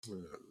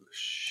Oh,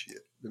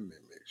 shit. Let me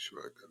make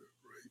sure I got it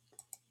right.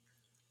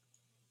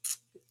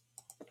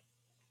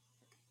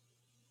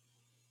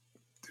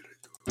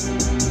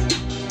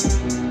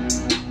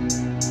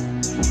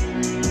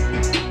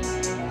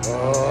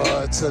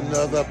 Oh, it's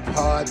another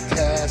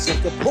podcast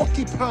of the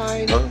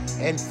Porcupine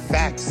and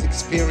Facts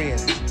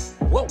Experience.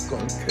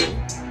 Welcome. Okay.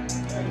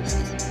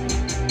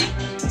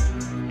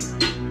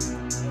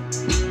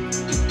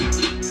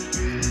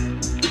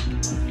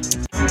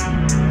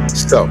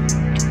 So,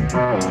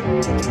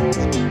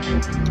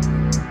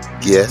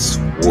 guess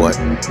what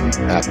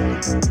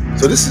happened?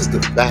 So this is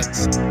the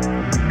Facts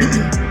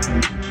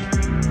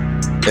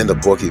and the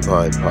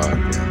Porcupine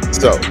podcast.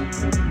 So,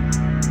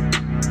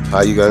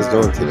 how you guys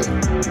doing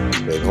today?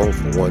 Stayed home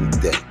for one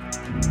day.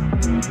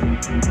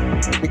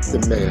 I think the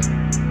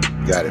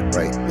man got it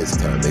right this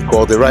time. They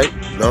called it right?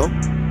 No?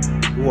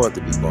 Who wanted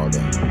to be called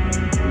out?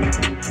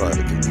 Trying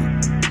to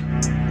commute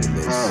in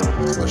this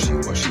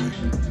mushy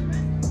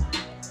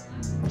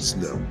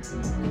snow.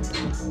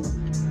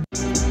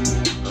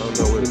 I don't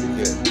know where to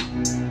begin.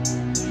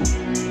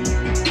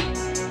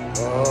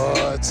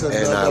 Oh, it's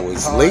And I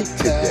was late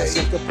today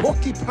of the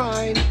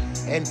Porcupine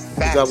and Facts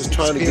because I was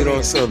trying to get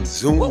on some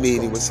Zoom Welcome.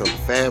 meeting with some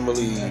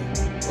family,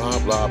 blah,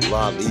 blah,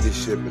 blah,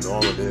 leadership and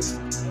all of this.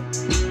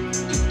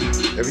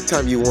 Every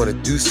time you want to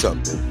do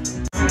something,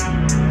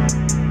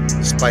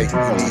 despite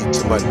you need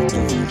somebody to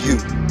do for you,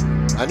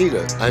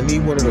 I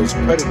need one of those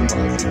credit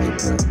cards they're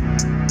giving out.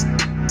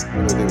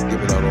 They were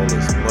giving out all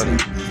this money.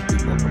 These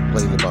people are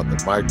complaining about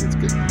the migrants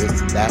getting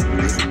this, that,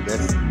 this, and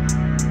this.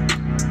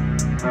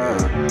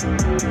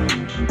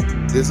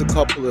 There's a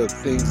couple of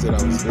things that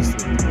I was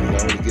listening to.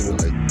 I only give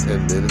it like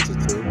 10 minutes or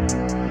two.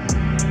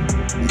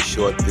 These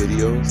short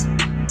videos.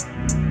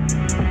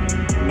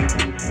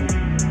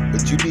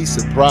 But you'd be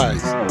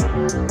surprised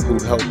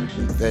who helped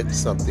invent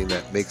something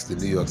that makes the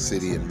New York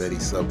City and many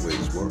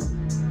subways work.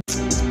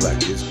 It's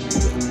Black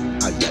History.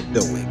 How ya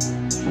doing?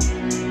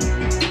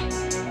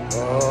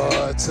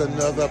 Oh, it's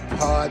another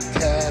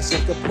podcast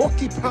of the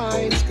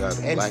Porcupine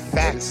and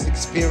Facts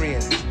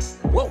Experience.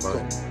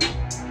 Welcome.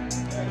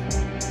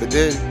 But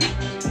then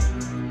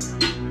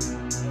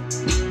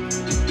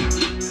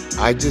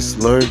I just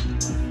learned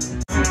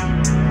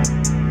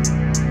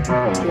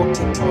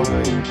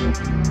Porcupine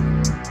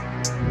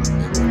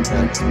and the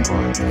Facts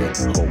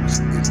podcast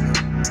host is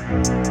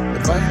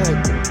if I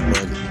had the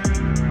money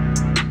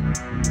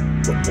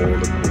for all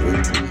the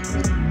coincidence,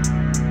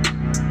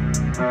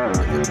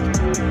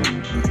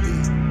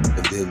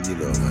 and then you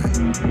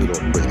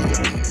don't put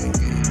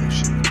it and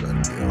shit, we're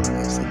trying to be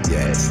honest. And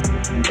yes,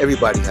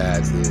 everybody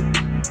has it.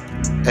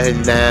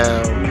 And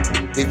now,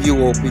 if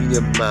you open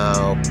your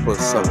mouth for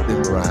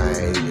something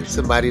right, if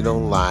somebody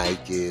don't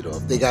like it, or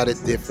if they got a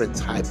different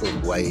type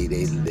of way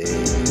they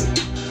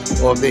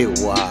live, or they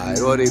white,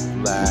 or they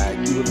black,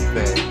 you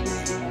offend me.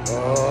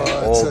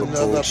 Oh, All it's the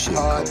another bullshit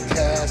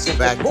podcast of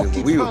back the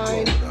when we were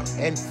growing Porcupine up,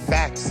 and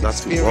Facts not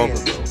too long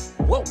Experience.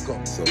 ago.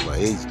 Welcome. So my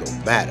age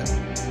don't matter.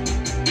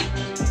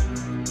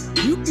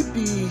 You could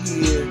be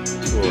here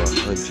for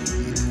 100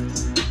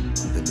 years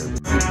and never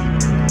meet me.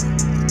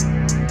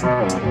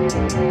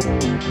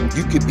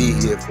 You could be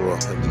here for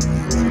 100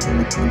 years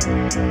and never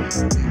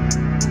meet me.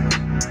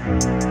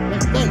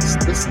 Thanks,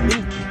 that's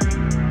me.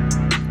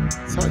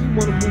 That's how you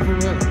want to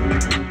move around.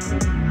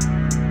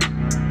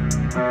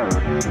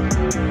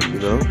 You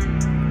know?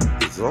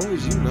 As long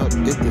as you're not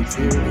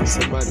interfering in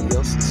somebody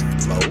else's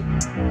flow,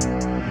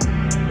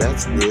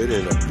 that's good,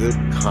 and a good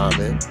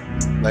comment.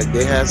 Like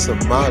they had some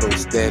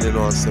models standing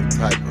on some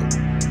type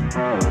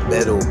of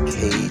metal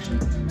cage,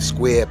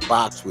 square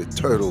box with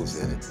turtles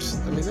in it.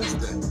 I mean, that's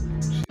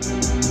that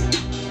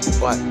shit.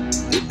 But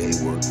it may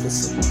work for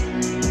somebody.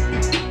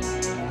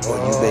 Or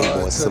you may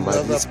want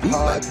somebody to speak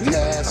like me.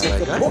 I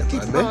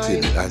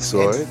mentioned it. I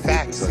saw it.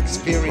 Facts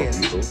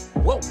Experience.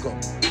 Welcome.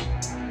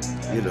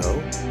 You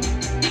know,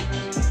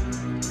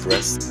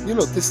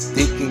 just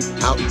thinking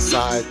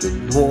outside the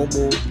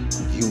normal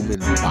human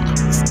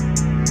box.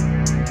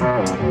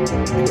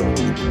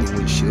 People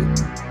doing shit.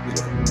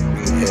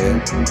 Green hair,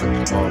 cut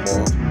your arm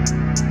off,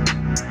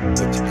 cut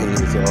your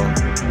penis off.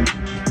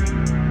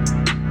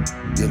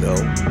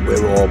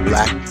 Wear all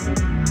black,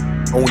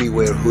 only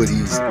wear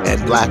hoodies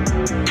and black.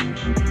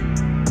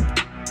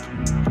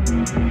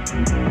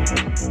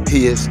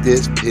 Pierce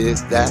this,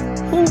 pierce that.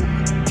 Who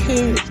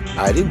cares?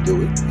 I didn't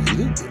do it. You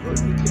didn't do it.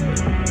 Who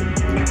cares?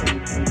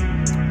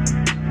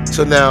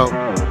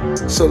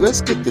 So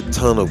let's get the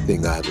tunnel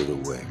thing out of the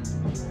way.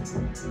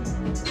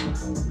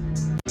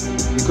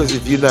 Because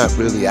if you're not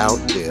really out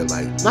there,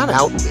 not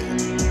out there.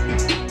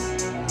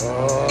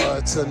 Oh,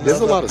 it's another There's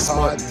a lot of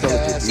smart,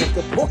 intelligent podcast of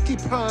the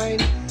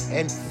Porcupine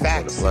and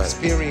Facts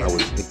Experience. I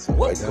would think so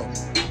right now.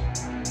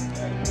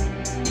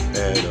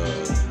 And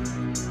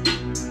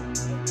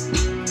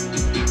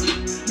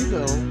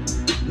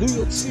New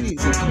York City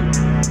is a tunnel.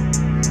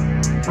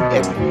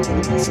 Everyone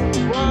would be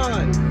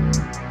surprised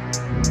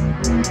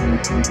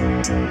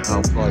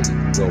how far you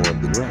can go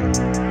underground.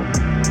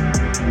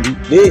 You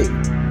live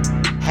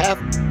a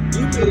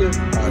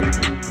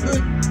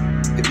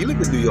good if you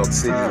live in New York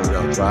City,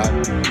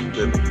 drive, you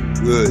live a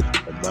good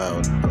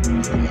amount of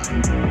your life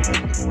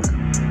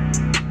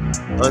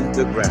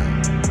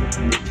underground.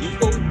 If you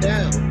go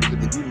down,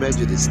 if you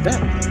measure the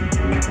steps,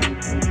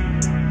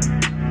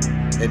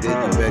 and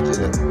then you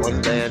measure the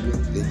one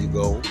landing, then you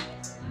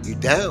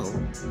down,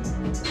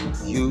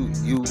 and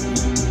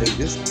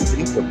just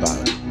think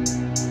about it.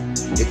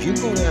 If you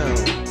go down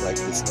like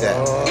the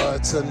steps. Oh,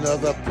 it's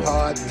another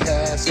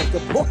podcast of the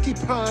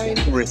Porcupine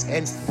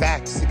and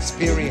Facts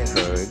Experience.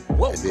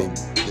 Welcome. And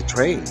then the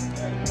train.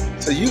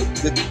 So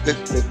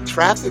the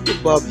traffic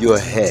above your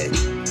head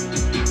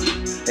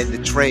and the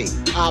train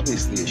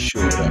obviously is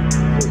shored up.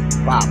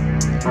 Wow.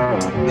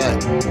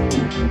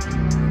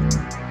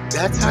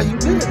 That's how you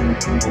live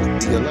most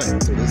of your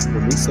life. So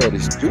when we saw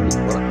this dude,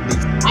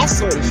 I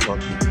saw this on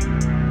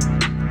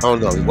TV. I don't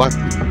know, we watched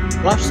it.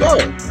 I saw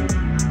it.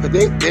 But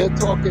they're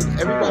talking,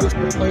 everybody's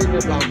complaining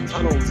about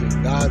tunnels in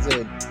Gaza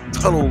and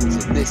tunnels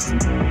in this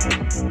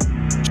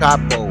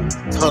Chapo,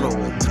 tunnel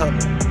and tunnel.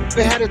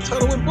 They had a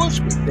tunnel in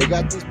Bushwick. They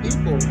got these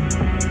people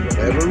for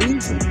whatever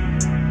reason.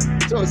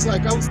 So it's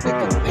like I was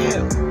thinking,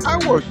 damn, I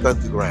worked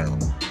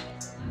underground,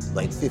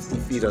 like 50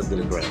 feet under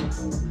the ground.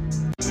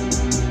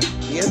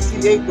 The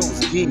MTA goes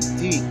deep,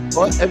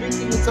 but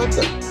everything is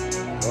under.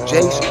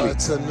 J Street.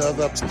 It's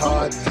another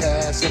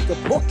podcast of the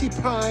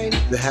Porcupine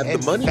they have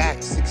and the money.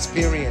 Facts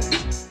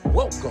Experience.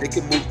 Welcome. They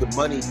can move the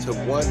money to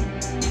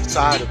one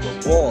side of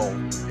a wall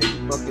and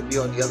you can be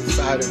on the other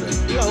side of the,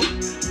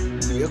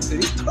 New York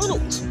City's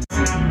tunnels.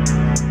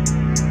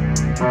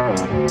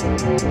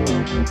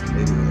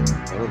 Anyway,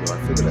 I don't know. I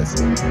figured that's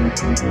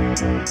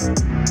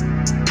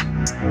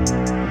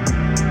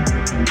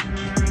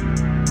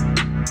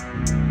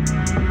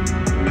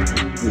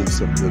give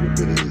some little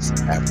bit of this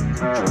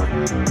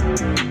African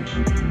drink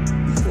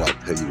before I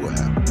tell you what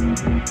happened.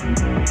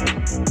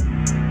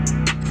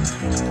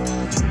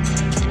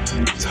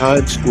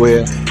 Times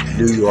Square,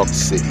 New York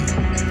City,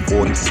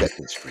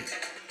 42nd Street.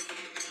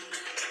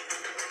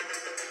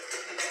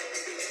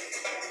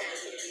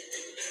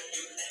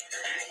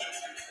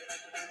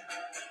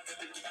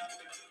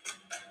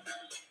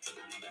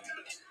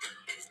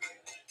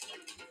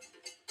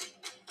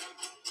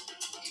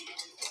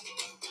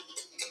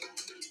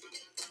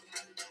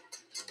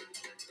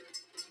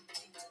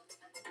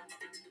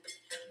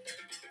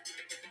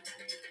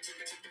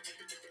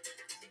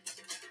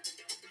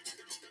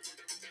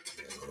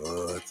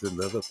 It's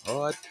another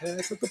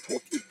podcast of the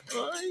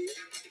Porcupine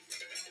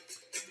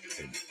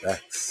and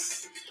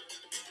Facts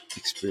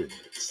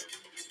Experience.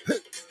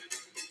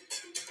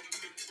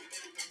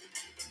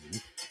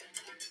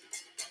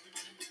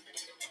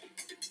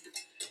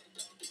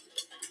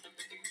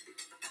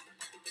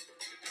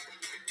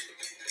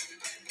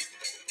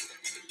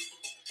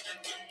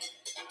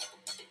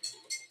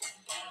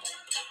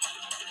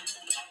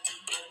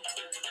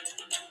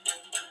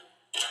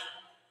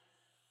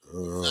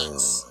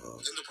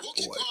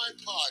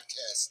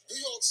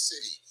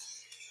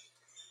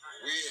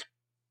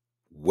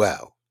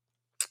 Well,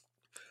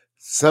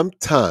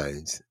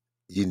 sometimes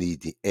you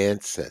need the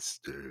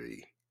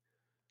ancestry.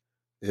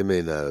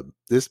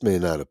 This may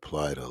not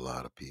apply to a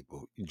lot of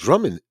people.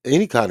 Drumming,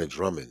 any kind of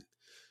drumming,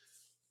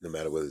 no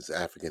matter whether it's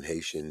African,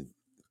 Haitian,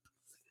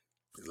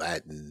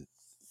 Latin,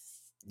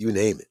 you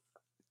name it,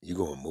 you're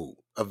going to move.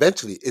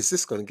 Eventually, it's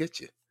just going to get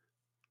you.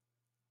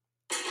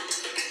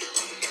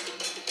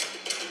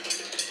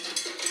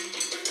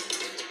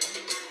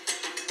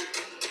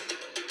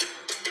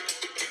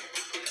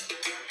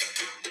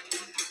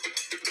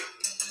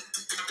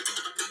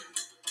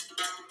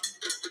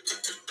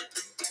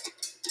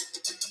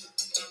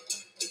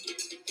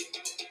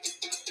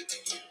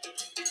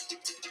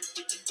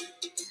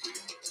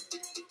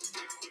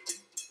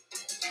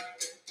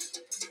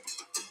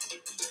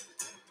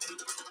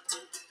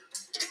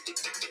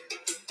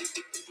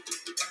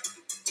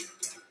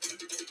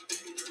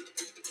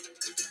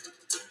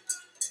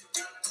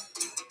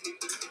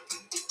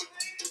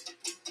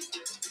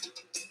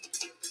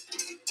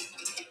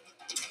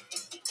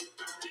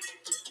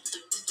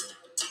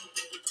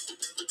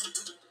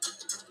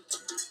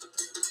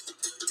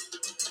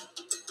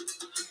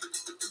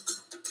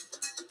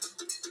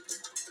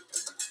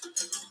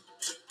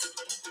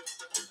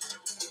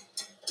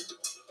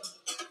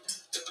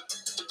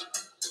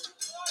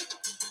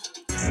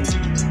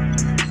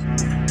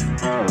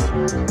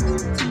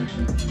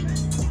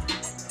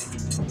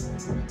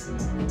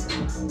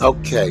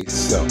 Okay,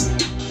 so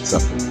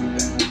something like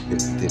that.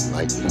 If you didn't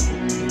like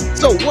it.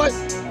 So what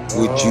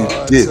would you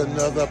do?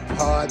 Another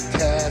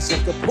podcast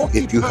of the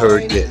Porcupine if you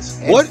heard this?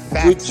 What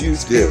would you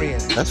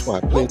Experience. do? That's why I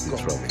played the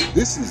trumpet.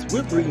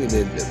 We're bringing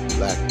in the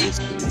Black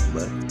History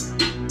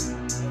Month. I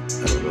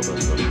don't know if I'm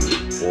going to be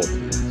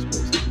informed.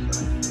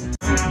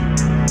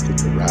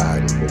 Take a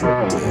ride and go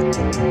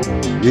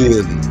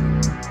really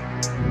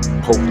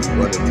hopefully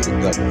run into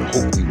the governor,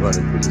 hopefully run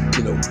into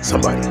the,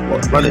 somebody, or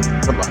run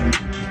into somebody.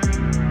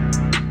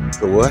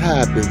 So what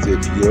happens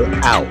if you're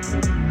out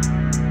and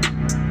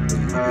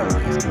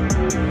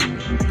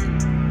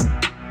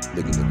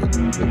you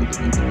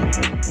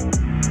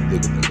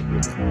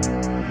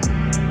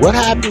What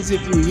happens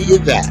if you hear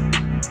that?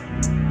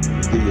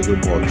 Let me give you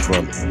a little more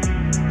drumming.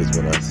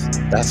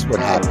 That's what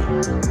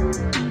happened.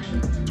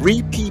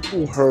 3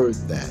 people heard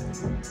that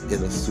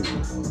in a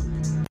supermarket.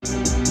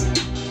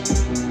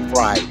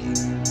 Friday.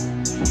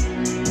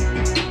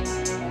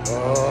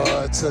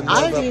 Oh, it's I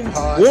another didn't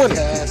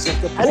podcast of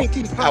the I didn't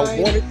think I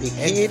Porcupine wanted to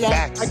hear and that.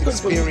 Facts I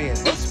couldn't believe it.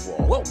 Experience. First of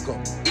all,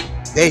 Welcome.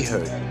 they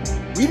heard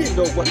it. We didn't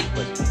know what,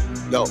 but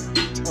yo,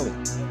 tell it.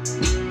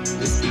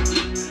 Listen,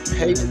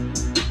 hey,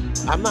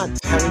 I'm not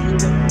telling you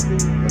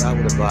anything, but I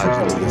would advise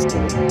you to listen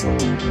to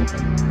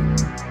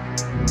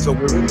it. So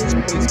we're in this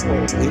place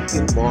called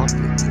Lincoln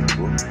Market in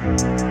Brooklyn.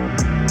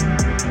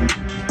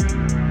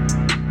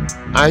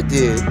 I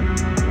did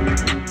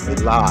a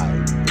live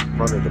in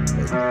front of the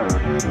place,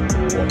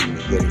 walking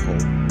and getting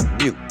home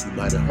mute. You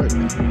might have heard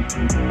that.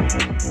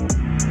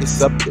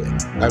 It's up there.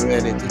 I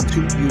ran into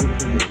 2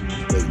 beautiful young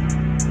ladies.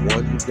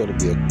 One who's going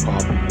to be a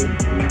carpenter.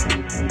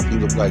 She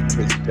looked like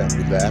Tracy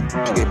Chapman laughed.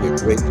 She gave me a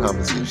great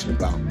conversation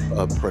about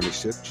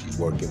apprenticeship she's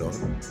working on.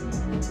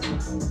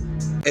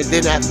 And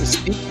then after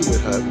speaking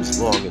with her, it was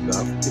long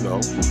enough, you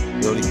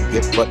only can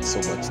get but so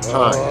much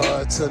time.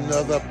 Oh, it's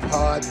another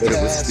podcast But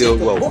it was still of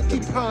the rolling.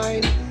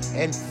 Porcupine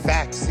and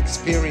Facts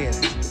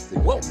Experience.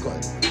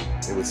 Welcome.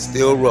 It was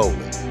still rolling,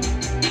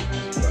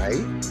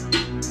 right?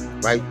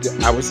 Right.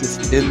 I was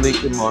just in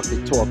Lincoln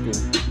Market talking.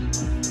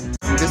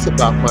 This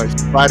about my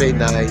Friday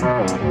night.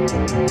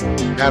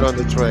 Got on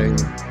the train.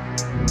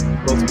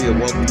 Supposed to be a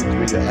 1, 2,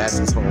 3. Your ass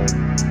is home.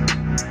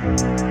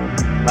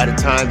 By the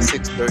time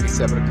 6:30,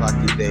 7 o'clock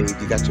you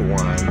bathe, you got your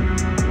wine.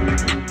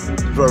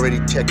 You've already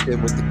checked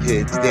in with the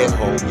kids. They're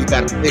home. You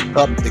got to pick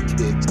up the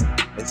kids,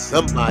 and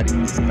somebody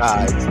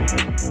decides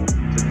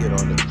to get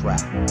on the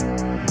track.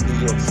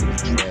 You don't see the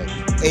train.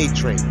 A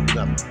train,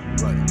 nothing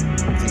running.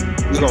 See,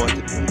 we're going to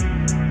do it.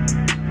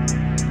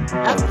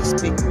 After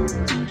speaking with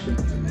this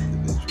particular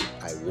individual,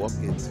 I walk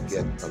in to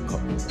get a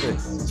couple of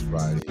things. It's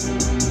Friday.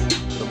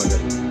 What am I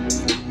going to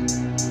do?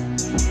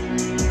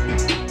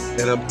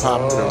 And I'm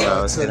popping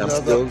around, and I'm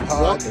still walking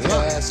around.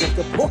 Podcast of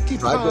the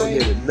Porcupine I go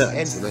near the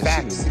nuts, and and I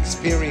Facts see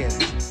Experience.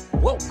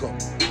 Welcome.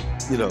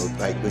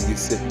 like when you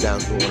sit down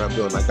doing what I'm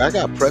doing. Like I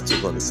got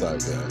pretzels on the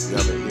side there.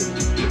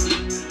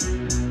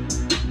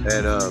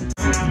 And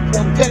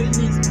I'm getting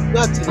these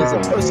nuts, and there's a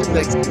person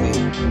next to me,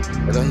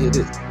 and I hear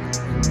this.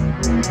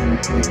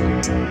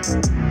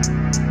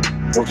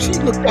 So she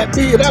looked at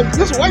me, and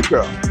this is a white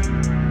girl.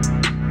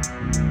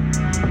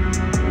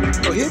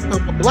 So here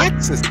comes a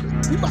black sister.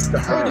 We must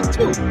have heard it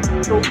too.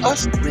 So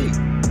us 3,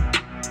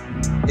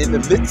 in the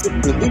midst of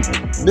belief,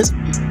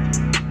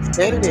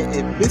 standing there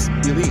in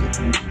misbelief,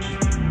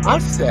 I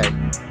said,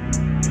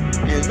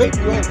 and make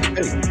me laugh,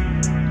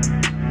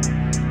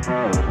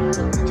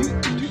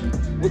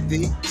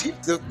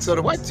 so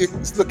the white chick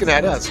was looking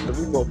at us, and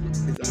we both,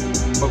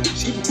 but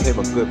she became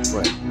a good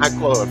friend. I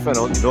call her a friend, I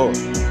don't know her.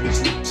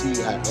 She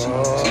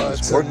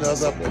It's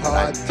another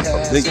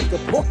podcast of the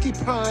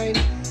Porcupine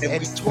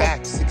and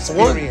Facts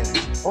Experience.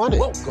 On it.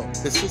 Welcome.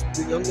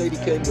 The young lady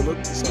came to look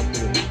for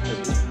something in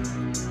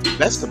the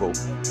festival, and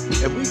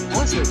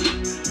I said,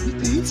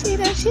 "Did you see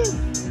that shit?"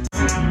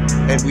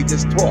 And we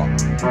just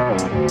talked.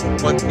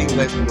 One thing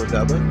led to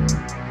another,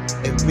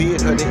 and me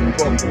and her didn't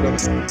talk for another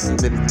 15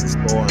 minutes in the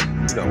store,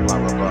 blah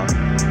blah blah.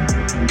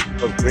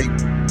 But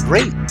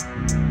great.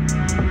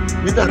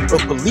 You're not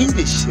gonna believe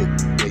this shit,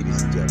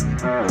 ladies and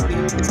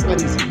gentlemen. It's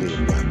not easy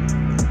being black.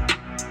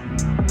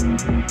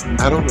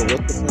 I don't know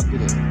what the fuck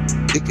it is.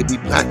 It could be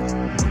black.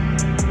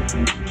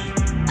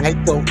 I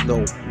don't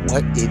know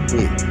what it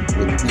is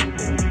with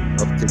people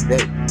of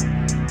today.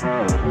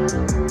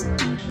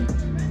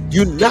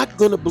 You're not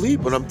going to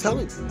believe what I'm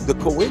telling you. The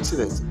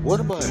coincidence. What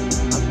am I?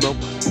 I'm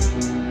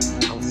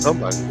nobody. I'm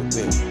somebody with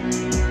me.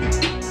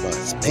 My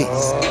space.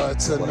 Oh,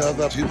 it's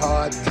another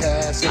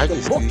podcast of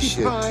the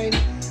Porcupine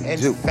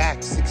and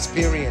Facts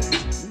Experience.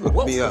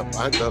 Look me up.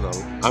 I don't know.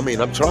 I mean,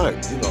 I'm trying.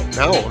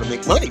 Now I want to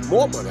make money,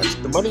 more money.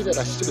 The money that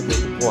I should have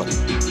made before.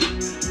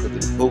 Look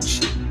at the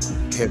bullshit.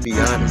 Can't be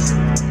honest.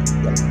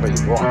 You gotta play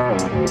it wrong.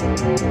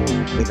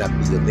 May not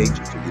be your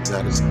nature, so you're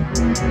not as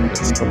sometimes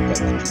you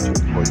treat your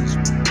employees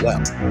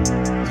well.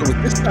 So with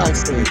this guy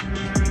saying,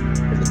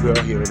 and the girl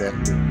here and that,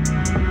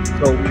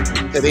 so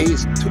today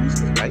is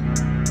Tuesday, right?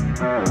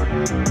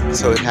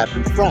 So it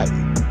happened Friday.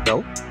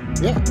 No?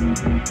 Yeah.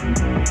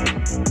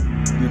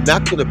 You're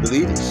not gonna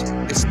believe this shit.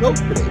 It snowed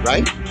today,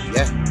 right?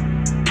 Yeah.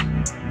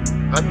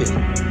 I'm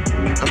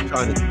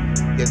trying to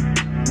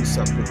do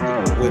something,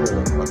 win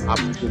an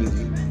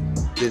opportunity,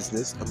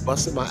 business. I'm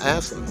busting my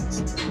ass on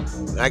this.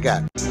 And I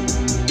got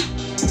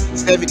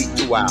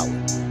 72 hours,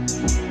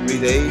 3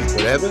 days,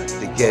 whatever,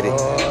 to get it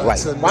right.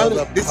 It's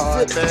another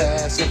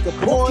podcast of the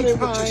Come on in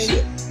with your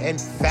shit. and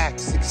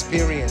Facts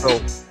Experience. So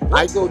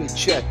I go to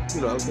check,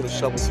 I was going to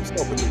shovel some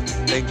stuff, but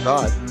thank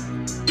God,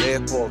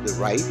 Mayor called it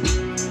right.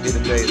 Did a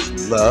mayor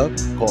some love,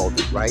 called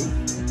it right.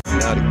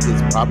 Now the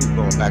kids probably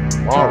going back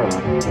tomorrow.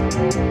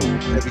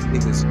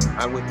 Everything is,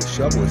 I went to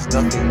shovel, it's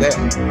nothing there.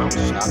 I was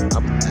shocked, I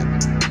was happy.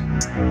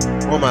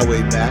 On my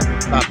way back,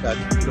 stopped at,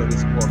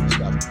 this coffee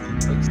shop.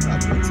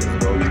 Stopped and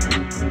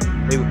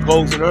said, they were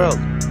closing early.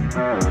 Me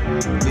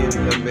and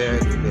the young man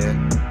in there,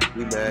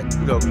 we met.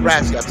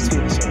 Grassy, I've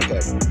seen this young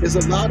guy. There's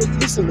a lot of,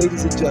 listen,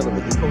 ladies and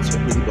gentlemen, this goes for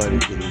anybody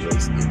getting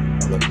race in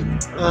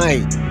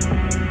time.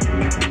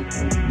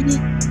 You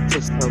need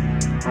to some.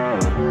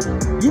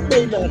 You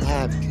may not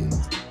have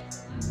kids,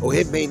 or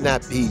it may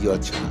not be your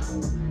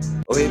child,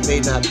 or it may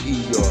not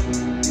be your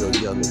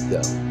young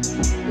adult.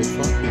 They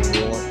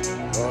fucking want.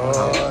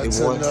 It's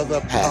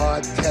another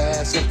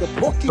podcast of the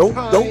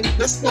Porcupine.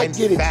 Let's not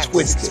get it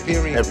twisted,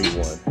 experience.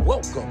 Everyone.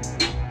 Welcome.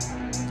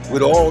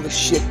 With all the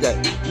shit that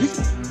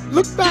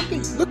look back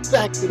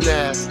the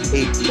last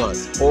 8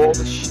 months, all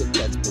the shit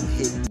that's been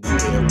hitting you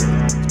there with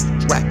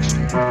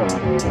distraction.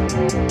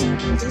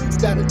 Things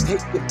that are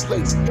taking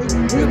place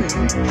ain't really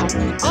how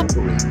we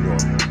operate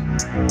normally.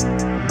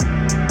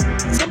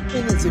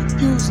 Something is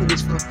infusing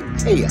this fucking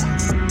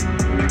chaos.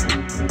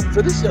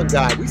 So this young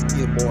guy, we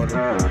see him on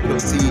the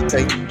seed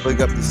thing,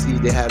 bring up the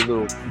seed. They had a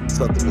little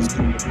something with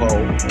Super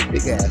Bowl,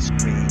 big ass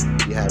screen.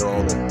 You had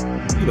all the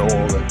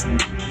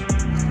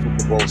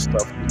Super Bowl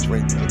stuff to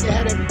drink. They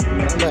had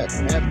everything. I left.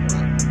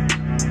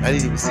 I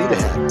didn't even see the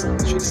hat.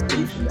 I should have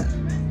stayed for that.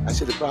 I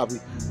should have probably,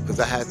 because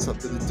I had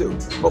something to do.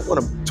 But what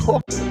I'm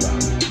talking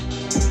about,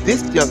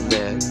 this young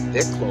man,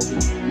 their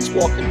clothing, he's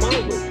walking my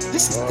way.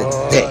 This is the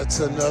day. It's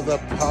another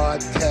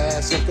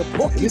podcast of the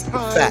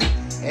Porcupine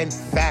and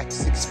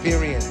Facts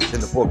Experience. In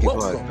the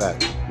Porcupine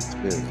Facts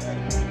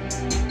Experience.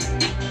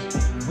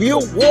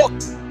 We'll walk.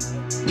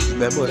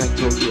 Remember what I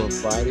told you on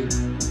Friday?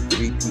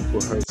 3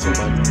 people heard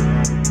somebody.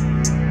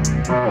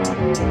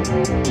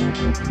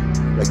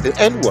 Like the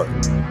N-word.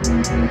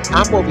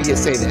 I'm over here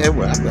saying the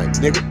N-word. I'm like,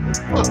 nigga,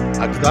 fuck.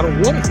 Because I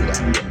don't want to do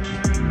that.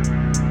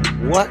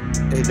 What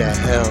in the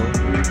hell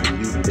do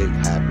you think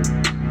happened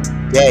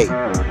today?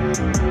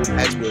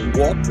 As we're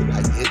walking,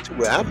 I get to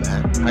where I'm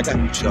at. I got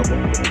the shovel.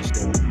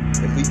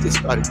 And we just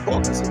started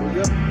talking. I said, well,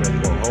 yeah, I'm ready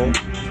to go home.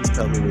 He's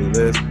telling me where he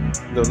lives.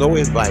 No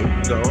invite.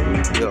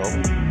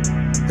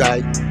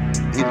 Guy,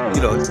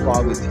 his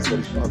father's, he said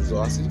his father's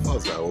off. I said, his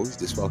father's not old. He's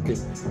just fucking,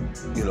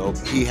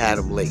 he had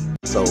him late.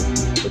 So,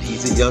 but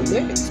he's a young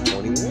man. He's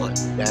 21.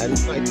 Dad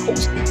is like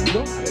coasting. You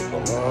know how they go.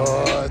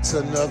 It's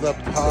another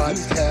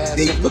podcast.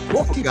 They look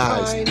for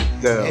guys,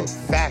 girls. And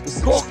Facts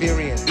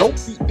Experience.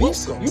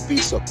 You'd be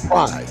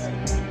surprised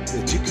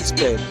that you can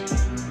spend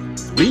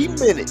 3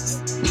 minutes,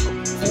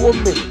 4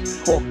 minutes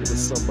talking to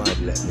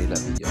somebody that may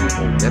not be your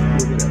own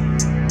nephew or whatever.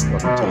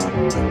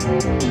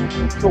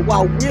 So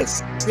while we're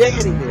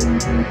standing there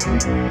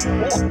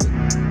walking,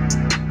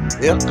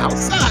 they're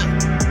outside,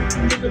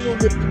 in the little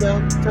nifty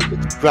mountain,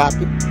 temperature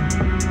dropping.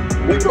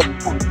 Who the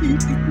fuck do you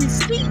think we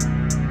see?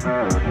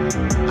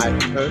 I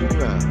turn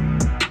around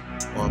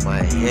on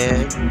my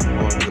hand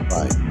on the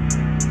Bible.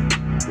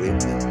 Wait a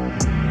minute.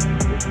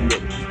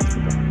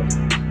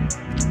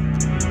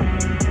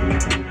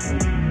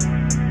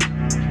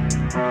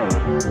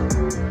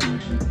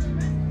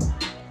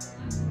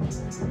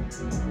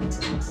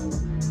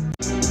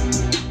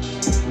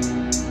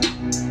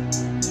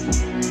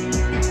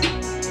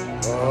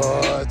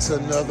 It's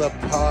another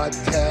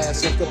podcast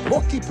of the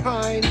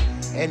Porcupine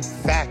and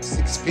Facts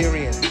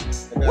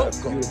Experience.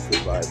 Welcome.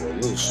 Beautiful Bible, a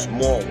little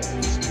small one.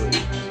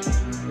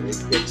 And it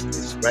gets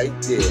this right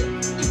there.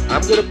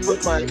 I'm gonna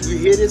put you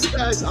hear this,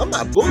 guys? I'm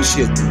not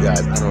bullshitting you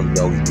guys. I don't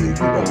know you. You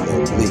don't know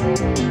me.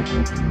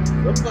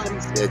 Somebody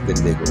said the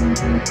nigga.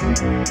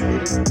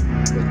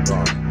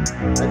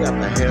 I got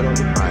my hand on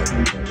the Bible.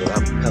 What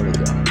I'm telling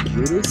y'all, you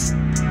hear this?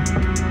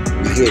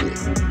 You hear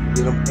this?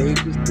 You know,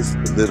 baby, this is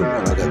the little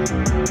one. I got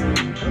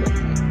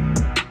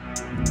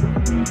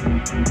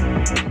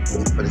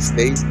but it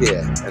stays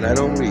there, and I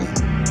don't read.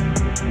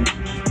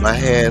 My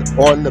hand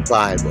on the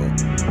Bible,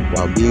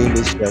 while me and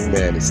this young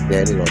man is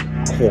standing on the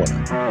corner,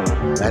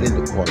 not in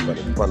the corner, but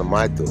in front of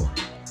my door,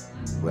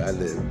 where I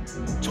live,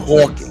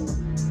 talking.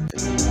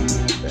 And who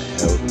the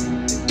hell do you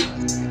think I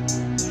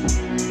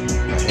see?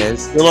 My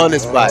hand's still on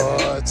this Bible.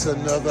 It's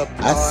another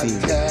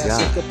podcast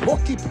of the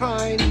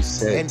Porcupine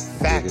and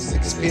Facts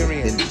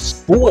Experience. In the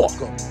sport.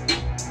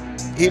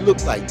 He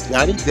looked like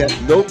Johnny Depp.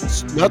 No,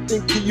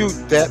 nothing to you,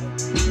 Depp.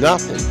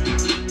 Nothing.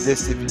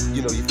 This, if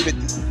you fit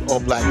this all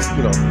blacks,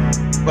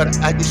 But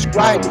I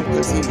described him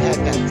because he had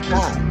that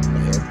style. My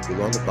hands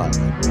still on the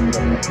Bible.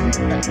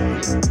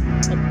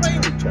 I'm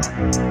playing with y'all.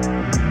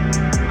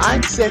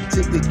 I said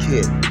to the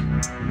kid,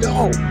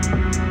 yo,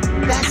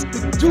 that's the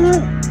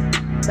dude.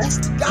 That's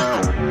the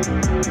guy.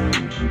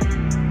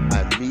 I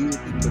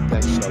immediately put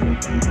that shovel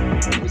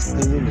down. He was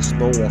cleaning the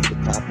snow off the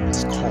top of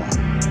his car.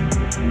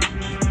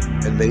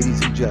 And ladies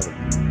and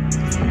gentlemen,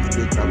 if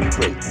you think I'm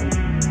crazy,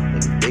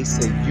 and if they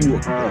say you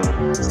are crazy,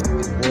 there's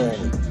something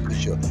wrong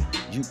because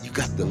you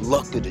got the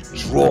luck of the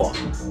draw.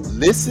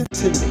 Listen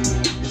to me.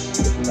 This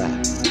is the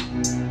facts.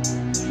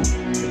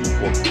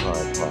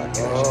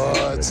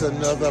 It's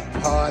another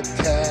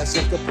podcast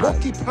of the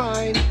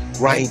Porcupine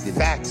grinding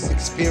Facts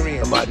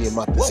Experience. Somebody in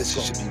my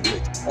position should be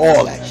rich.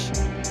 All that shit.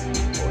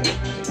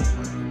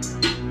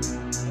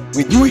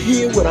 When you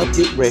hear what I'm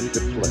getting ready to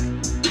play,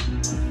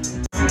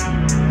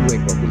 you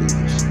ain't gonna believe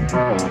this shit.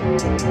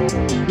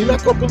 You're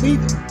not gonna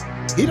believe it.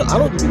 I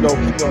don't even know if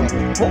he know how to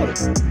record it.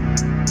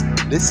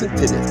 Listen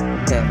to this.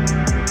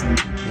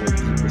 When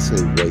people say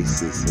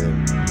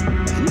racism,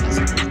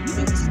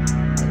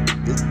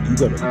 you're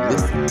gonna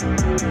listen.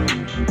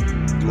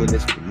 Doing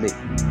this for me.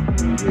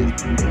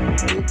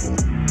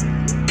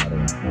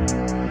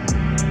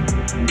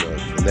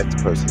 The next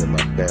person in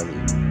my family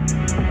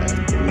has to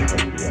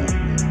help me out.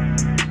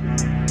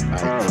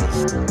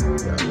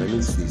 Now let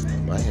me see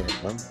my hand.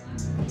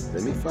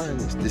 Let me find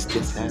this. This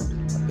just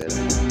happened.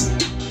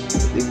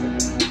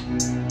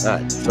 All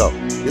right, so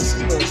this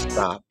is gonna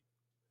stop,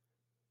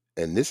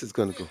 and this is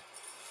gonna go.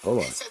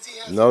 Hold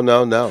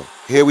on. No.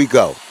 Here we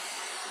go.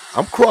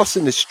 I'm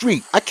crossing the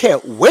street. I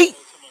can't wait.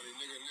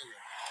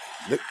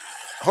 Look,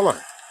 hold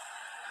on.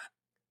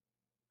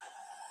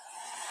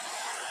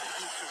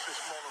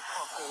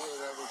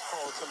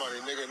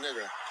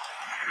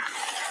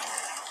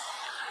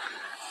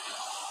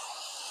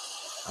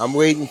 I'm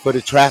waiting for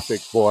the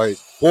traffic, boys.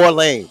 4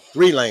 lanes,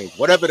 3 lanes,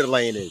 whatever the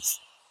lane is.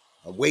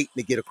 I'm waiting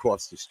to get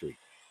across the street.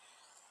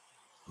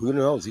 Who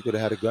knows? He could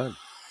have had a gun.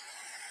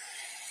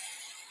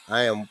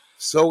 I am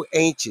so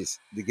anxious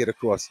to get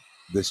across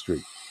the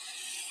street.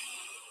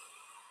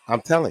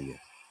 I'm telling you.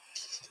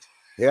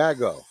 Here I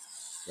go.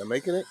 Am I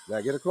making it? Did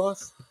I get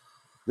across?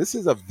 This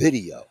is a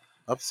video,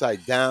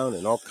 upside down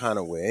and all kind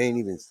of way. Ain't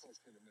even.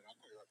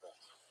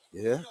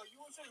 Yeah.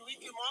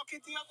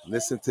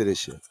 Listen to this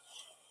shit.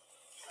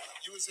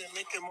 You was in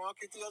Lincoln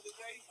Market the other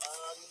day?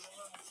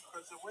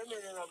 Because the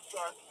women and I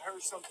heard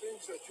some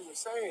things that you were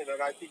saying,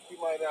 and I think you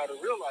might not have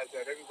realized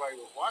that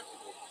everybody was watching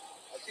it.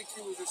 I think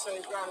you was the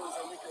same guy that was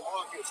in Lincoln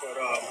Market, but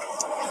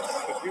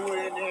if you were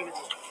in there, there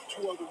was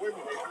 2 other women.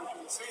 They heard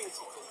you were saying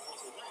something.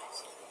 It was nice.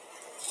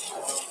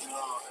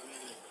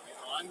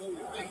 I know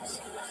your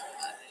face.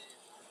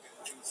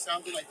 It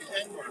sounded like the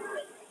N-word,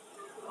 brother.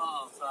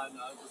 Oh, sorry, no,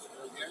 I just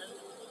heard you.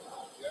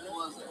 Yeah? It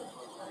wasn't.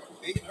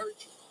 They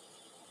hurt you.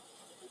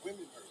 The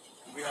women hurt you.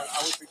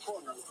 I was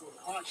recording. I was doing a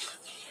podcast.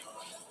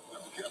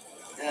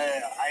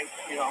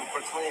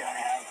 Unfortunately, I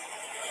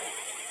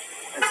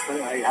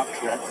have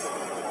Tourette's. I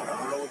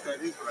don't know what that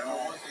is, but I know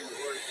one thing. The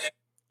word.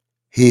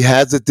 He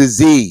has a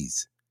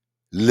disease.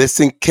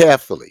 Listen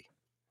carefully.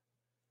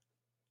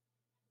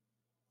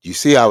 You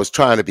see, I was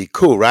trying to be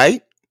cool,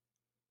 right?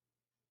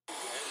 We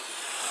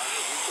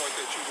thought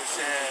that you were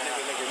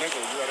saying nigga. You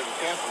gotta be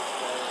careful.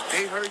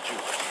 They heard you.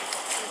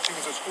 She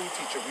was a school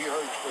teacher. We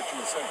heard what you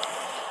were saying.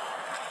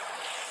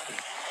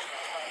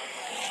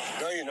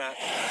 No, you're not.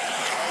 You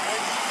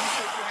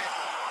said you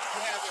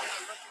have a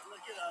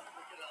look it up.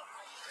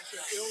 It's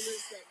an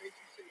illness that makes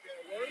you say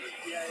bad words?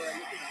 Yeah,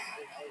 look it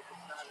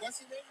up.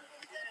 What's the name of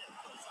it again?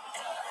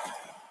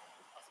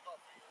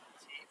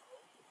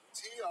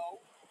 T-O.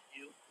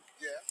 U.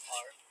 Yeah.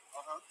 R.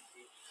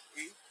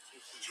 E.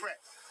 Trek.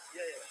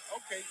 Yeah.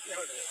 Okay.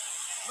 Yeah.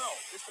 No,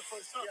 it's the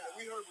first time that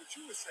we heard what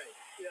you were saying.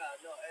 Yeah,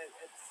 no, it's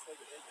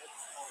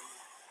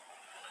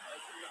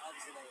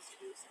obviously not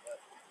excuse,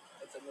 but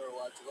it's a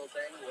neurological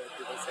thing where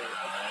people say,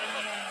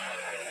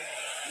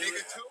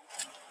 nigga too?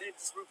 They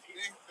just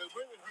repeat. The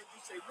women heard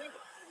you say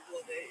nigga.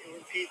 Well, they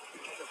repeat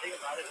the thing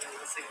about it, they're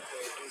listening to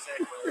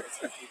music or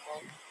some people.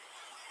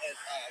 And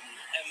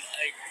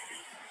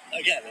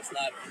again, it's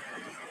not,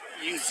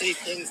 you say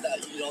things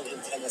that you don't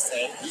intend to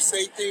say. You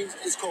say things,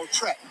 it's called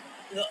track.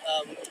 No,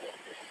 I don't know,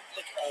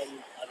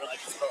 I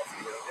can spell it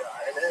for you.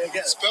 Yeah, and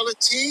again, spell it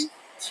T.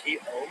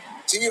 T-O.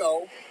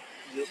 T-O.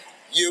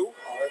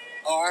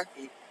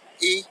 U-R-E-T-T-E-S.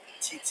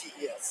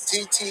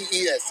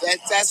 T-T-E-S.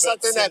 That's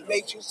something that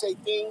makes you say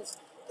things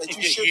that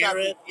you should not.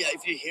 Yeah,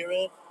 if you hear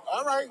it.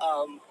 All right.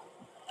 And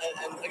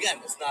again,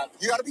 it's not.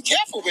 You got to be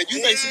careful, man.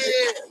 You basically.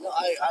 No,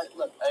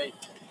 look,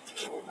 it's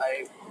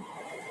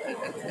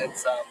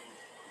I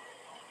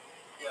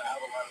have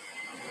a lot of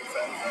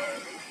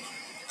friends.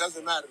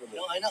 Doesn't matter to me.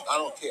 No, I know. I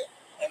don't care.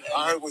 And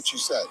I heard what you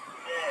said. Yeah.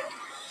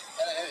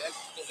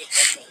 There's a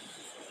question.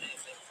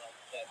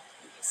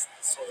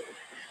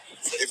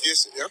 If you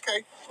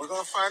okay, we're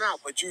gonna find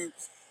out. But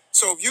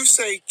so if you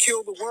say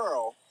kill the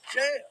world,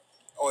 yeah,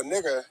 or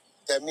nigga,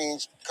 that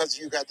means because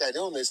you got that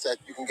illness that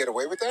you can get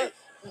away with that.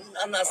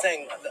 I'm not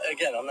saying I'm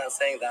not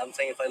saying that. I'm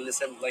saying if I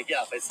listen,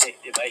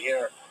 if I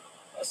hear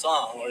a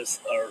song or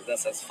that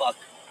says fuck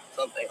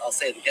something, I'll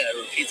say it again. It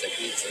repeats it.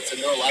 It's a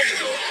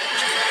neurological.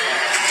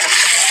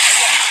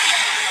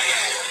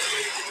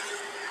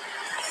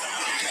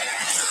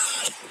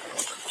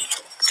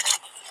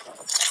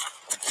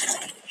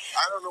 I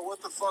don't know what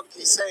the fuck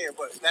he's saying,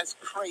 but that's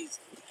crazy.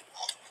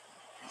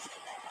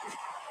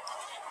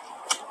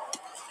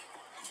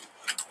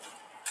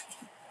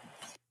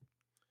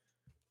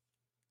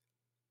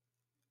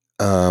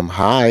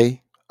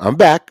 Hi. I'm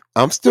back.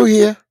 I'm still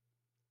here.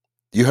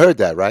 You heard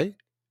that, right?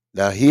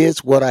 Now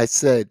here's what I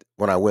said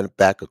when I went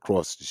back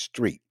across the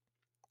street.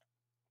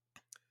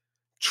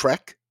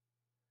 Trek?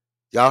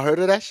 Y'all heard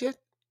of that shit?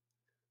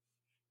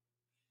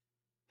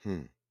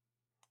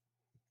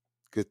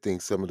 Good thing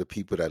some of the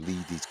people that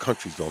lead these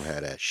countries don't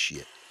have that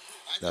shit.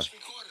 Now,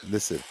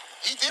 listen.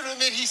 He did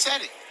admit he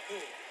said it.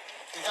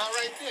 The guy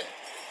right there.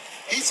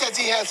 He says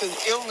he has an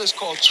illness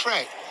called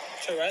Tourette's.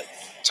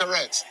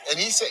 And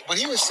he said, but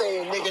he was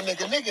saying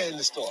nigga in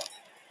the store.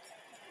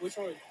 Which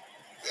one?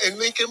 In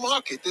Lincoln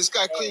Market. This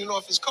guy cleaning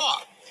off his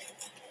car.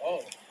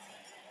 Oh.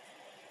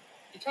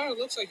 He kind of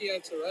looks like he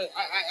had Tourette's.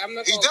 I'm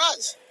not. He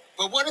does.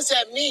 But what does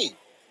that mean?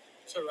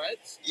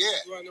 Tourette's? Yeah.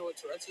 You want to know what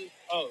Tourette's is?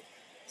 Oh.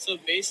 So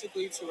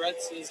basically,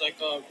 Tourette's is like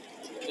a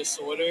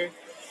disorder.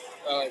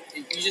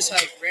 You just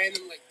have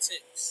random like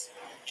tics.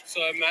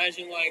 So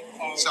imagine like.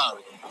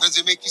 Sorry. Does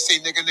it make you say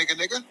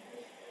nigga?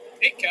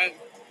 It can.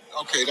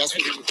 Okay, that's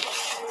what it was.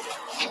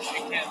 It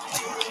can.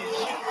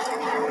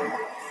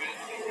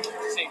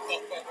 Say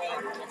fuck.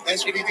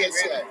 That's what he just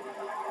said.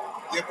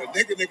 Yeah, but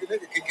nigga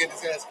can get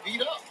his ass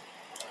beat up.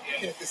 Yeah. You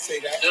can't just say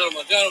that.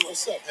 Gentlemen.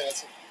 What's up,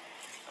 Hanson?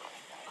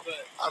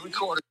 I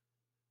recorded.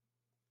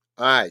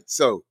 All right,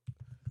 so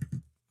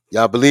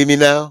y'all believe me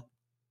now?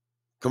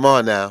 Come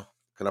on now.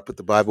 Can I put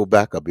the Bible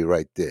back? I'll be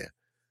right there.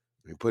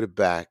 Let me put it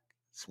back.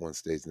 This one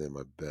stays near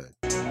my bed.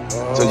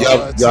 So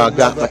y'all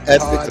got my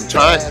ethics. I'm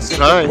trying.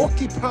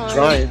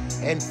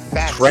 And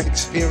facts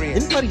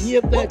experience. Anybody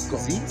hear of that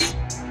disease?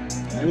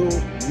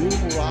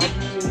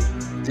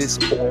 Neurological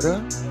disorder?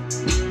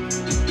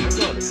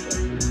 Hang on a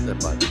second. That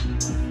might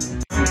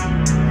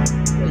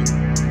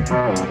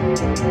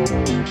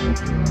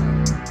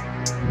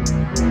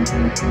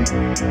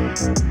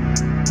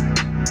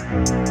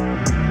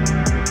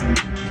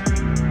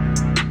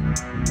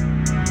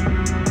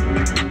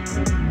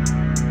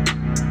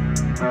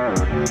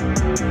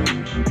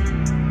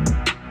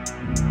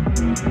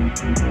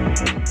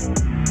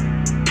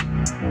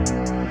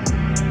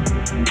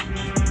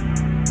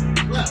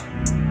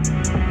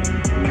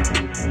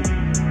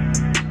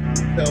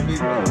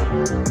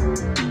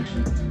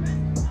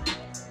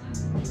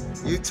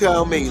You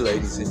tell me,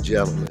 ladies and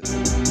gentlemen,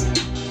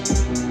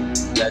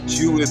 that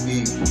you would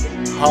be a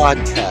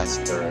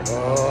podcaster.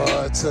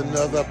 Oh, it's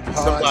another podcast.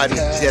 Somebody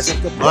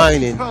just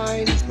minding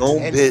his own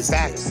business.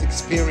 Facts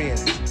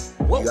experience.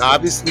 You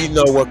obviously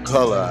know what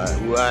color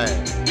who I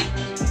am.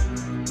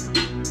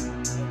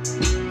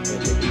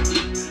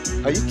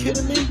 Are you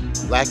kidding me?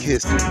 Black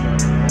History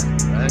Month,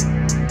 right?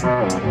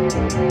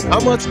 How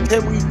much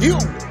can we deal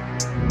with?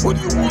 What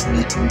do you want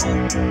me to do?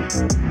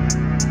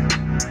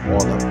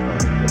 All I'm trying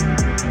to do.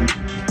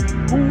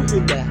 Who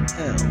in the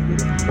hell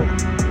would have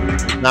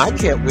thought? Now, I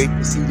can't wait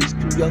to see these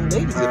two young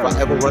ladies if I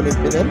ever run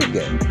into them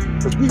again.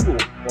 Because we will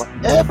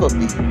forever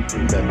be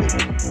remembered,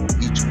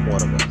 each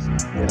one of us,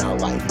 in our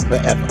life,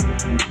 forever.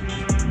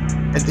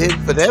 And then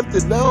for them to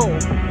know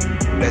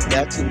that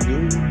that's a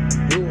new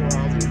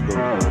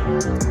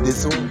neurological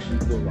disorder. You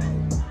know,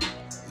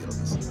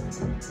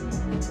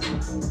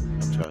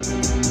 I'm trying to...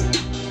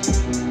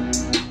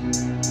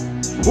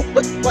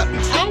 But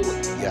how...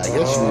 Yeah, I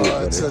guess you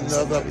would. It's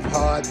another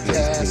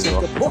podcast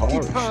of the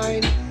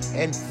Porcupine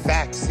and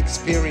Facts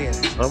Experience.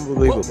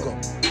 Unbelievable. Welcome.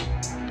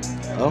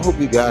 I hope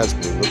you guys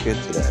will look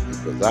into that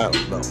because I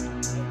don't know.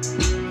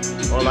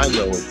 All I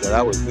know is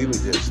that we were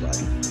just like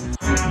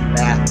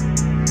baffled.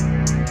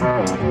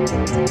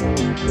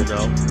 You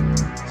know?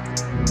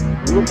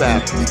 We were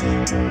baffled.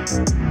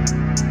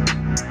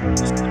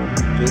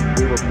 We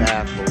were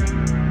baffled.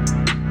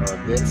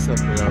 There's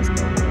something else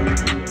going on.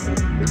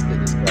 They said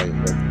this guy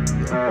invented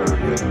the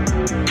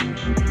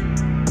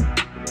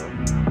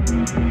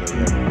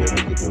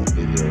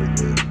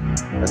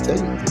I tell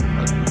you,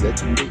 it's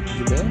educating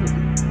humanity.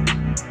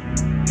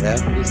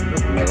 Half this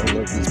stuff, I don't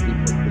know if these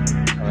people put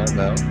time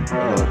out. I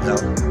don't know how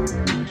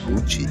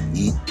Gucci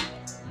eat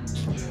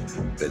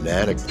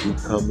banana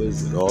cucumbers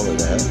and all of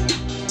that.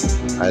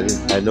 I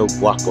know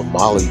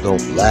guacamole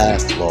don't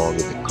last long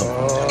if it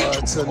comes to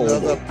it's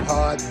another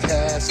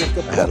podcast of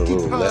the I had a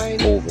little Porcupine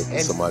leftover from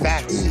and somebody's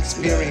Facts trees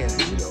Experience.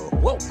 today, you know.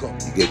 Welcome.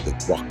 You get the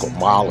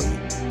guacamole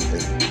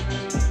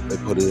and they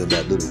put it in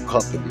that little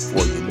cup and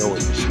before you know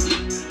it, you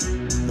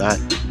not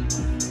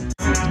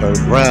turn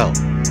brown.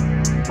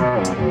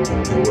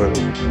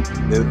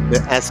 They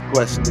ask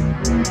questions.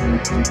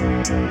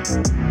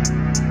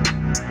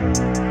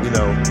 You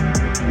know,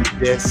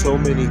 there's so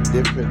many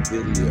different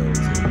videos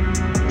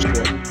and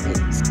short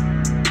things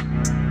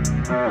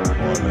on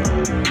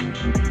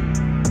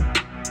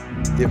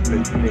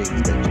different things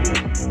that you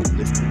can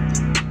listen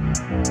to.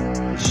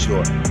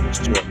 Short.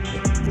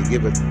 They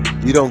give it.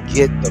 You don't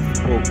get the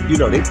full. You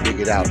know, they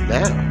figured out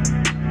now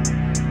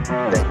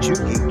that you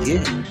can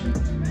get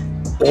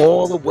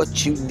all of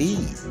what you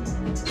need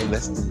in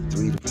less than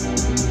 3 to 4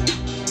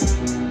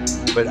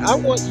 minutes. But I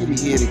want you to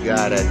hear the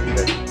guy that New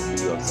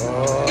York City.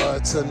 Oh,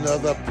 it's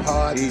another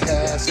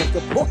podcast of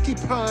the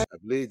Porcupine. I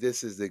believe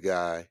this is the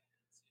guy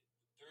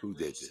who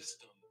did this.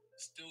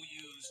 Still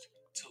used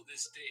till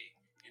this day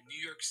in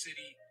New York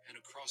City and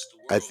across the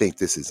world. I think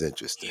this is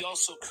interesting. He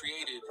also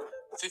created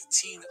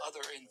 15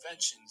 other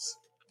inventions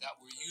that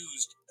were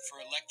used for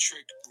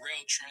electric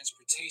rail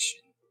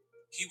transportation.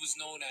 He was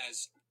known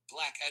as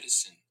Black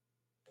Edison.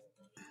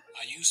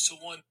 I used to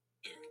wonder.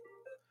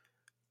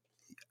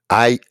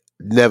 I'm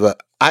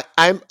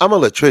an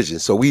electrician,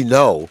 so we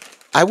know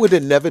I would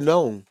have never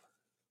known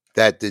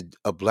that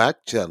a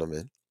black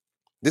gentleman.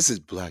 This is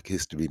Black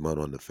History Month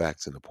on the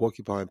Facts and the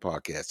Porcupine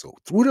Podcast. So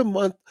through the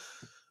month,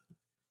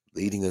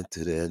 leading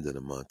into the end of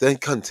the month, then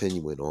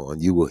continuing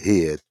on, you will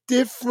hear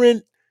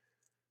different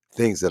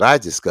things that I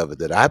discovered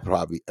that I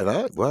probably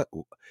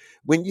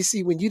when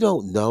you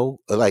don't know,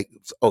 like,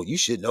 oh, you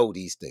should know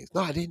these things. No,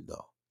 I didn't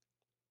know.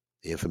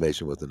 The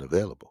information wasn't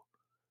available.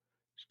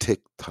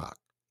 TikTok,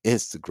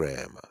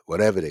 Instagram,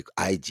 whatever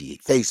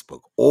IG,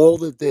 Facebook,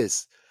 all of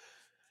this.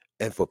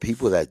 And for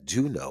people that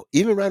do know,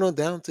 even right on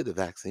down to the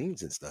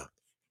vaccines and stuff.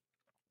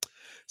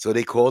 So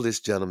they call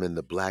this gentleman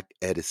the Black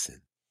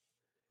Edison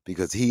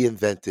because he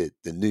invented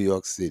the New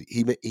York City.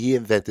 He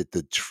invented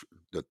the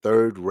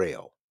third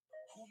rail.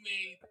 Who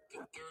made the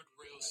third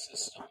rail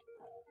system?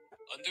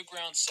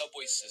 Underground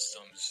subway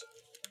systems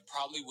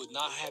probably would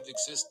not have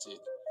existed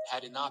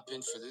had it not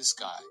been for this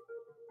guy.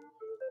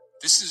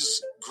 This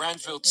is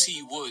Granville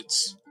T.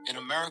 Woods, an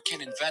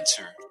American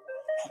inventor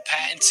who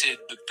patented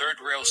the third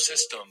rail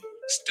system,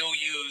 still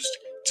used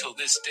till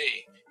this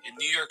day in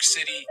New York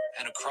City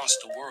and across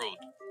the world.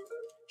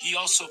 He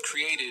also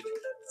created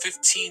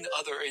 15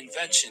 other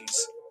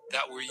inventions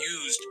that were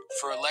used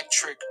for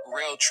electric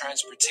rail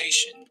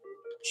transportation.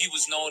 He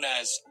was known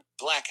as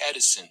Black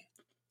Edison.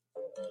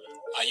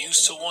 I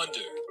used to wonder,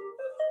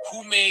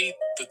 who made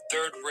the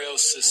third rail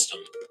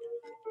system?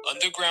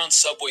 Underground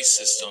subway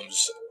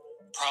systems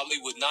probably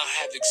would not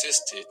have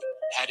existed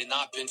had it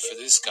not been for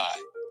this guy.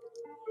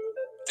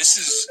 This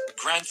is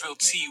Granville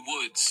T.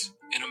 Woods,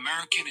 an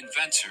American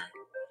inventor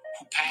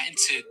who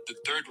patented the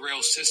third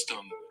rail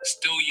system,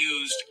 still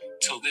used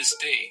till this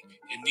day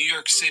in New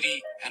York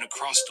City and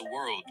across the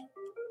world.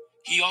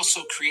 He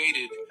also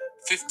created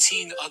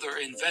 15 other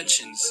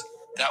inventions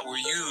that were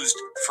used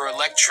for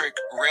electric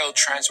rail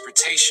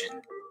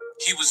transportation.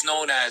 He was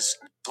known as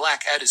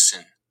Black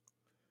Edison.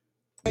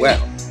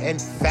 Well,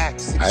 and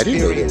facts. I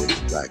didn't know there was a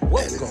Black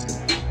Edison.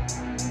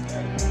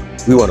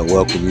 We want to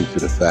welcome you to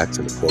the Facts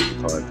and the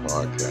Porcupine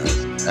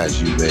Podcast.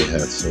 As you may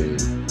have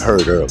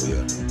heard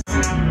earlier,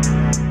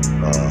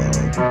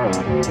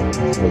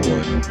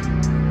 someone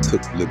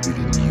took liberty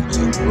to use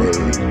a word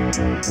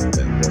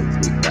that once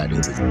we got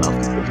in his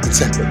mouth.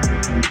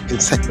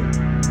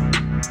 Consecutive.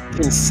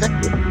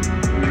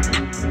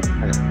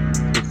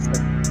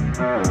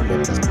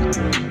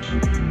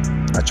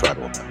 I tried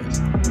all my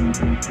best.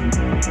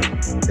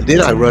 And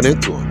then I run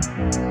into him.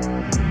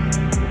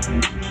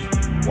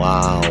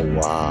 Wow.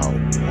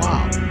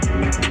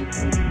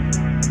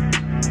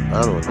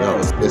 I don't know.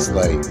 It's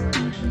like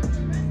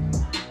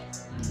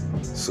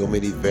so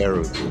many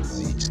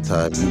variables each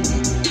time you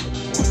meet.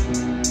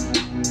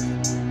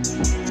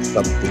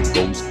 Something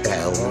goes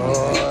down.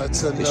 Oh,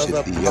 it's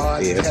another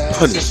podcast.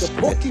 Punishment.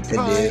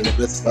 And then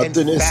there's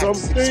something and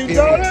something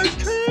that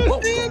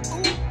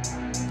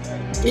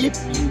if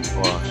you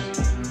are,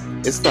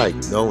 it's like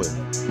knowing.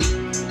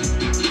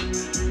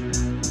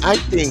 I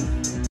think,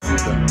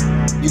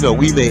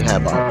 we may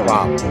have our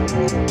problems.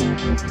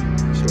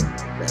 Sure,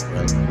 that's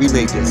right. We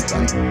may just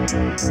like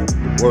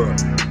the world.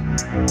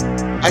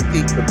 I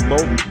think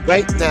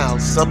right now,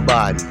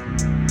 somebody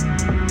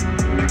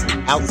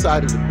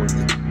outside of the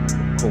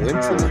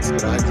coincidence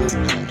that I just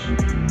had,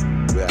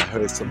 where I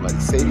heard somebody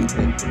say these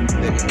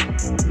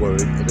nigga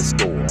word in a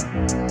store,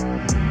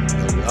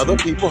 and other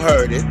people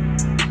heard it.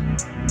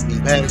 He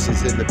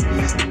vanishes in the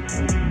piece.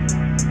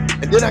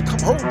 And then I come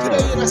home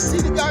today and I see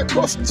the guy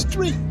across the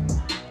street.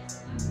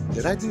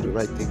 Did I do the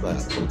right thing by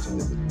approaching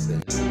him and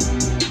saying,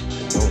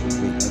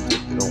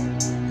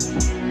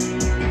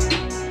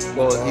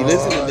 well, he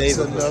lives in the neighborhood. It's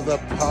another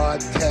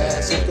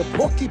podcast of the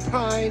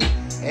Porcupine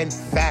and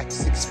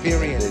Facts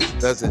Experience. It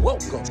doesn't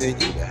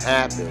continue to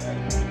happen.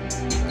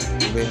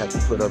 You may have to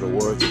put other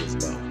words in his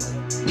mouth.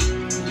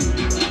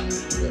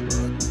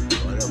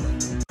 Whatever.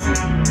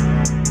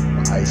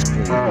 Ice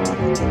cream,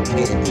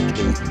 candy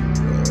cake,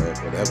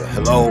 whatever.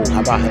 Hello,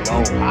 how about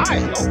hello? Hi,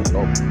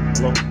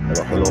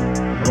 hello.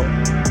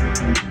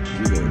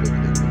 You know what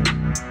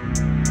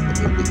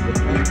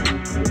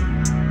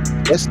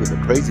especially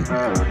the crazy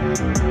part.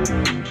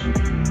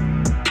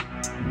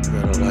 You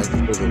got a life full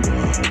of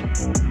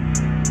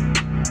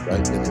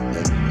right in the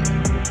bed.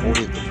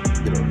 Only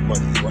the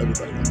money for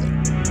everybody like that.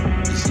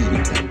 You see,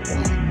 you can't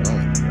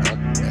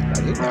I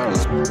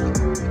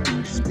didn't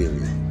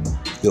experience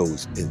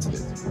those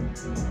incidents.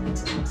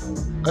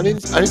 I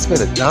didn't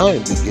spend a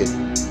dime to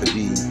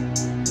be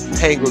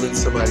tangled in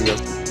somebody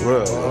else's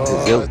world.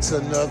 Oh, it's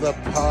another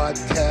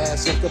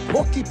podcast of the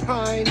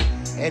Porcupine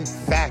and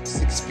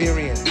Facts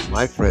Experience.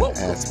 My friend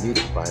asked me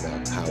to find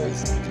out how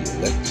is the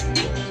election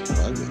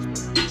Congress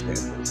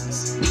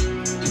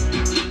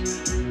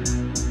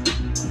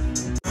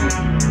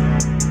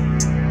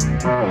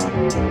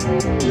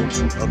There's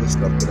some other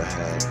stuff that I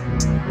had.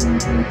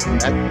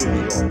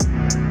 Actually,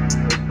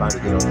 trying to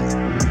get on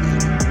this.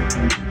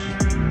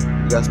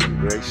 We got some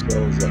great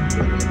shows up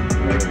there.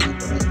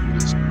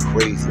 It's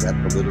crazy, that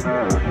political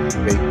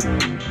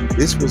debate.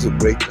 This was a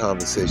great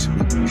conversation.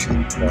 We should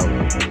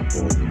download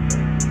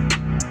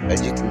it.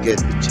 and you can get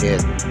the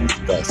chance to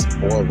discuss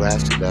all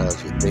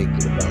rationales you're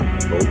thinking about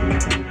voting,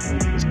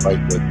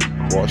 despite what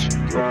caution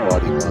your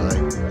party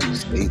line, you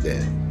stay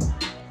there.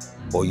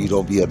 Or you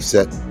don't be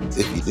upset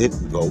if you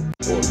didn't vote,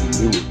 or you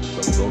knew it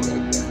was going to go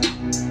like that.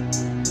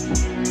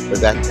 But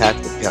that tax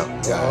account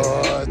guy,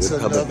 we're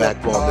coming back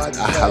on this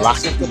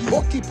Ahalaki. The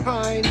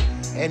Porcupine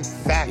and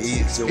Facts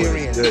He's doing it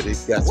Experience. good.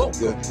 He's got some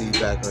good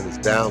feedback on his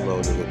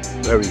download. It looks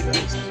very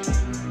nice.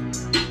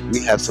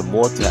 We have some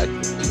more tax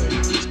information.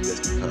 It's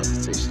just a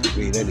conversation.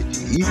 Green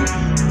energy.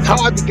 It's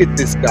hard to get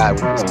this guy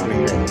with this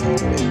green energy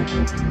thing.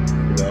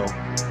 You know,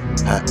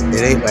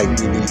 it ain't like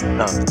we need a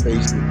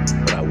conversation,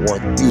 but I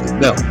want you to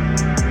know.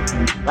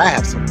 I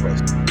have some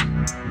questions.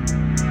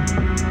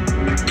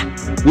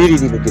 We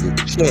didn't even get a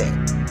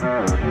chance.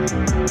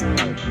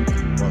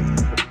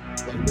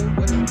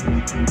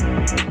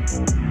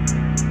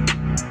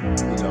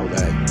 You know,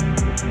 that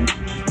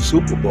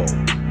Super Bowl.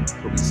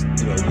 We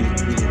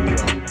didn't do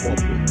our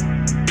corporate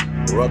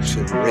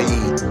corruption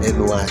raid,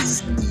 NYC,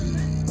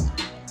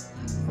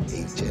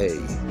 HA,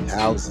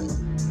 housing,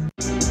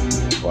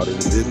 part of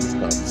the business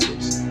conversation.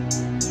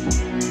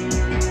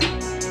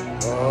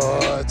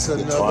 It's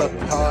another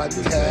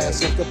podcast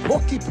of the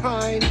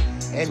Porcupine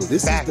and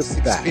Facts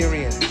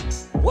Experience.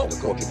 The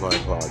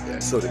Porcupine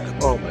podcast. So,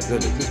 oh my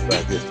goodness, this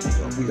back is,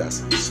 we got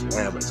some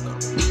slammers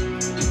coming.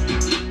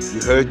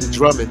 You heard the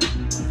drumming.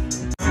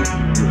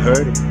 You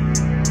heard it.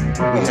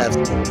 We have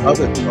some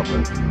other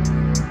drummers.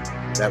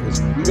 There was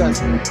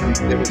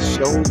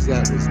shows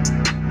that was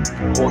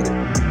recorded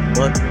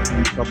months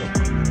summer.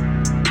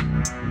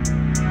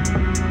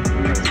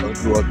 I was going to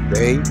do a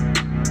day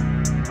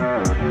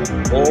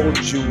all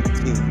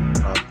Juneteenth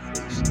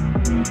conversation.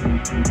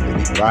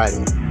 Maybe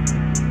Friday.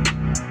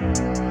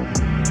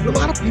 A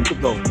lot of people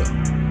don't know.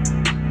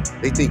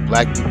 They think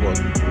black people are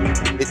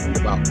thinking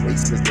about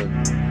racism.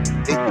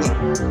 They think,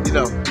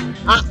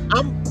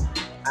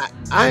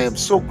 I am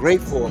so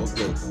grateful of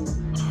the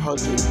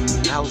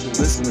 100,000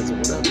 listeners or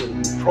whatever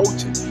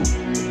approaching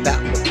that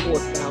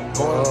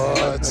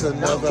 4,000. It's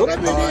another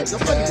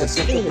podcast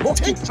of the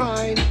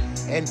Porcupine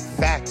and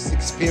Facts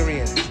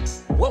Experience.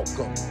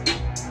 Welcome.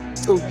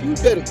 So if you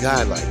get a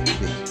guy like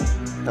me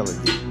telling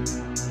you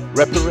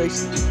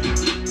reparations,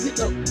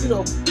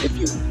 if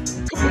you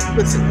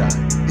listen, guys,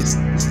 this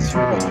is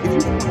human. If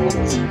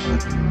you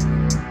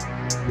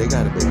they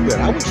gotta make good.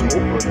 I was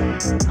over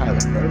Tyler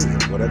Perry,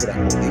 whatever that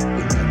whole thing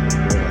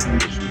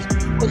issues.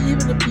 Or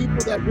even the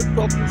people that ripped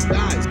off the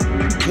skies.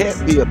 You can't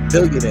be a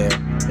billionaire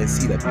and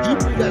see the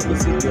people that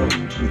was in your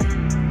community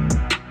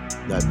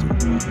not doing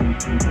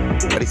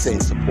it. What he's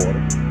saying, support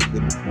him.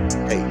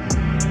 Hey,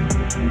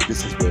 this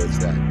is where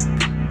it's at.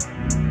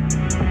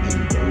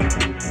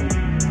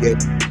 You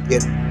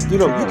can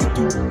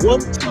do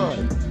one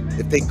time.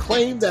 If they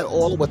claim that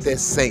all of what they're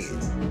saying,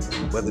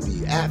 whether it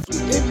be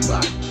athlete,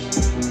 anybody,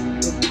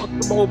 fuck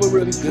them over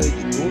really good,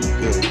 you're doing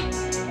good.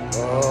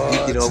 You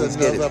can always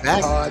get it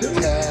back.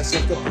 Podcast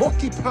of the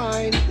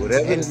Porcupine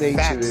whatever and the nature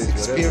Facts is,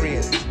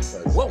 Experience.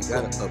 Whatever it is, you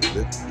gotta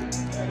uplift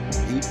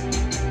people.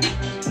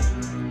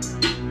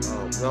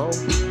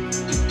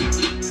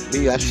 Me,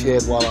 I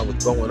shared while I was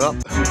growing up.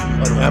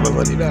 I don't have a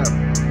money now.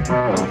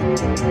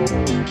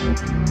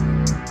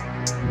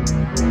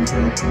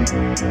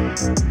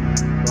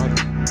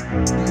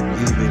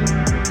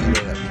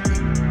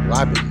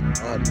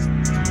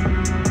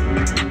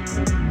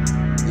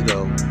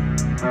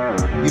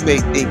 You may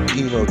think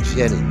Gino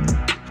Jennings,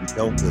 if you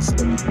don't listen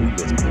to me,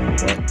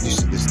 you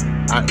should listen.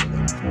 I don't know.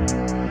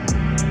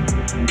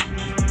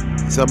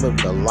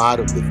 A lot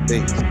of the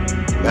things are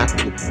not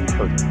going to be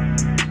perfect.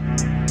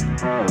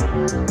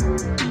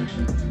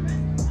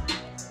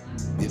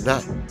 You're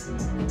not.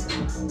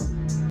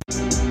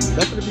 You're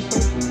not going to be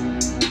perfect.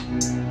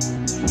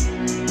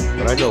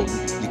 But I know you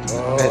can be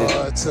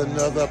competitive. It's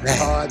another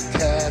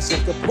podcast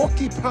of the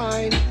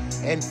Porcupine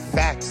and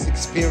Facts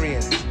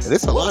Experience. And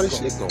there's a lot of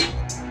shit going on.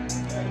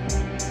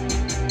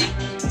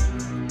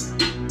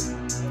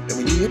 And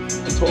when you hear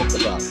people talk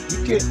about, you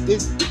can't.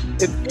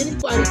 If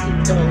anybody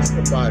can tell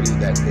somebody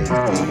that they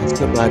see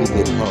somebody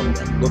get hung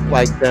that look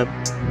like them,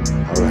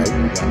 all right, you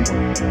got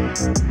one.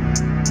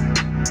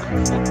 I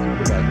fuck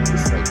people like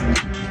this like that.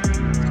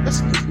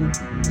 Especially if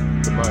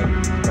you mind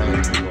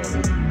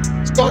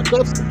starting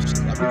up some shit.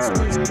 I've been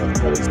saying stuff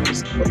that is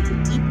just crazy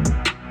people,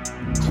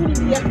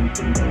 including the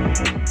African.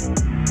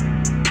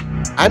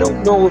 I don't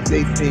know if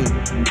they think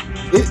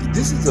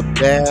this is a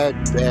bad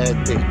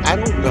thing. I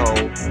don't know.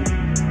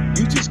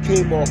 You just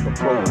came off a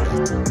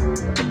protest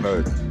of a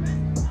murder.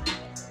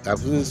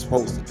 That's what it's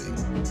supposed to be.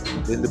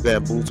 Then the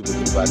bamboozle with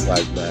the Black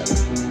Lives Matter.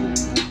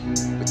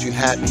 But you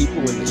had people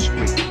in the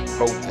street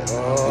protesting.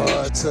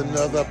 It's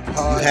another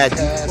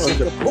podcast of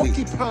the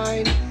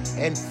Porcupine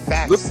and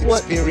Facts Look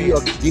what Experience. we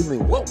are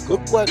dealing with.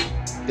 Look what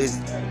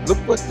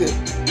the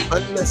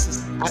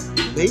unnecessary.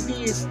 Maybe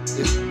it's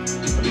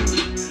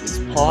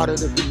part of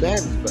the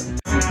humanity, but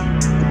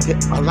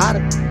a lot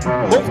of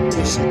most of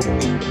this shit can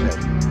be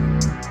prevented.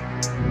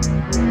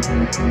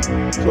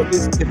 So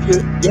if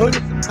you're in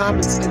for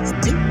common sense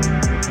thinking,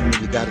 then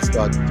you got to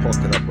start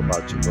talking up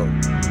about your vote.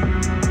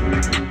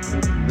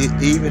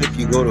 even if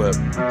you go to if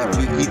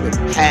you even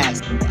pass,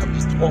 if you talk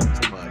to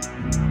somebody,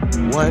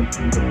 what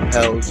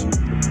compels you to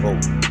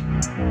vote for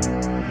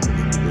the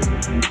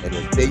individual? And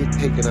if they're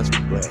taking us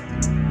for granted,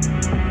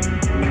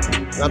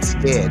 and I'm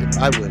scared if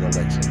I win an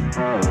election,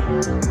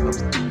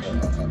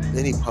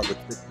 any public,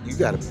 you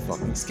got to be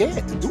fucking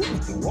scared to do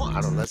anything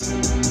wrong unless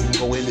you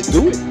go in to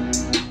do it,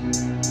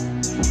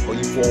 or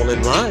you fall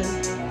in line.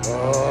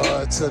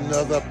 Oh, it's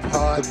another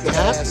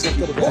podcast of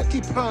the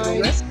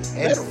Porcupine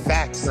and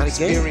Facts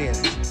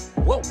Experience.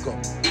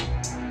 Welcome.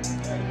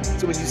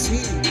 So when you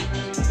see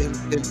in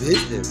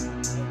business,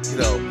 you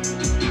know,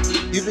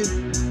 even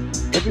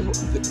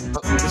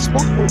the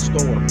smart folks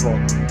don't want to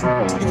talk.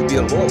 You can be a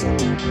lawyer.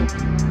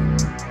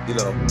 You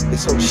know,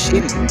 it's so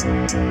shitty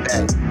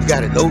that you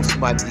gotta know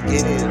somebody to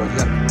get in, or you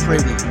gotta be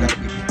pretty, you gotta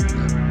be.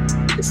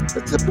 It's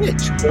a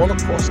bitch all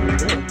across the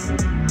board.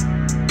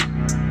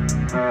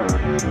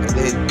 And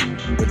then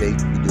when you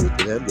do it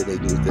to them, then they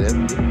do it to them.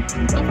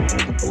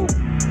 So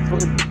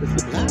if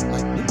you're black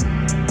like me,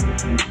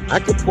 I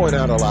can point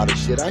out a lot of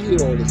shit. I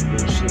hear all this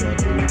bullshit on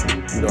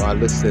it. You know, I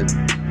listen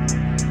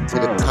to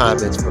the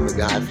comments from the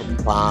guy from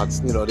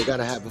Fox. You know, they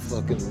gotta have a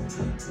fucking,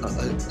 a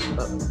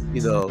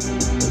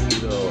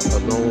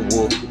lone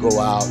wolf to go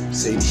out and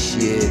say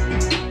shit,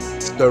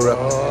 stir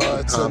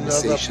up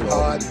conversation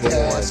on the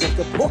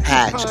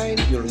hatch.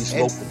 You know, you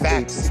smoke the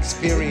Facts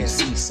Experience.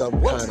 You see some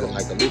kind of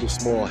like a little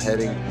small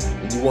heading,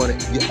 and you want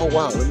it. Oh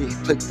wow, let me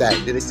click that.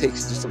 Then it takes you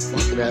to some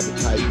fucking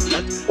advertisement.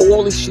 That's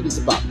all this shit is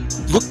about.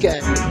 Look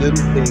at the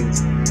little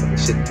things and the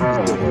shit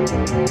that you're doing.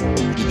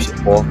 It keeps you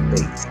off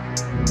base.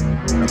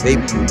 Now,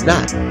 maybe you're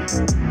not,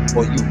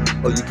 or you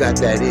got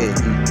that in.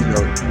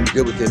 You're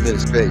good with the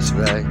administration,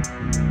 right?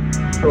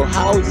 So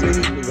how is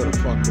anything gonna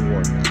fucking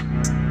work out?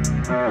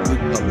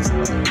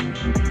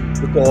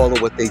 Look at all of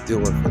what they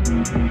doing.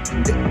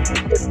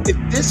 If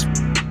this,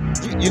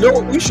 you know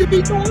what we should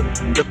be doing?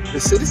 The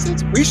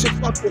citizens, we should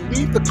fucking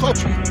leave the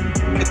country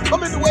and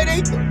come in the way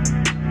they do.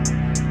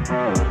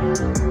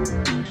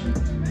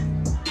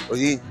 Well,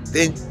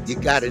 then you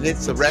got an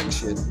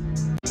insurrection,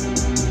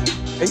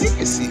 and you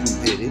can see who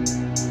did it.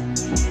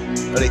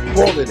 Or they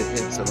call it an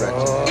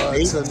insurrection.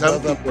 It's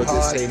another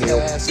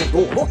podcast of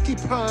the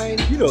Porcupine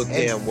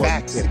and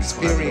Facts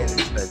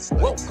Experience.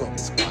 Welcome.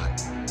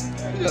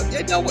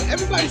 You know what?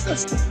 Everybody's not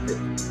stupid.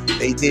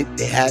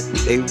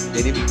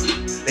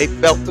 They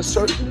felt a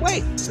certain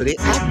way, so they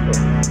act on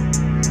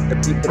it. The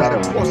people that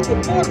are crossed the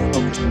border,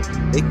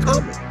 they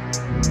coming.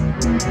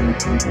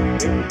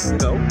 You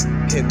know,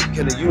 can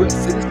a U.S.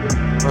 citizen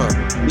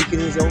speak in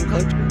his own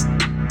country?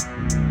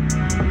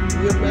 Can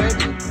you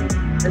imagine?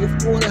 And if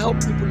you want to help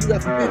people, you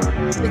got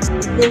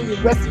 60 million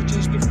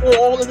refugees before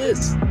all of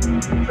this,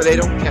 so they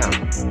don't count.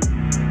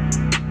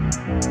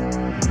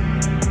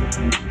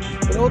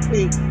 I don't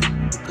think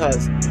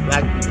because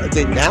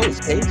then now it's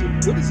changing.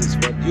 What is this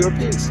from?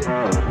 Europeans?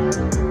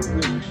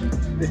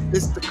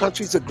 The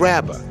country's a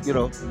grabber. You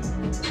know,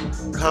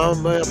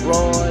 come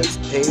abroad,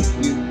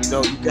 you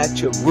know, you got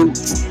your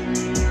roots.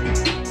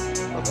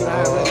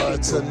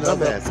 It's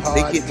another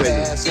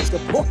podcast of the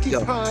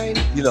Porcupine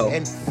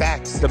and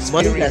Facts the Experience.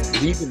 money that's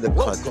leaving the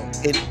country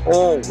in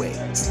all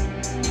ways,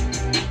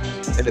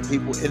 and the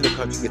people in the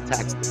country get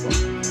taxed from.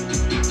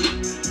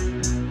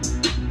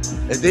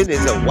 And then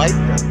there's a white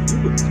man. You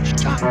would be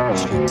shocked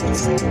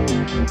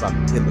about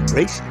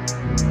immigration.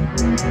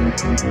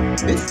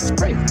 This is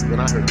crazy. When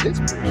I heard this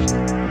bullshit,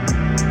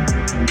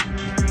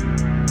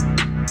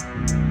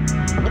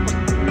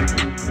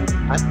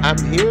 I'm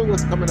hearing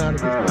what's coming out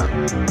of his mouth.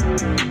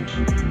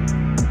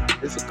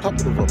 There's a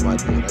couple of them I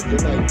did. I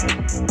did like, a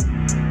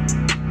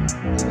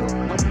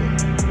couple.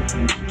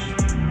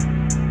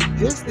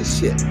 Here's the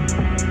shit.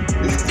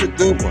 This is a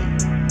good one.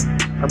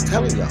 I'm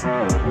telling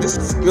y'all, this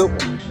is a good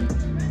one.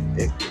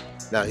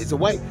 Now he's a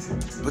white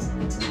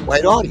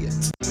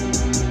audience. Let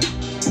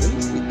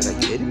me see, did I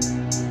get it?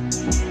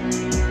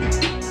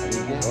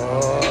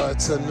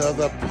 It's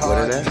another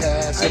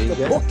podcast of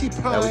the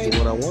Porcupine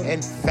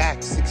and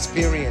Facts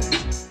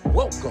Experience.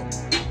 Welcome.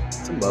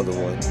 Some other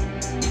one.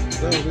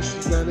 No, this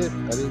is not it.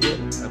 I didn't get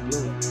it. I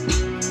blew it.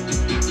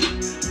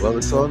 Well,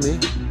 it's on me.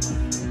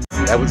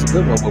 That was a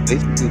good one. Well,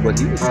 basically what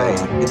he was saying,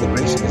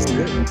 immigration is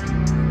good.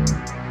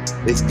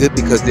 It's good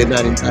because they're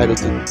not entitled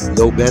to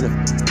no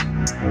benefits.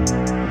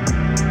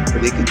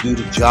 But they can do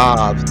the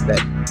jobs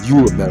that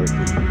you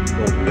Americans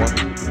don't want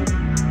to do.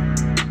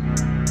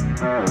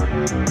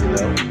 You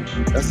know?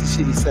 That's the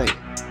shit he's saying.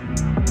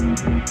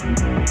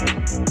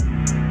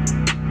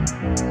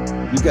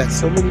 You got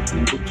so many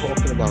people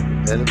talking about the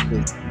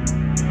benefits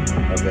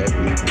of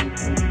everything.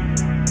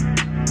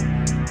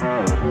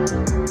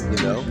 You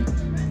know?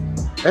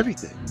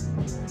 Everything.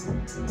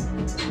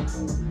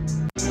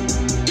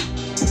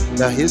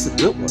 Now here's a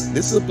good one.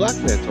 This is a black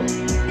man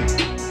talking.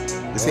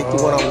 This ain't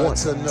the one I want.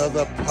 It's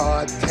another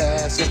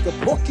podcast of the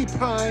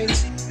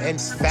Porcupines and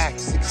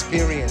Facts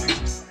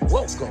Experience.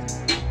 Welcome.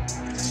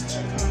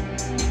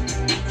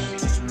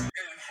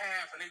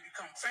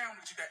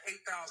 Families, you got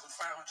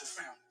 8,500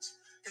 families.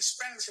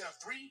 Hispanics have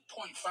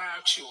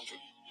 3.5 children.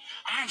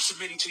 I'm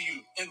submitting to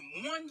you in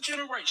one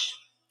generation,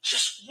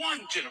 just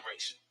one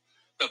generation,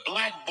 the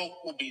black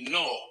vote will be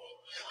null.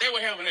 They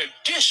will have an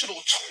additional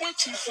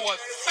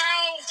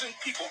 24,000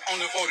 people on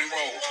the voting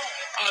rolls,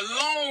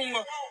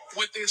 along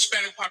with the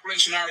Hispanic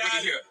population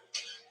already here.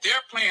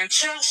 They're playing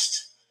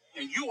chess,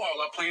 and you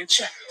all are playing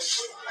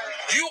checkers.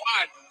 You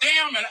are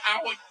damning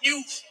our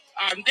youth,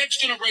 our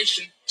next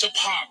generation, to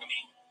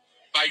poverty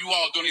by you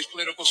all doing these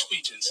political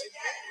speeches.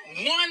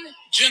 One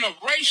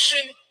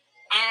generation,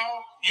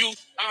 our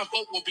youth, our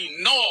vote will be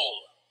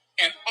null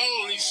in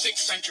all of these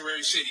 6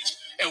 sanctuary cities.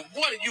 And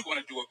what are you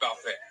going to do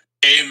about that?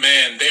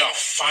 Amen. They are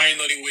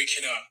finally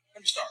waking up.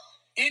 Let me start.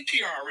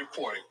 NPR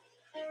reported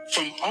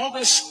from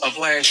August of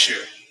last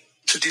year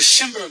to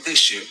December of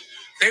this year,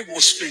 they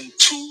will spend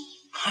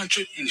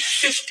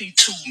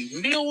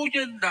 $252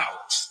 million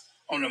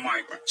on the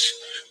migrants.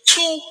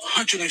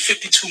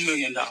 $252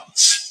 million.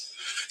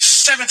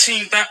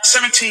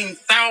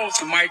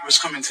 17,000 migrants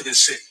come into this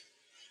city.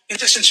 And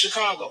just in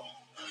Chicago.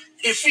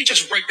 If we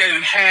just break that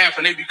in half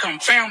and they become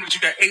families, you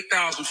got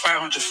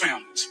 8,500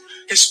 families.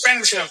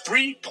 Hispanics have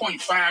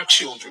 3.5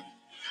 children.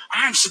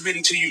 I'm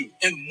submitting to you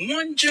in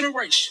one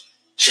generation,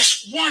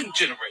 just one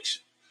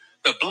generation,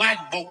 the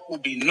black vote will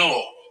be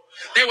null.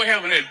 They will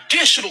have an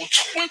additional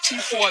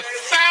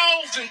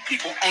 24,000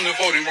 people on the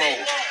voting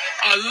rolls,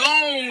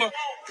 along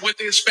with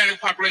the Hispanic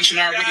population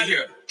already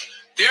here.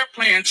 They're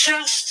playing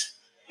chess,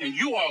 and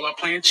you all are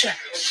playing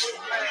checkers.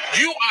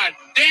 You are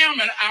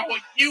damning our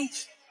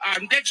youth, our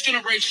next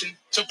generation,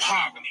 to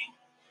poverty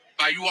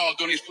by you all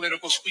doing these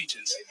political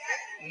speeches.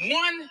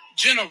 One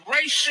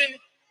generation,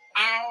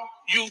 our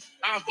youth,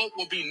 our vote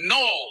will be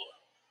null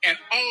in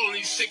all of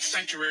these 6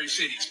 sanctuary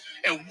cities.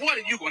 And what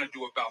are you going to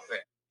do about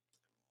that?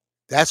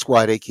 That's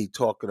why they keep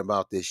talking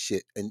about this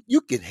shit. And you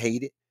can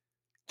hate it.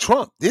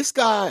 Trump, this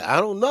guy, I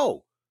don't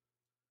know.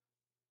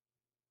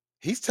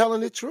 He's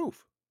telling the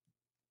truth.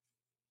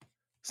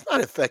 It's not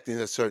affecting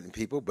a certain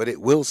people, but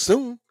it will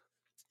soon.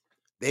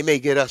 They may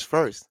get us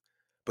first.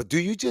 But do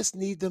you just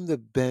need them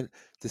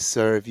to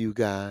serve you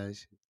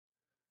guys?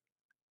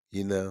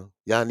 You know,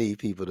 y'all need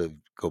people to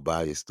go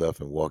buy your stuff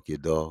and walk your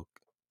dog,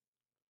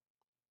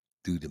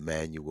 do the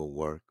manual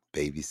work,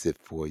 babysit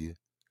for you.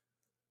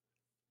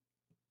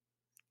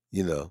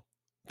 You know,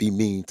 be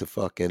mean to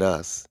fucking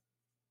us.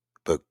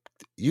 But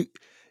you,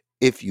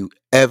 if you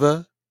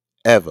ever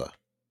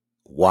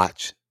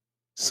watch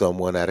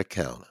someone at a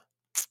counter,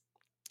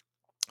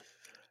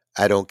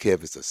 I don't care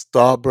if it's a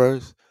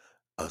Starburst,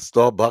 a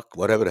Starbucks,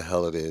 whatever the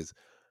hell it is,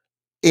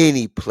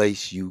 any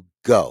place you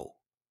go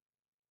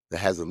that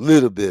has a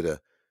little bit of,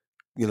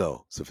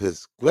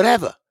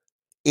 whatever,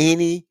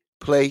 any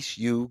place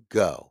you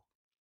go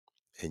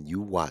and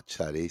you watch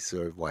how they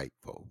serve white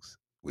folks,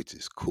 which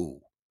is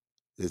cool.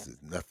 This is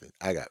nothing.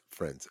 I got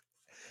friends.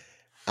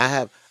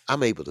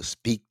 I'm able to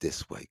speak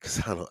this way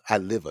because I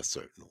live a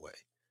certain way.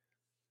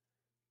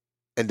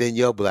 And then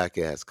your black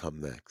ass come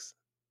next.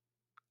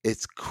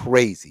 It's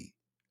crazy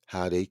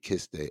how they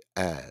kiss their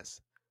ass.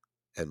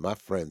 And my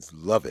friends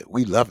love it.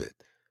 We love it.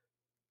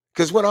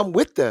 Because when I'm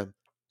with them,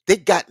 they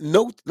got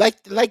no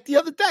like the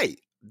other day.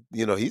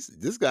 He's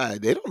this guy,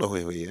 they don't know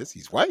who he is.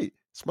 He's white.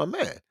 It's my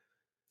man.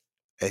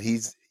 And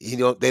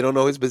they don't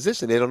know his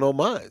position. They don't know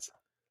mine.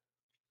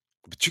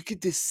 But you can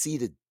just see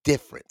the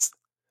difference.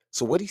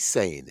 So what he's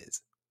saying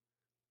is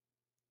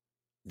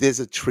there's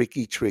a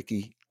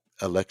tricky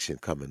election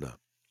coming up.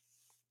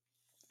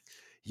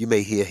 You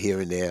may hear here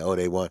and there, oh,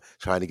 they want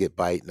trying to get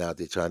Biden out,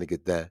 they're trying to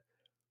get that.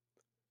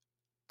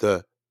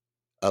 The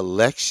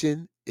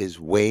election is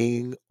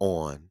weighing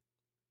on,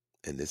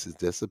 and this is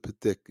just a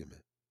prediction,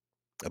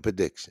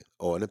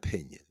 or an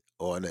opinion,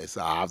 or it's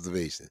an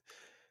observation.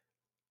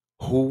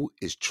 Who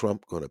is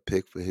Trump going to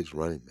pick for his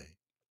running mate?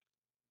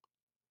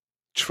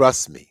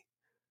 Trust me,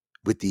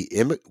 with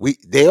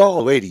they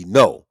already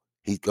know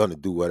he's going to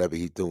do whatever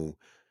he's doing.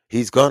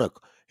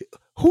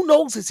 Who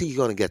knows is he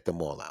going to get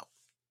them all out?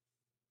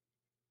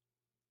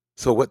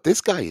 So what this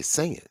guy is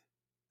saying,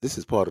 this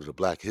is part of the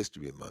Black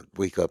History Month.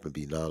 Wake up and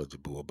be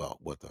knowledgeable about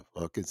what the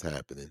fuck is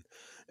happening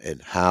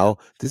and how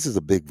this is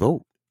a big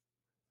vote.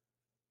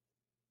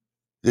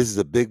 This is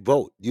a big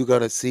vote. You're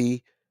going to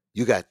see,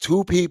 you got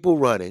 2 people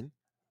running.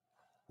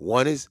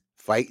 One is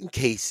fighting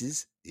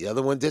cases. The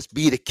other one just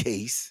beat a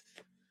case.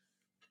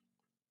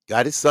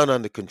 Got his son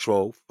under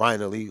control,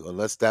 finally,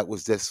 unless that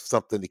was just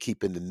something to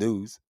keep in the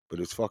news, but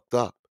it's fucked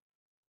up.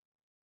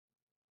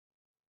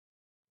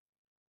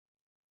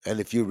 And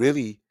if you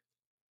really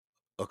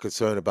are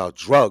concerned about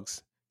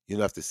drugs,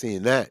 after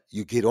seeing that,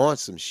 you get on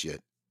some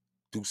shit.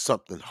 Do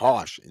something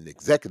harsh and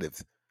executive.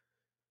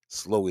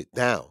 Slow it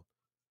down.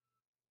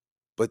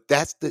 But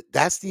that's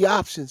the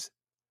options.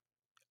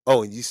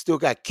 Oh, and you still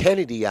got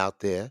Kennedy out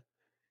there.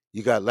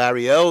 You got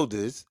Larry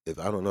Elders, if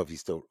I don't know if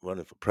he's still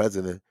running for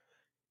president.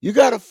 You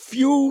got a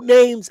few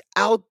names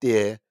out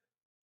there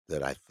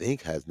that I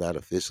think has not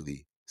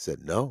officially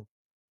said no.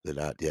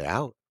 They're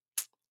out.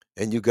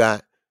 And you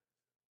got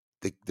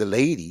the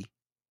lady,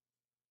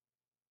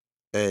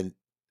 and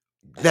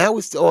now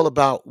it's all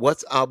about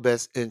what's our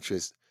best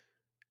interest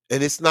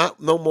And it's not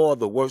no more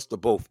the worst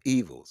of both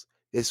evils.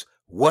 It's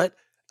what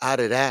out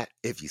of that,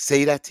 if you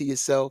say that to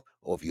yourself,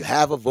 or if you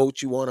have a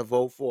vote you want to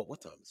vote for,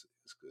 what time is it?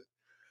 It's good.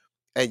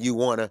 And you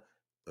want to,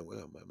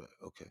 well,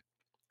 okay.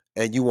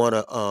 And you want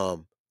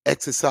to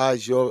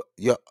exercise your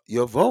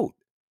vote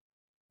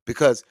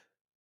because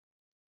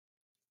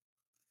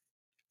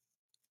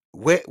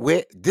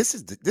where this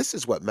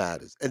is what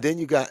matters. And then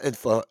you got, and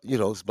for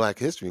it's Black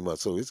History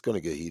Month, so it's going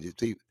to get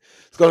heated.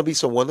 It's going to be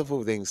some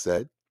wonderful things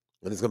said,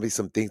 and there's going to be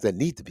some things that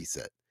need to be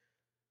said.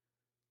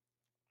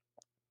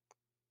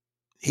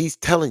 He's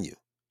telling you,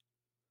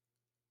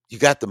 you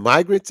got the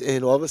migrants,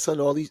 and all of a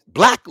sudden, all these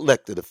Black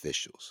elected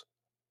officials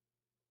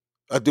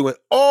are doing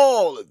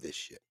all of this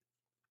shit.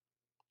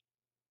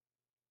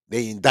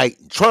 They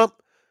indicting Trump,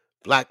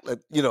 the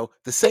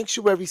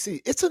sanctuary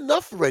city. It's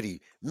enough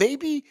already.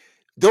 Maybe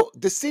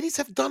the cities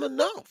have done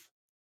enough.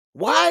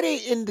 Why are they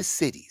in the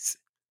cities?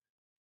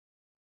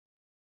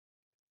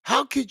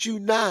 How could you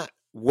not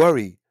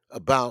worry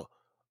about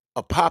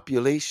a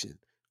population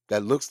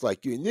that looks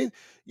like you? And then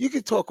you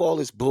can talk all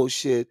this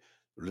bullshit,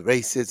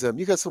 racism.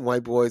 You got some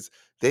white boys,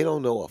 they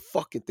don't know a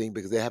fucking thing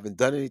because they haven't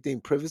done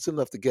anything privileged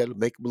enough to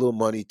make a little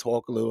money,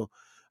 talk a little.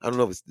 I don't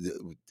know if it's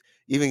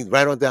even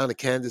right on down to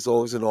Candace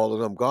Owens and all of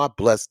them. God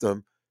bless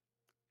them.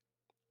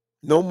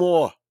 No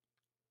more.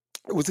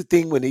 It was a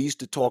thing when they used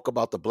to talk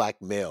about the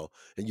black male,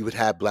 and you would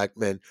have black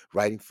men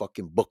writing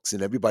fucking books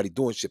and everybody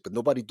doing shit, but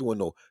nobody doing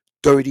no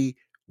dirty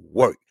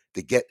work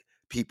to get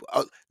people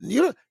out.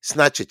 It's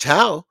not your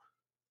child.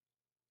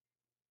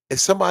 If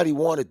somebody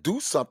want to do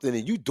something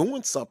and you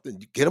doing something,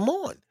 you get them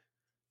on.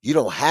 You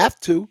don't have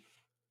to,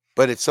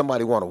 but if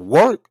somebody want to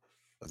work,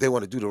 if they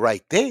want to do the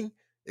right thing,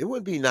 it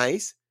would be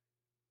nice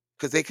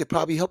because they could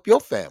probably help your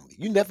family.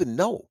 You never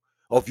know.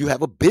 Or if you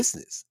have a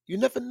business, you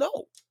never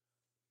know.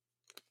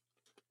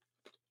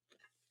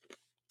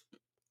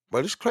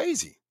 But it's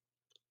crazy.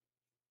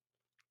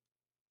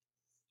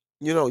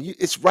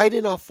 It's right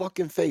in our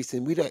fucking face,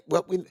 and we don't.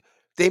 Well,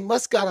 they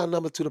must got our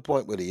number to the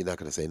point where you're not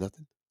gonna say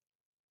nothing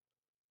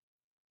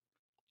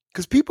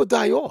because people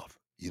die off.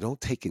 You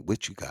don't take it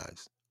with you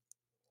guys.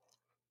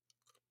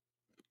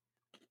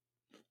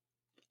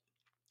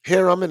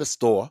 Here I'm in a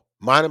store,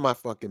 minding my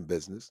fucking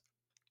business.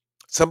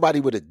 Somebody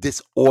with a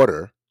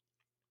disorder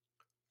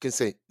can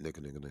say nigga,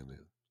 nigga, nigga,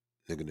 nigga,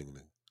 nigga, nigga,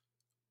 nigga.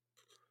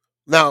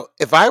 Now,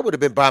 if I would have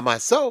been by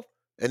myself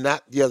and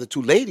not the other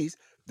two ladies,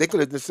 they could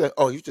have just said,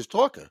 "Oh, you just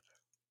talking."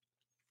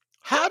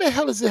 How the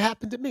hell does it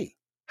happen to me?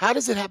 How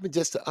does it happen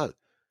just to us?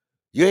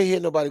 You ain't hear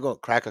nobody going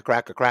cracker,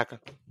 cracker, cracker.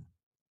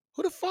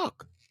 Who the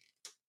fuck?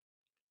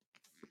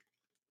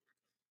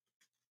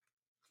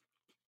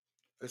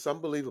 It's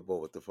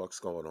unbelievable what the fuck's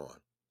going on.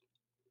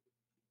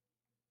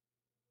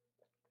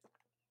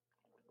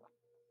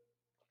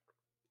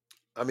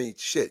 I mean,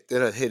 shit, they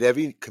done hit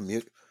every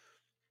community.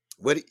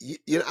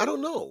 I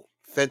don't know.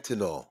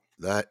 Fentanyl,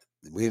 not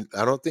we.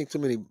 I don't think too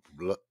many.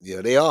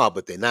 They are,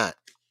 but they're not.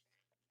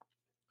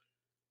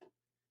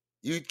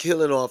 You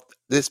killing off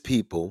this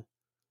people.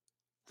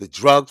 The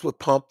drugs were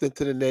pumped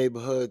into the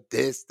neighborhood.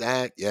 This,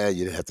 that. Yeah,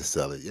 you didn't have to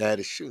sell it. Yeah,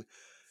 to shoot.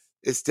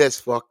 It's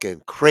just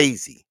fucking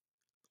crazy.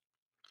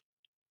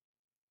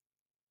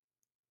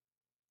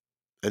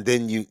 And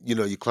then you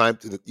climb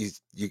to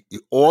you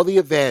all the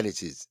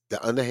advantages,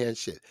 the underhand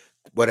shit,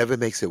 whatever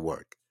makes it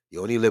work.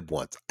 You only live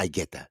once. I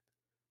get that.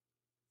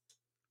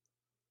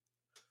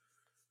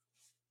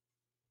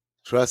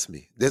 Trust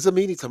me. There's a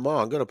meeting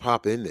tomorrow. I'm gonna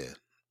pop in there.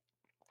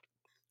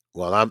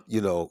 Well,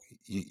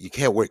 you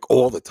can't work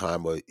all the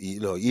time, or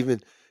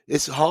even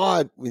it's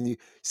hard when you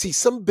see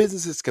some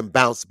businesses can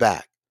bounce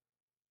back.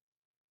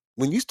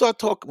 When you start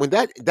talking, when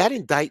that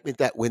indictment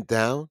that went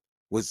down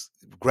was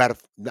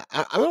gratifying.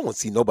 I don't want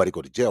to see nobody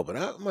go to jail, but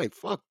I'm like,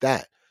 fuck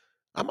that.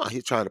 I'm out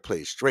here trying to play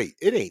it straight.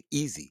 It ain't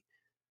easy.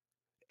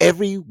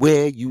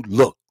 Everywhere you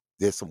look,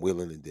 there's some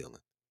wheeling and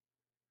dealing.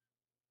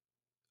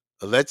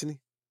 Allegedly,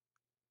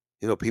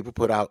 people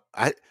put out.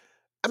 I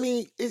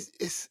mean,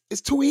 it's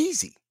too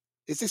easy.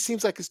 It just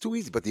seems like it's too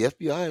easy. But the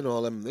FBI and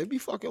all them, they be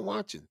fucking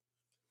watching.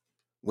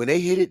 When they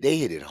hit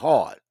it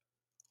hard.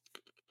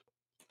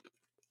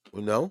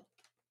 You know?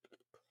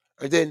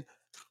 And then,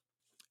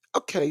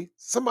 okay,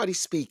 somebody's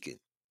speaking.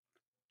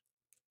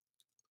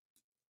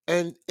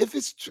 And if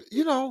it's,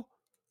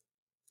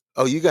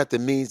 oh, you got the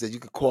means that you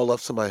could call up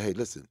somebody, hey,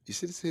 listen, you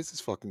see here's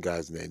this fucking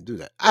guy's name, do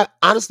that. I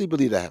honestly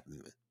believe that happened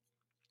to me.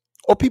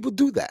 Or people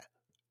do that.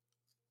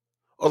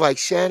 Or like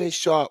Shannon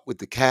Sharp with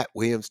the Cat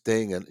Williams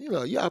thing. And,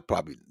 yeah,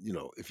 probably,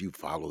 if you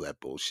follow that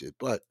bullshit.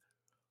 But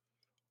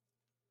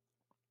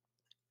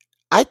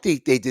I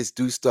think they just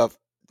do stuff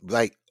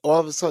like all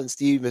of a sudden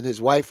Steve and his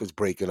wife was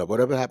breaking up.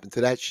 Whatever happened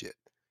to that shit?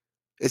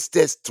 It's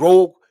just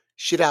throw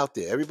shit out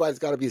there. Everybody's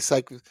got to be a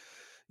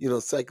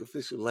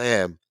sacrificial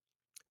lamb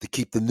to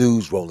keep the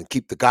news rolling,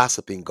 keep the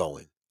gossiping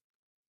going.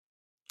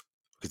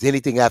 Because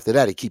anything after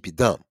that, it keep you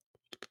dumb.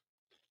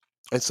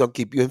 And some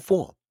keep you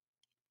informed.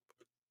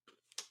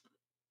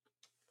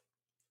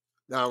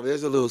 Now,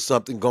 there's a little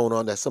something going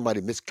on that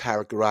somebody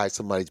mischaracterized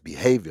somebody's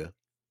behavior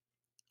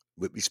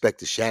with respect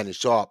to Shannon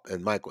Sharp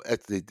and Michael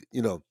Epstein,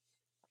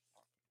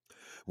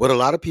 What a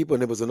lot of people,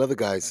 and there was another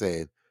guy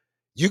saying,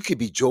 you could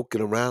be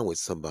joking around with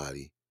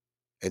somebody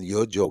and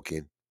you're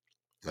joking.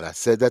 And I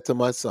said that to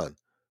my son.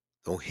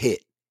 Don't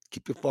hit.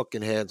 Keep your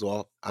fucking hands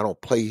off. I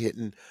don't play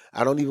hitting.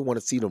 I don't even want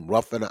to see them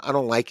roughing. I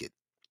don't like it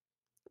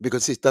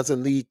because it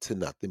doesn't lead to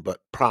nothing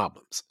but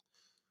problems.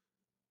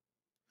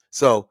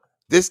 So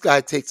this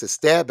guy takes a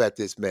stab at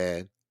this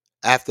man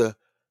after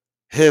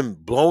him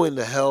blowing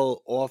the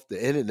hell off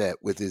the internet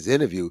with his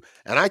interview.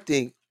 And I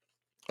think,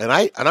 and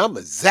I'm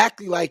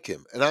exactly like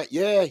him. And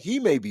yeah, he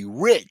may be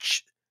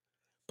rich,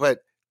 but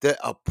the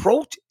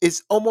approach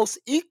is almost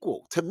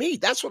equal to me.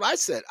 That's what I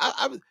said.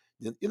 I was,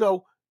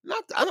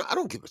 not I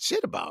don't give a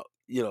shit about.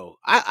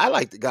 I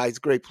like the guy. He's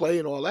a great player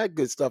and all that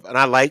good stuff. And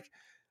I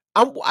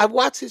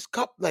watch his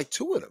cup like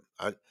two of them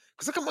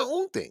because I got my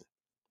own thing,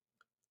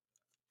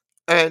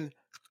 and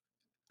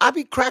I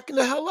be cracking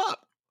the hell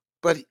up.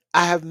 But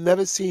I have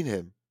never seen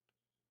him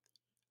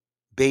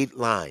bait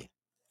line.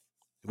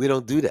 We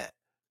don't do that.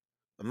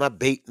 I'm not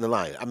baiting the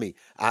line. I mean,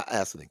 I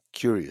ask a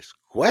curious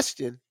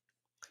question.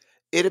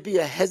 It'll be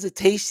a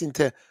hesitation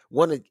to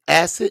want to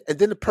ask it, and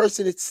then the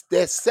person it's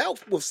their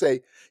self will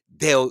say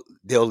they'll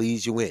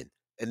ease you in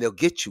and they'll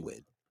get you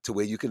in to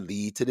where you can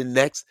lead to the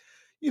next,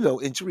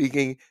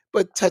 intriguing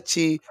but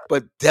touchy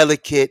but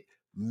delicate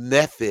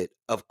method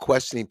of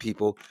questioning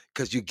people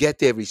because you get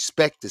their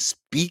respect to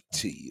speak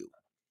to you.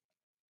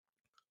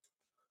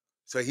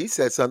 So he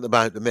said something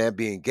about the man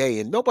being gay,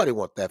 and nobody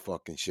want that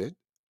fucking shit.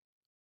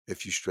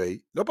 If you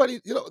straight,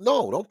 nobody,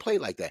 no, don't play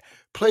like that.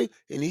 Play,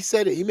 and he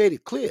said it. He made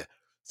it clear.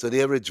 So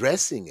they're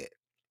addressing it.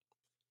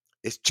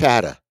 It's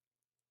chatter.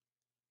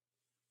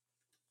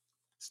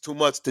 It's too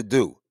much to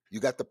do. You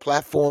got the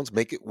platforms,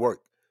 make it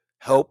work.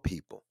 Help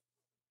people.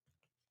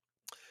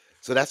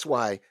 So that's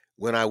why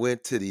when I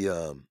went to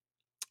the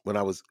when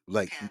I was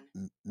like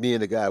me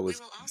and the guy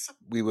was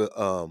we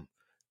were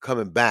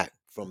coming back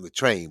from the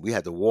train. We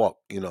had to walk,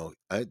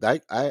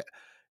 I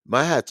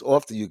my hat's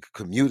off to you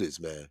commuters,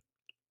 man.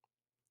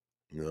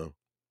 You know,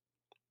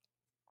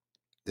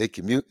 they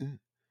commuting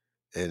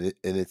and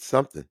it's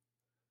something.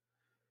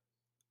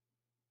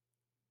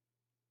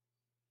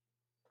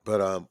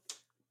 But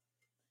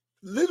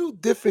little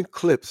different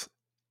clips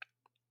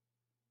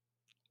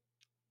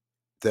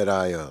that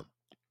I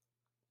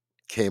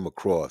came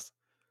across.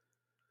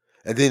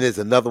 And then there's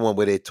another one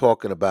where they're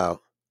talking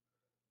about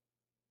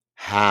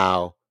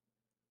how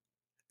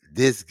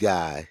this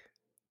guy,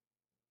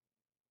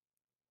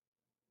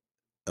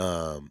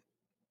 um,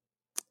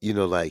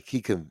 like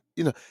he can,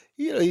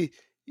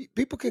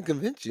 people can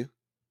convince you.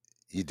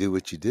 You do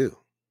what you do.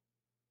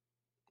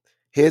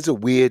 Here's a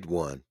weird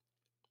one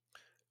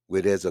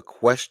where there's a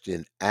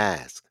question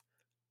asked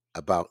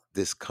about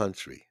this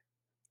country.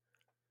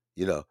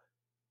 You know,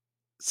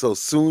 so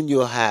soon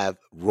you'll have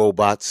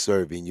robots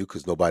serving you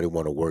because nobody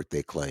want to work.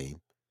 They claim.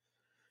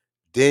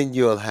 Then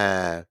you'll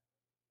have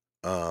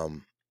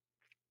um,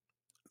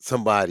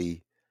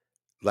 somebody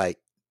like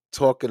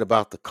talking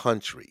about the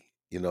country.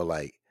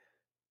 Like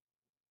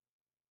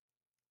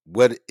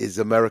what is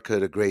America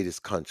the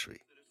greatest country?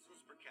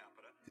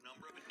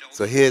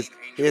 So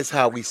here's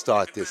how we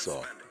start this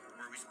off.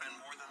 Where we spend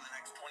more than the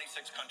next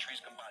 26 countries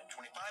combined,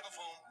 25 of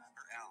whom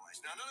are allies.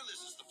 Now, none of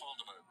this is the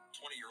fault of a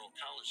 20-year-old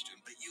college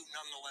student, but you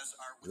nonetheless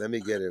are. Let me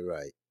get it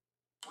right.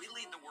 We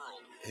lead the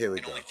world Here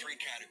we in go. only three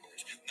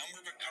categories: number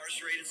of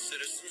incarcerated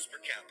citizens per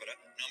capita,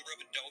 number of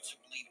adults who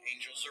believe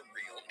angels are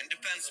real, and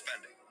defense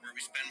spending, where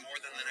we spend more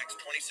than the next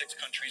 26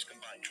 countries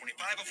combined, 25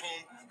 of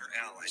whom are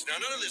allies.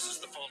 Now, none of this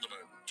is the fault of a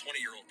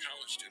 20-year-old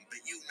college student,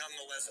 but you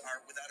nonetheless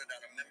are, without a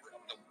doubt, a member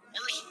of the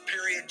worst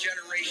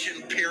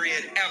generation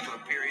ever.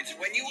 So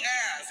when you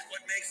ask what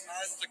makes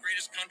us the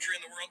greatest country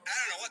in the world, I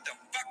don't know what the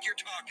fuck you're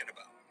talking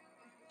about.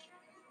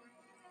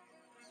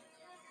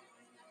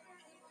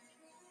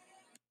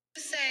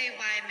 Say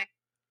why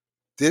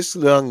this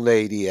young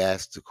lady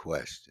asked a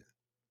question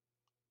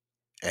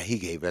and he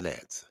gave an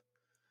answer.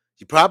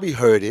 You probably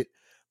heard it,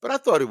 but I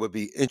thought it would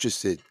be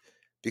interesting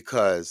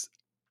because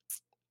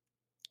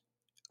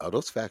are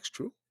those facts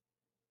true?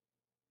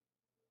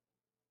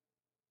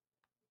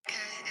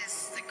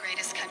 Is the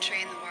greatest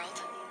country in the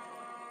world.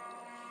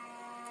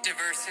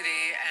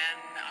 Diversity and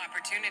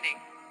opportunity.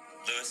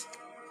 Lewis.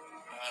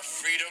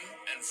 Freedom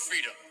and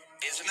freedom.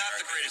 Is not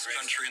the greatest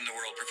country in the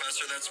world,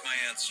 Professor. That's my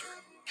answer.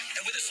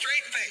 And with a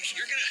straight face,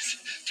 you're going to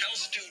tell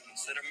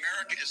students that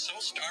America is so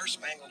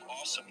star-spangled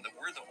awesome that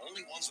we're the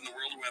only ones in the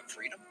world who have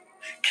freedom?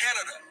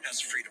 Canada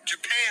has freedom.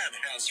 Japan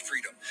has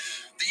freedom.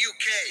 The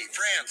UK,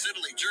 France,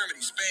 Italy,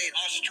 Germany, Spain,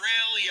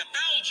 Australia,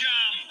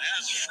 Belgium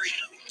has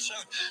freedom. So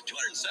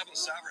 207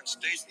 sovereign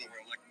states in the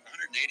world, like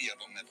 180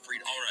 of them have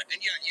freedom. All right. And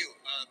yeah, you,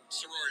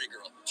 sorority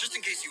girl, just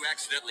in case you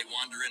accidentally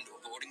wander into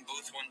a voting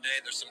booth one day,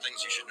 there's some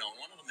things you should know. And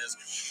one of them is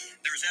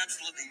there is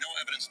absolutely no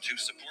evidence to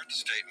support the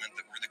statement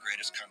that we're the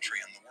greatest country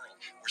in the world.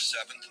 We're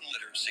 7th in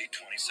literacy,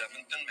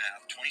 27th in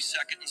math,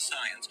 22nd in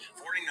science,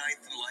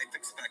 49th in life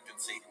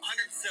expectancy,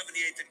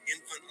 178th in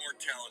infant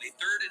mortality,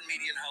 3rd in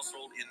median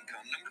household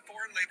income, number 4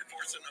 in labor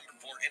force, and number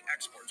 4 in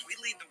exports. We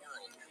lead the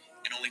world.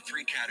 in only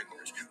 3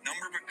 categories: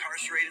 number of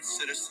incarcerated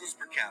citizens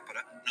per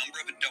capita,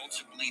 number of adults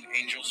who believe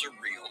angels are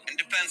real, and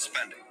defense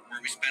spending,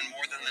 where we spend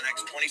more than the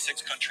next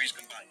 26 countries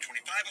combined,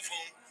 25 of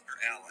whom are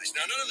allies.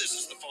 Now, none of this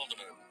is the fault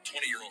of a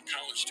 20-year-old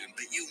college student,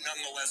 but you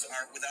nonetheless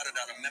are, without a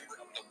doubt, a member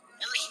of the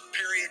worst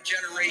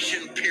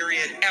generation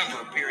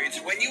ever.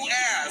 So when you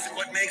ask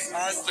what makes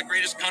us the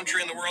greatest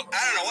country in the world,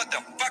 I don't know what the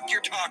fuck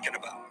you're talking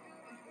about.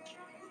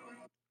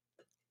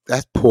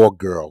 That poor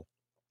girl.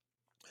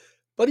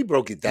 But he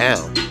broke it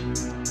down.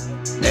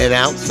 And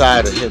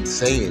outside of him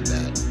saying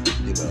that,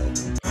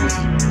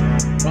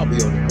 probably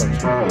the only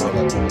country in the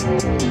world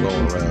that's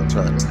going around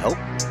trying to help.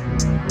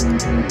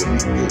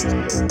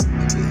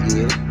 If you're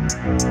here,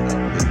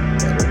 I'll make it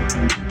better.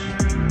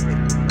 If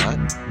you're not,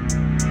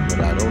 but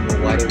I don't know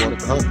why they want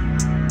to come.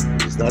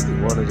 It's not that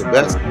one of the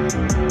best.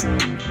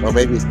 Or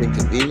maybe it's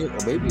inconvenient,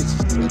 or maybe it's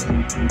just,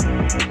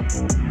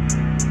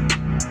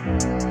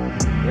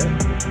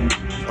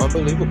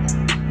 unbelievable.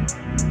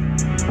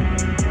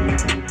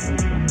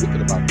 I'm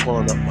thinking about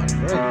calling up my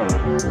friend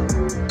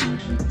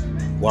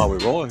while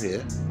we're on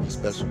here, a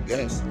special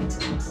guest,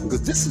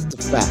 because this is the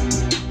fact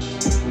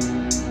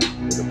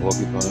with the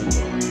Porcupine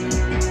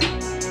Podcast.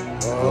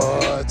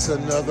 Oh, it's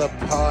another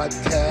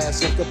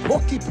podcast of the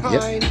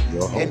Porcupine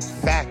and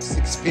Facts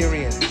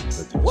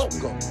Experience.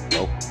 Welcome.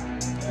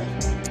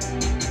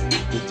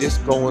 We're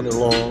just going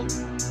along.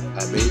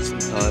 I made some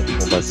time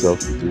for myself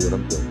to do what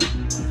I'm doing.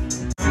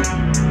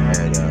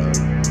 And,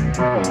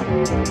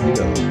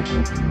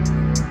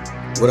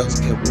 what else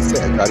can we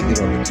say? I got to get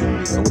on the tune. I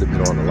would have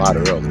been on a lot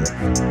earlier.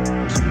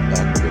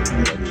 Back a little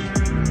bit.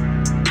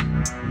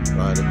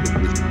 Trying to get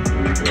this,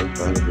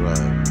 trying to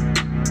grind.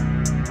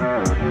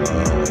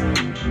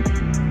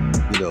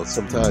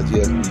 Sometimes you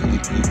be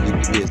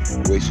in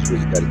situations where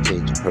you got to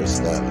change your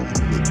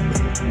personality.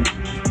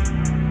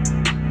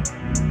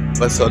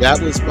 But so that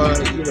was my,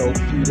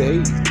 few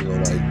days.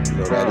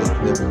 That is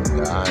living with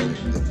the guy and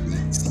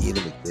seeing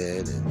him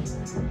again, and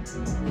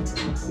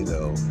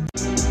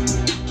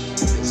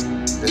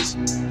just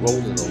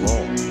rolling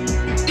along.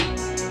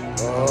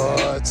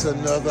 Oh, it's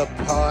another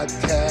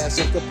podcast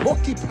of the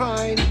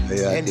Porcupine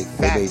and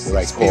Facts the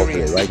right call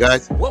today, right,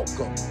 guys?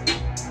 Welcome.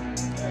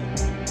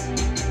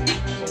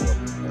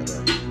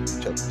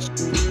 Check the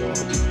school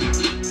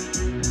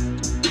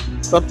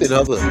something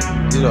other, I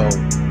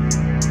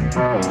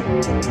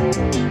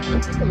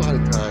think a lot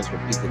of times when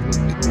people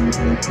think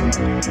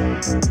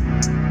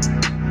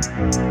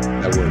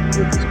that word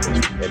privilege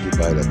goes for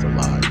everybody that's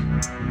alive.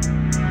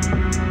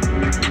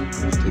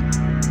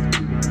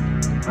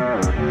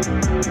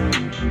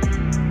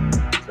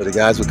 So the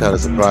guys were kind of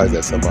surprised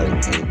that somebody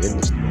came in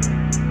the store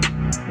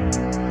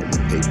and the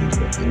tables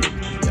were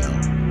down.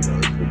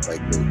 It looked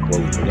like they were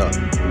closing up.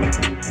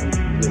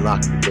 You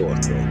lock the door,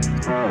 so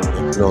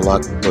if you don't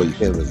lock the door, you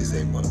can't really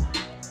say much.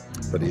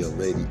 But the young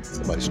lady,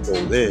 somebody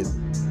strolled in,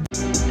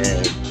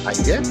 and I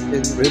guess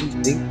didn't really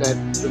think that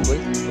the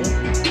place was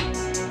closed.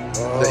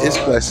 So his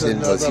question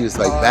was, he was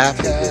like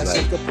baffled,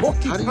 like,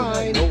 how do you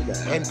not know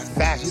that? And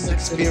Facts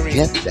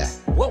Experience. Get that?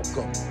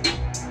 Welcome.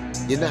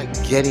 You're not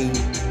getting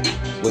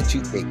what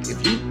you think.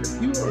 If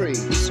you are a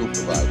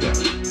supervisor,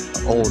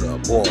 an owner, a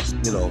boss,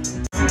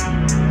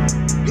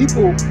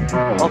 people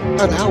are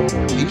cut out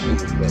for people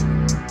that,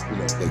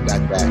 they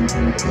got that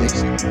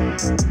information.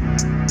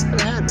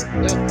 What happened?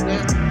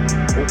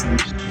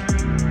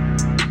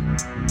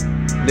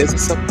 There's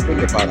something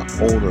about an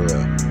owner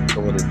or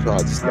someone in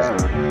charge of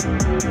staff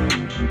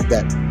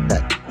that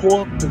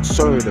core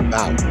concern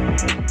about the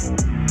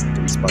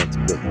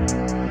responsibility.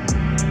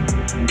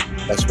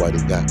 That's why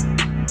they got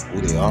who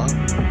they are,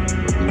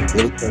 the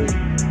military,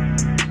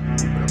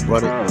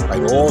 running,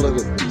 like all of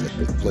the things that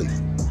take place.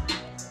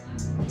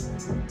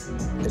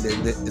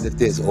 And if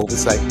there's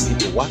oversight and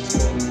people watch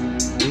them,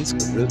 things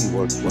can really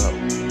work well.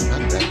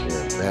 Not that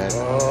bad.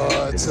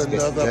 Oh, it's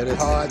another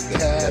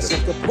podcast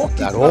of the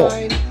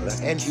Porcupine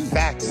and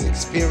Facts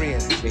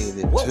Experience.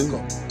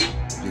 Welcome.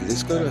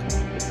 If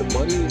the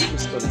money is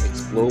just gonna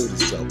explode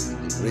itself in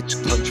the rich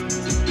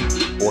countries,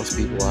 force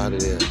people out of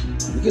there,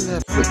 we can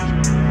have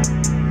friction.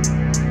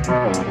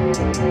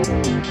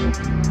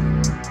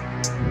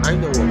 I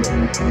know of a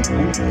movement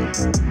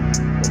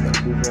that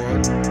move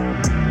on.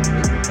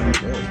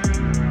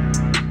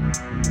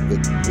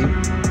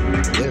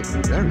 They're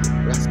very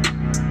aggressive.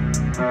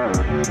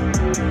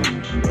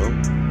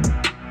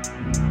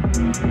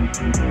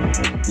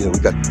 We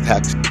got the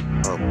tax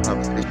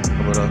conversation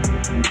coming up.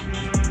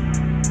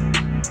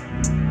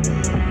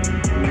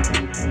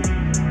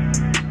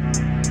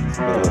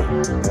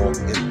 More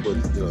input,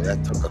 that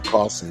took a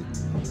costly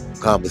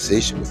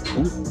conversation with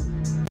Putin.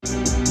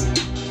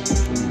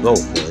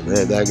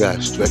 Man, that guy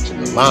stretching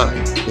the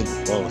line.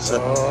 All of a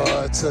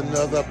sudden, it's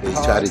another they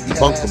tried to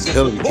debunk him.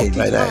 Hillary came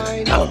right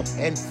at him.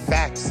 And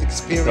Facts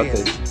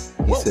Experience.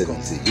 He said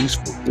he's a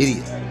useful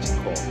idiot. She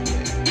called him,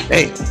 man.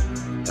 Damn,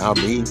 how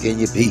mean can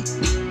you be?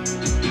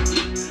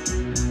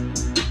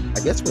 I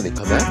guess when they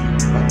come after you,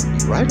 you have to be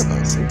right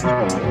about something.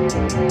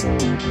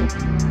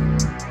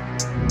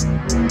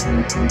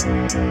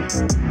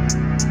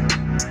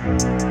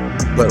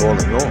 But all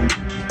in all,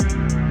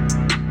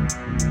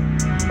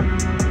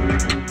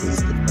 this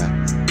is the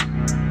facts.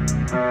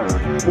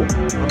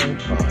 Porcupine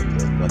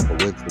Podcast, not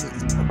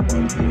coincidence,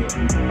 upon your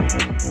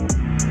episode.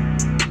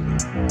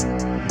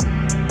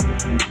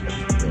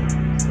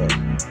 So,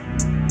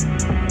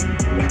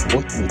 the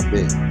fortunate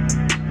thing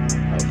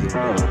out here,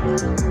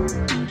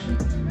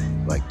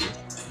 like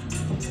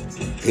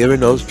this,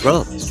 hearing those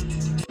drums.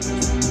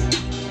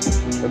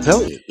 I'm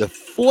telling you, the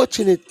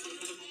fortunate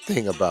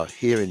thing about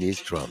hearing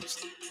these drums,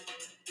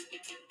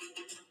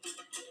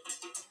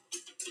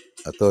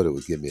 I thought it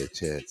would give me a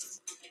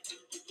chance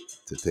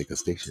to take a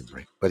station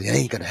break, but it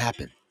ain't gonna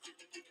happen.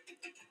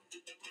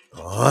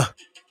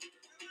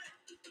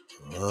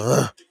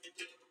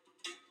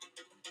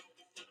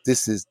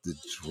 This is the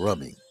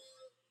drumming.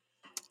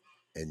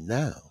 And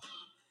now,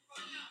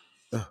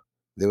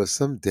 there was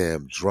some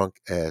damn drunk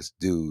ass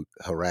dude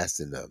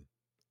harassing them.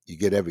 You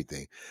get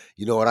everything.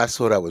 You know what I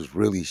saw that was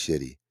really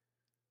shitty?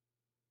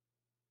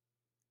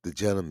 The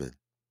gentleman,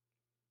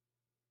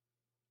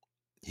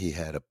 he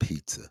had a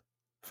pizza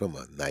from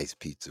a nice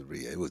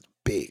pizzeria. It was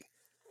big.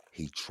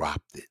 He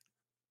dropped it.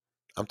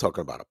 I'm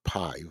talking about a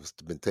pie. He was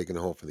been taking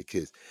it home for the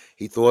kids.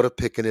 He thought of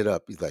picking it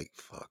up. He's like,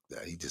 fuck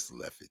that. He just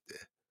left it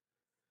there.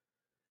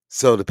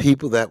 So the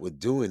people that were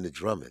doing the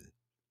drumming,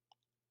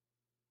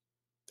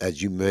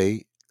 as you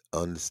may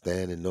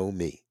understand and know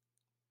me,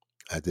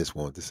 I just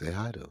wanted to say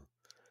hi to him.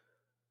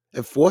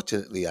 And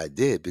fortunately I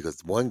did,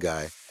 because one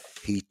guy,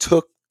 he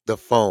took the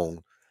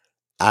phone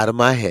out of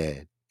my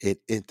hand and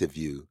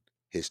interviewed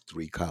his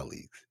 3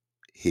 colleagues.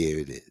 Here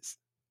it is.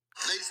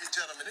 Ladies and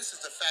gentlemen, this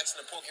is the Facts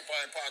in the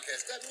Porcupine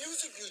Podcast. That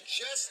music you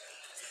just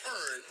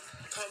heard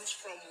comes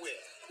from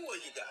where? Who are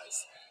you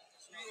guys?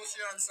 UNC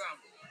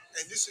Ensemble.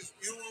 And this is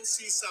UNC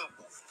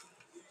Ensemble.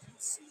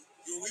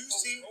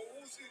 UNC?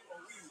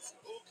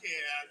 Okay,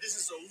 this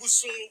is a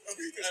whistle, and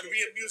we have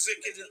music,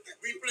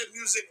 we play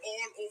music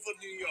all over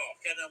New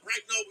York. And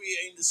right now we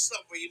are in the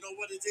subway. You know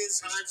what it is?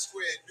 Times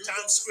Square,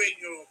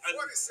 you know.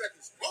 40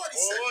 seconds.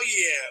 Oh,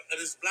 yeah. And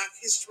it's Black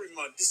History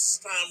Month. This is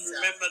time,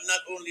 remember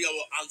not only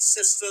our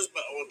ancestors,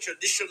 but our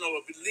tradition,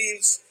 our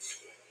beliefs,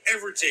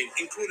 everything,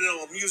 including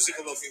our music,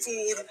 our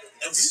food,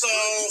 and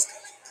songs.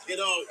 You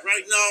know,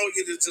 right now,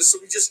 so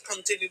we just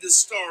continue the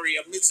story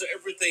amidst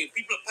everything.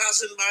 People are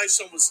passing by,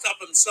 some will stop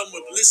and some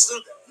will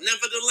listen.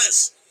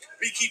 Nevertheless,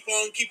 we keep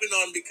on keeping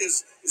on,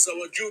 because it's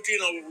our duty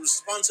and our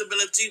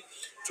responsibility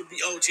to be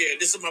out here.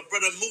 This is my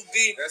brother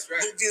Mukdi. That's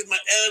right. Mukdi is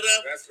my elder.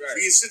 That's right.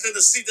 We sit in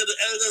the seat of the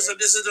elders, and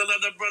this is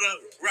another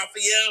brother,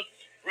 Raphael.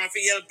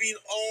 Raphael been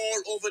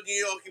all over New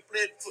York. He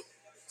played for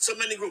so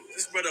many groups.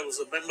 This brother was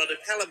a member of the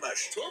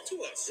Calabash. Talk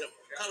to us. Yep.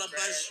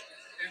 Calabash.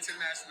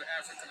 International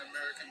African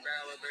American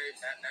Ballet,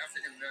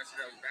 African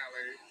National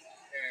Ballet,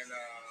 and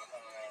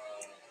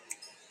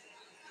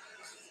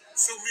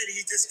so many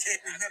he just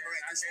can't remember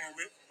at this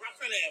moment.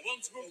 Raphael,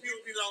 what group you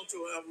belong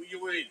to?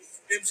 You were in?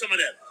 Name some of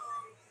them.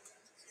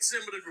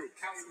 Some of the group.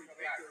 House from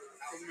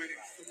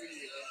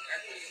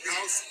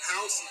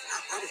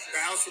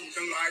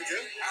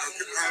Elijah.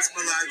 House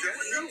from Elijah.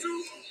 You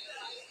too.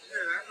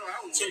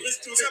 So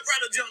let's do this. So,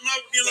 brother,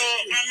 you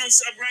know,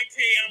 I'm right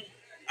here.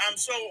 I'm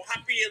so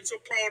happy and so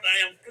proud.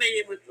 I am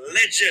playing with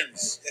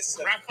legends. Yes,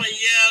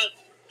 Raphael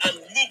and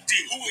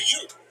Mukdi. Who are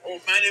you?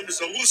 Oh, my name is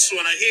Owusu,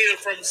 and I hail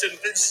from St.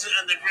 Vincent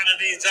and the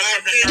Grenadines.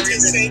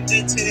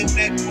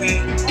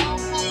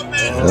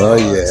 Oh,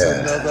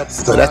 yeah.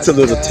 So that's a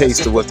little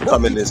taste of what's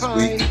coming this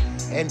week.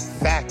 And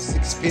Facts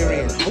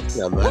Experience.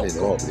 Hopefully I'm not in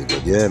Albany,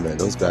 but yeah, man,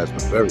 those guys were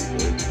very good.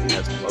 We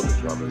had some other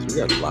drummers. We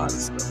got a lot of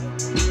stuff.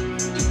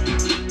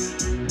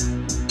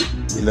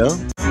 You know?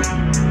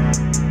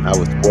 I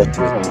was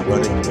fortunate to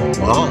run into a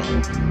mom.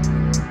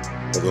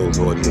 For those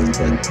audience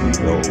that you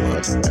know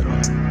us, that are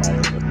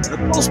a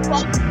close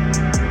spot.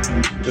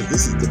 Because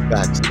this is the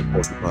Facts of the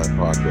Porcupine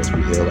Podcast.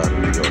 We hail out of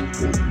New York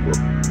City,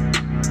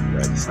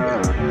 United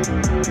States.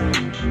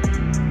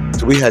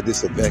 So we had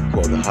this event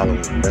called the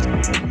Halloween Festival.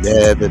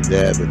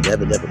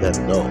 Never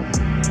know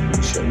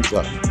who shows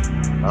up.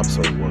 I'm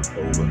so worked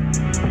over.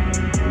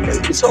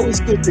 But it's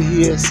always good to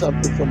hear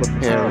something from a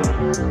parent,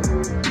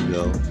 you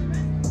know.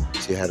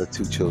 She had her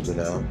 2 children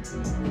out,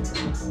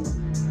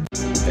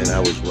 and I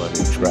was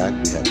running track.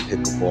 We had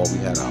pickleball. We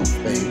had our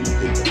thing. We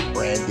did the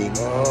branding.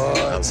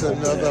 Oh, it's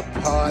another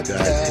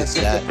podcast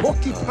of the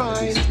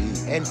Porcupine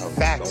and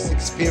Facts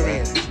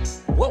Experience.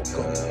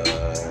 Welcome.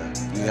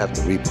 You have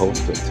to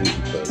repost her too,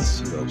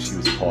 because you know she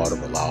was part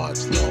of a large,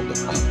 longer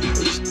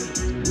competition.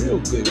 It was a real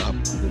good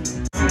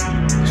opportunity.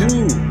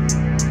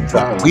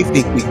 We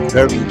think we're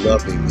very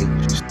loving,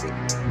 interesting,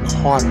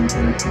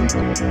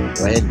 heartfelt,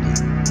 branding.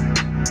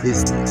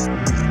 Business.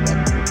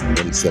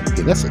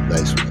 2017. That's a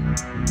nice one.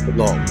 The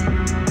long one.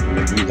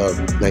 We love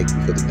them. Thank you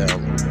for the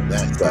download on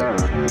that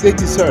side. They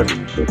deserve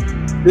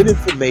it. Good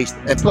information.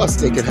 And plus,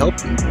 they can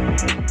help you.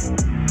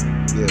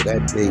 Yeah,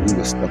 that day we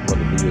were stuck on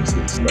the New York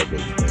City subway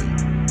train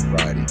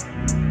Friday.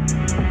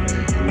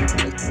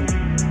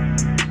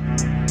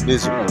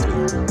 Miserable too.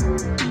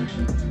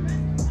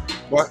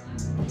 What?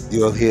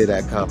 You'll hear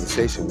that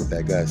conversation with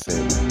that guy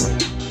saying,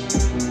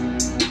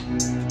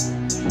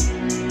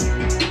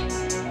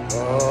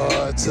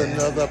 It's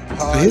another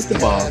So here's the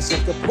mom. podcast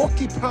of the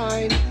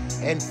Porcupine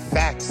and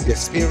Facts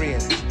Yes.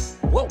 Experience.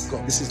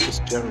 Welcome. This is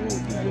just general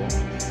New York.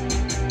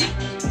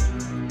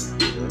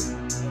 You know?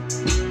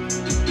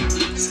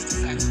 This is the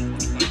Facts of the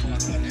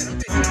Porcupine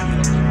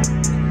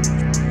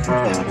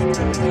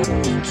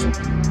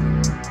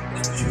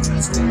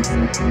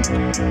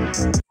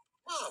podcast.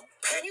 Mom,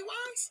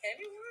 Pennywise?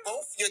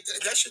 Both?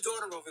 That's your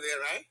daughter over there,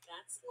 right?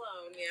 That's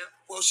Sloan, yeah.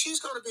 Well, she's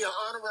going to be an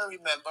honorary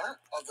member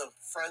of the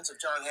Friends of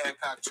John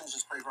Hancock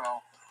Children's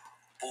Playground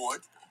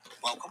Board.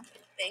 Welcome.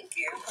 Thank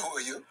you. Who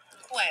are you?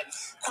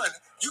 Gwen,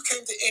 You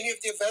came to any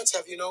of the events?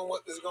 Have you known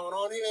what is going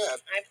on here?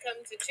 I've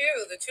come to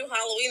the two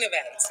Halloween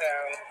events, so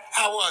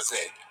How was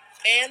it?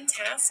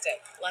 fantastic.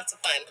 Lots of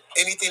fun.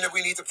 Anything that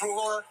we need to prove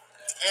on?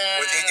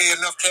 Did they get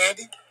enough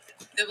candy?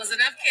 There was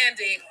enough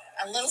candy.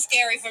 A little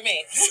scary for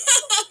me.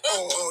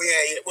 Oh,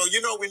 yeah. Well,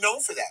 we're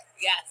known for that.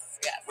 Yes.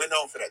 We're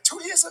known for that.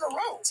 2 years in a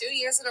row. 2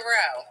 years in a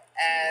row.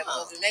 And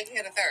Wow. we'll be making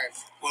it a third.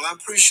 Well, I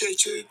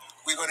appreciate you.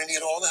 We're going to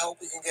need all the help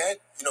we can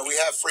get. We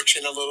have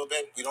friction a little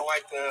bit. We don't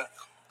like the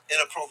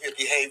inappropriate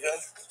behavior.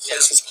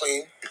 Place is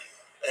clean.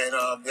 And,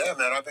 yeah,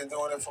 man, I've been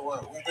doing it for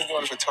what? We've been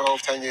doing it for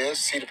 12, 10 years.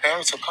 See, the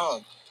parents will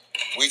come.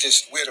 We're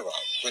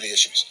the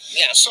issues.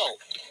 Yeah. So,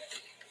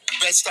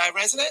 Bed-Stuy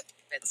resident?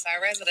 Bed-Stuy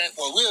resident.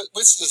 Well,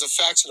 this is a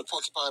Facts in the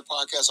Porcupine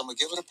podcast. I'm going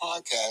to give it a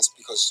podcast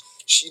because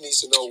she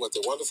needs to know what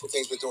the wonderful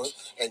things we're doing.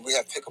 And we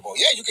have pickleball.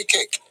 Yeah, you can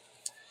kick.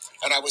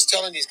 And I was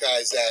telling these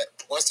guys that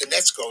once the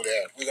nets go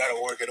there, we got to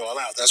work it all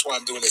out. That's why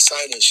I'm doing the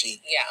sign-in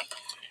sheet. Yeah.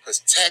 Because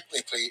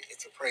technically,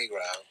 it's a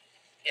playground.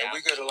 Yeah. And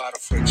we get a lot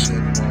of friction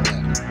and all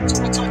that.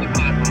 So what's on your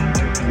mind, Mom?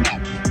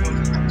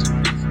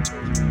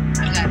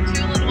 I got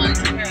two little ones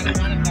here and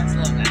one in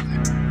Barcelona.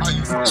 Are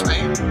you from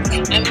Spain?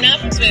 I'm not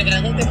from Spain, but I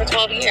lived there for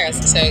 12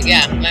 years. So,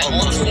 yeah, my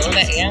oldest is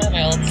there. Yeah,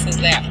 my oldest is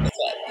there. That's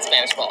what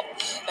Spanish ball.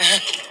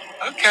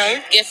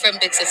 Okay. Gift from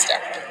Big Sister.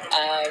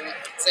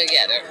 So,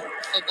 yeah, the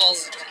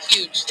football's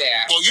huge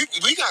there. Well,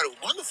 we got a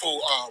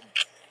wonderful,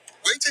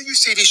 wait till you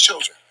see these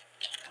children.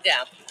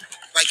 Yeah.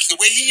 Like the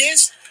way he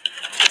is,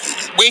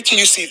 wait till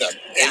you see them.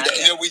 Yeah,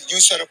 And, you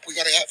set up, we're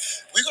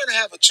going to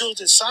have a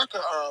children's soccer,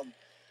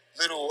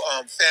 little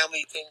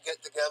family thing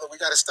get together. We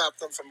got to stop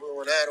them from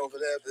doing that over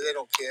there, but they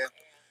don't care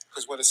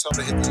because when the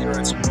summer hit the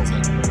urine, it's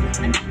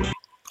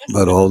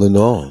But all in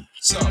all,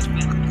 so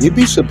you'd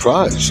be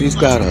surprised. She's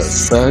got her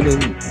son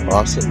in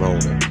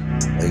Barcelona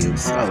playing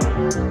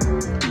soccer.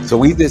 So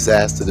we just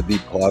asked her to be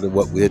part of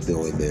what we're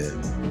doing there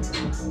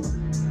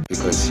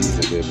because she's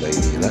a good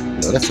lady.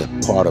 And that's a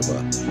part of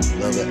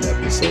another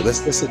episode. That's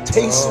just a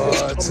taste of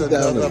what's it's coming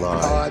down the another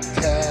line.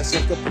 podcast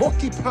of the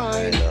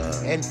Porcupine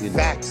and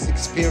Facts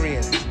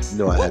Experience.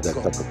 I had that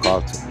cup of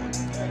coffee.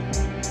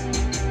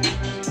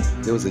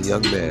 There was a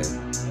young man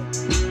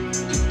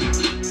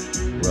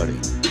running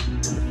in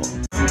the park.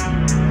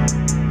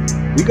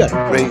 We got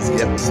a crazy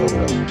episode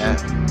of that.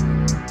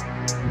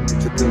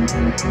 It's a good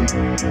one.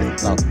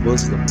 It's about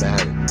Muslim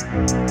marriage.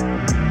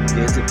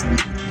 Here's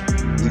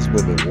these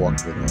women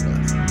walked in on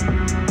us.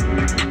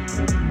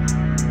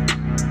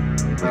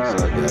 Make sure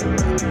I got it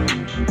right.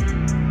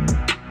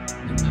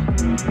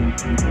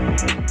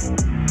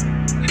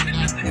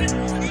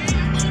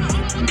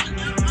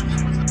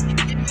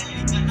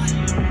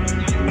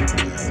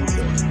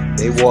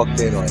 They walked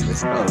in on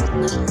this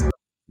conversation.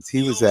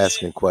 He was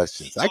asking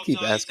questions. I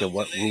keep asking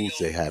what rules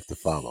they have to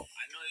follow.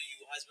 I know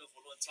you husband for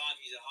a long time.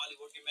 He's a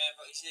hardly working man,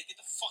 but he said, "Get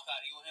the fuck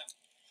out of you and him.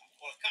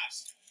 Call the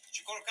cops. Did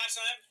you call the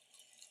cops on him?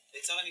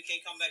 They tell him he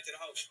can't come back to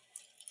the house,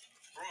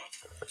 bro.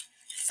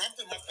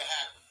 Something must have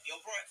happened. Yo,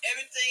 bro,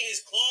 everything, his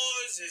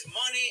clothes, his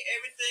money,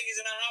 everything is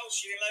in the house.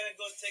 You didn't let him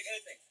go take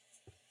anything.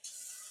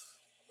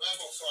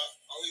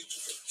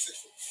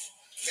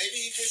 Maybe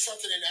he did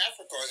something in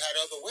Africa or had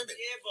other women.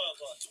 Yeah, but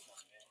come on,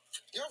 man.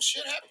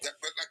 Shit happened.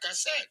 But like I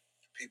said,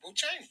 people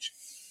change.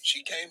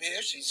 She came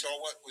here. She saw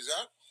what was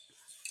up.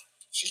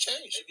 She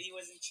changed. Maybe he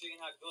wasn't treating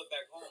her good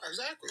back home.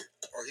 Exactly.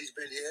 Or he's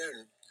been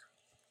here.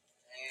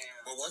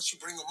 Damn. But once you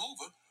bring him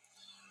over,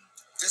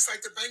 just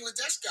like the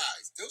Bangladesh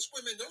guys, those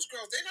women, those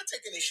girls, they're not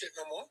taking their shit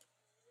no more.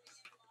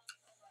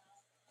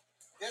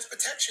 There's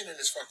protection in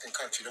this fucking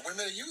country. The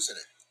women are using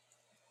it.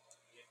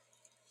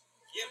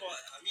 Yeah, but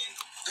I mean,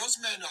 those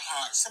men are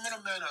hard. Some of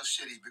the men are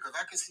shitty because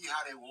I can see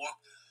how they walk,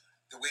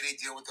 the way they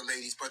deal with the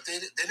ladies, but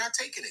they're not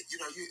taking it.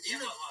 But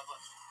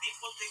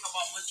people think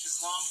about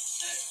Islam,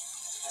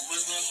 or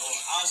Muslims, or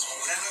us, or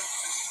whatever,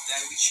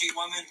 that we treat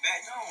women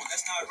bad. No,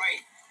 that's not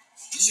right.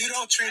 You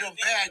don't treat them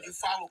bad. You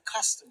follow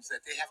customs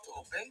that they have to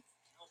obey.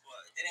 No,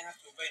 but they didn't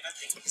have to obey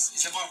nothing.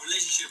 It's about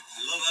relationship.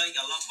 You love her, you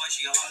got love her,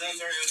 she got love you.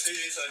 That's your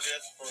TV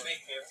suggest for me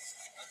here.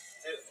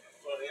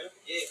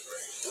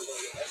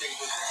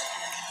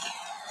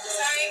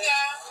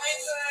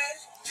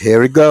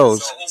 Here it goes.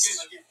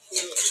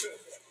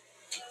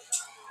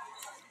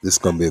 This is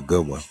gonna be a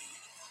good one.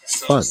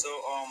 Fun.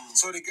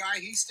 So the guy,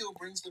 he still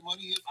brings the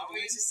money here for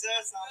me. How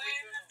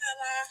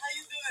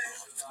you doing?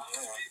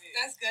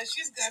 That's good.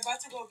 She's good. About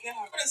to go get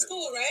her. For the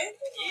school, right?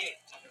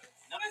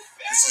 Yeah.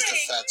 This is the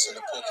Facts in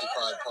the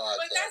Porcupine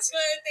Podcast. But that's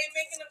good. They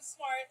making them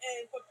smart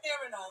and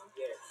preparing them.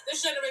 Yeah.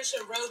 This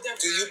generation real different.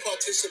 Do you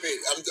participate?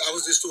 I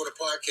was just doing a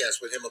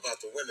podcast with him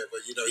about the women,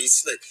 but you know he's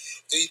slick.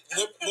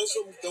 Most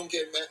of them don't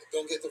get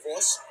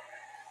divorced?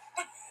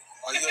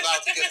 Are you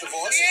allowed to get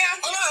divorced? Yeah.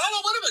 Hold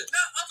on, wait a minute.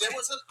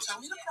 Tell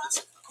me the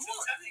process. Come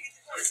on.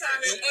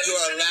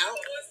 You're allowed?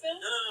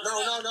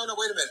 No,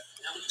 wait a minute.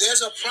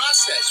 There's a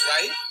process,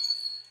 right?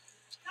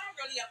 Not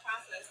really a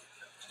process.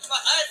 For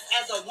us,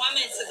 as a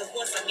woman, to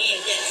divorce a man,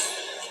 yes.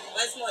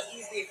 But it's more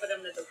easier for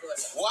them to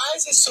divorce. Why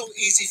is it so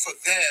easy for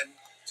them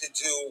to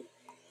do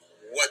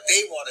what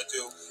they want to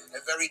do and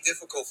very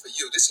difficult for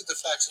you? This is the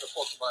Facts in the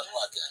Porcupine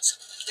Podcast.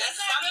 That's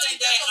something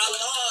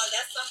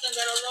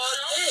that a law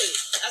did.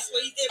 That's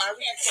what he did.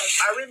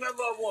 I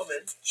remember a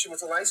woman. She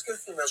was a light-skinned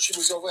female. She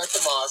was over at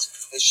the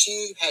mosque, and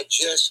she had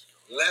just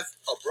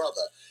left her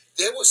brother.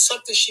 There was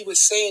something she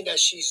was saying that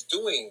she's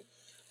doing,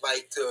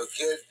 like to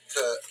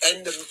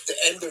end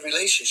the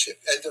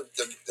relationship, end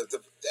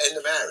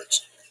the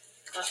marriage.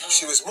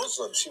 She was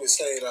Muslim. She was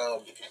saying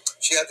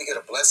she had to get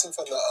a blessing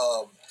from the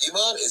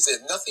imam. Is there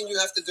nothing you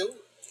have to do?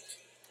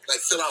 Like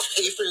fill out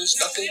papers,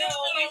 nothing? You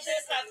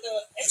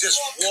just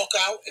walk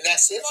out and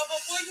that's it? Well,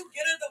 before you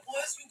get a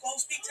divorce, you go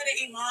speak to the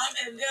imam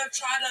and they'll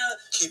try to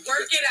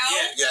work it out.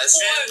 Yes.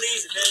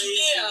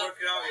 Work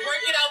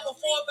it out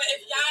before. But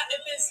if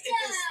it's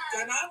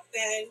done up,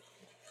 then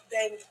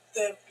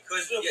the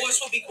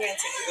divorce will be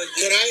granted.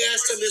 Can I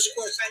ask them this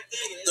question?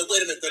 Wait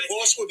a minute. The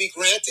divorce will be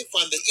granted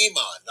from the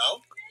imam,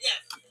 no?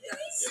 Yes.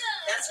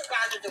 That's what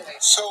God is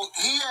doing. So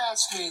he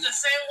asked me. The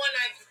same one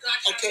I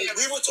got. Okay,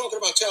 we were talking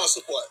about child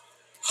support.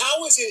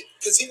 How is it?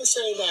 Because he was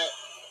saying that.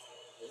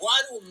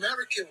 Why do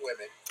American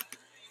women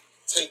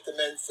take the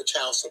men for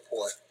child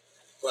support,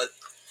 but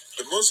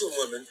the Muslim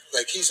women,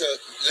 like he's a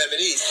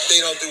Lebanese,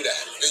 they don't do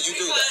that? Then you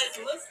do that.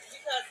 Because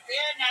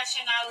their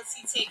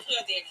nationality take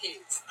care of their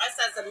kids. Us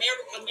as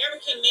American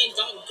men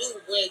don't do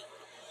what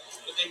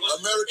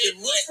American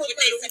Muslim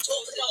men, we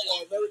talking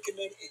about American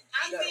men in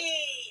general.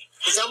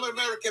 Because I'm an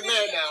American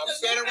man now. I'm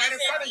standing right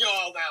in front of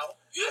y'all now.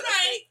 You're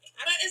right.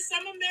 But it's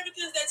some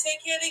Americans that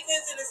take care of their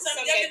kids, and there's some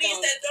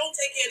Lebanese that don't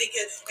take care of their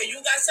kids. And you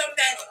got some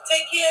that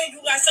take care,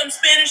 you got some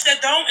Spanish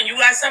that don't, and you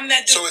got some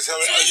that do. So it's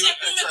right.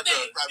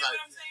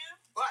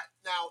 But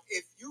now,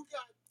 if you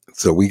got...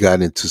 So we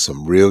got into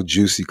some real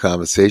juicy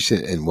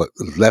conversation, and what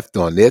was left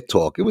on their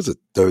talk, it was a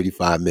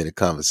 35-minute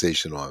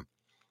conversation on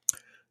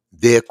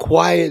their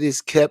quiet is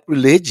kept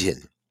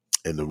religion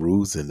and the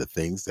rules and the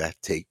things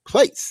that take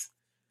place.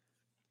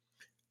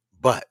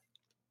 But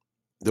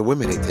the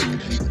women ain't taking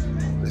that shit.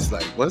 It's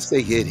like once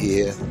they get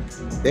here,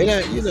 they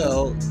not,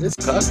 it's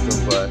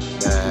custom, but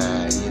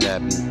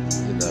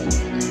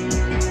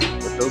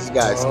but those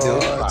guys still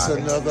try. It's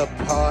another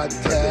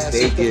podcast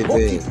they of the give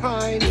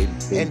Porcupine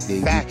and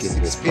Facts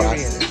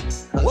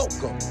Experience.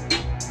 Welcome.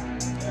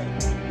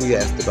 We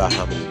asked about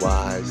how many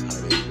wives, how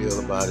they feel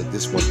about it.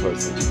 This one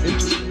person was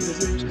interesting. It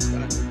was interesting.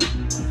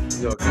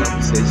 A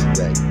conversation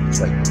that it's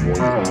like the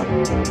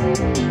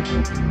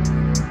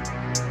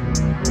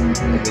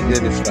and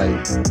then it's like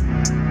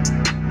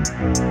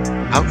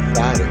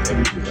outside of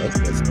everything else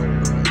that's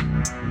going on.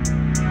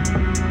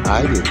 I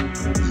didn't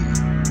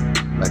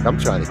like I'm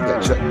trying to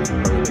catch up with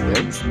current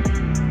events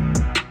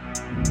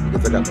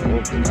because I got my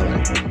own thing. I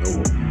like to know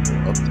what people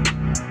are up to.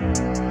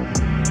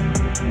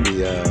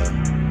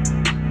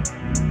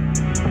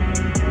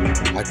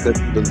 I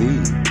couldn't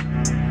believe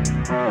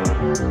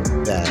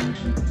that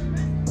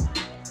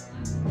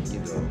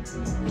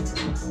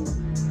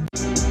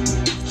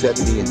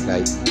 70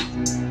 indictments.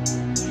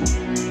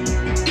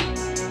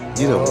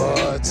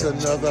 It's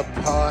another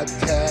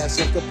podcast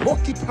of the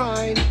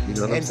Porcupine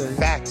and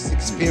Facts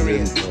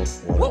Experience.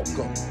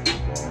 Welcome.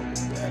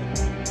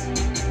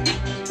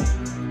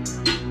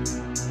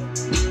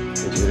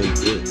 It ain't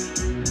good.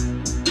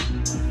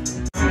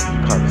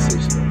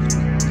 Conversation.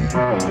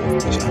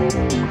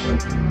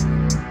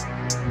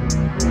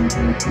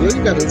 You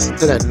gotta listen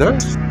to that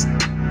nurse.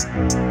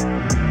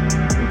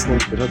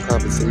 With her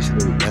conversation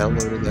and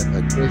downloading that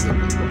like crazy.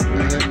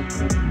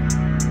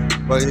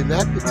 But in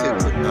that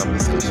particular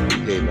conversation, we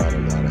gave out a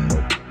lot of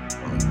help.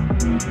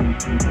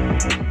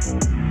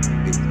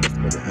 Maybe that's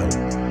going to help.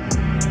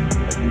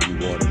 Like if you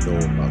want to know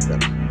about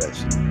that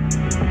profession.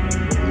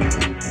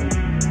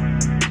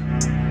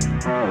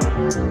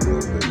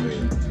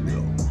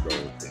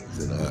 Throwing things.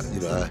 And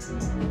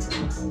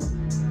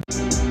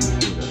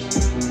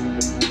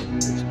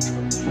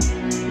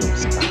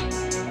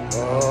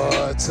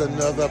it's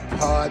another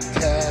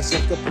podcast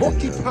of the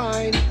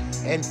Porcupine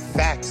and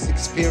Facts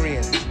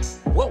Experience.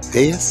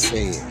 They're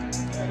saying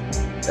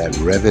that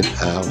Reverend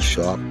Al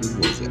Sharpton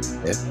was an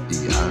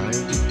FBI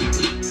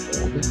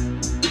informant.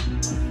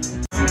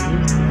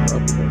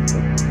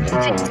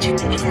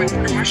 Before the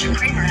commercial,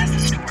 Kramer has the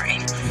story.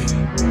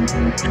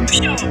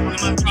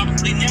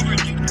 Probably never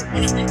knew that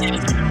one of the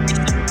Edison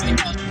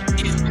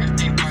his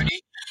birthday party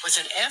was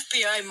an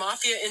FBI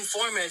mafia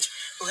informant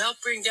who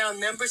helped bring down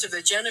members of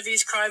the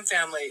Genovese crime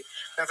family.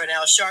 Reverend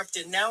Al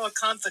Sharpton, now a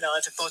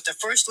confidant of both the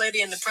First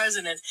Lady and the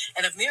President,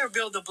 and of Mayor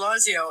Bill de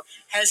Blasio,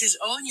 has his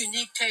own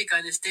unique take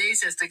on his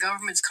days as the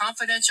government's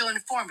confidential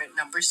informant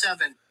number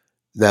 7.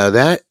 Now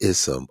that is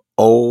some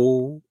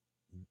old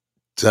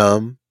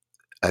dumb.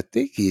 I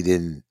think he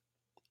didn't.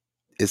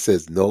 It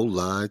says no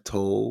lie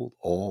told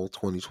all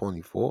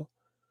 2024.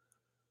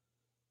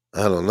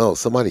 I don't know.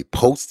 Somebody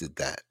posted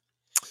that.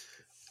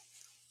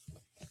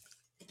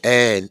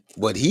 And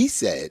what he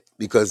said,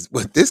 because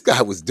what this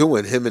guy was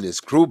doing, him and his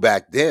crew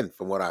back then,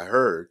 from what I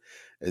heard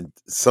and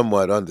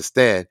somewhat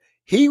understand,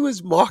 he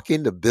was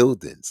marking the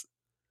buildings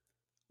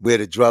where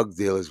the drug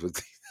dealers were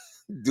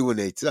doing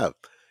their stuff.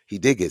 He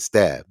did get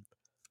stabbed.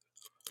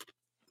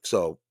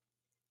 So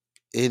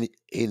in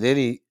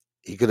any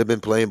he could have been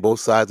playing both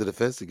sides of the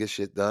fence to get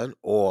shit done,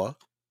 or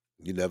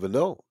you never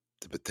know,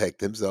 to protect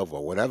himself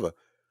or whatever.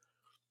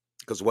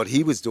 Because what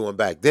he was doing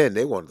back then,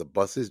 they wanted to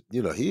bust his,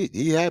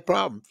 he had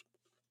problems.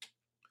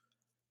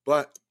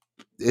 But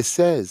it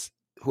says,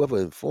 whoever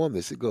informed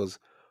this, it goes,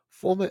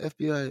 former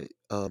FBI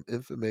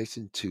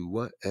information to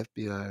what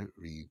FBI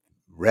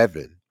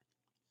Reverend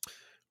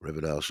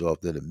Al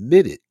Sharpton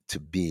admitted to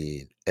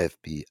being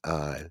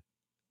FBI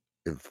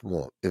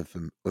informant.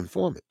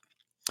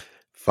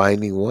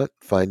 Finding what?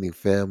 Finding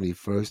family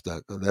first.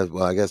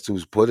 Well, I guess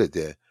who's put it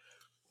there.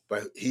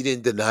 But he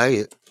didn't deny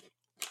it,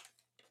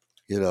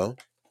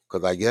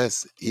 because I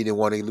guess he didn't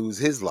want to lose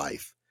his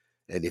life.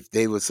 And if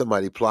they were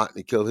somebody plotting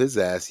to kill his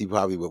ass, he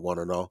probably would want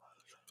to know.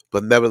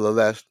 But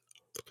nevertheless,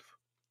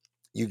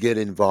 you get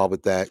involved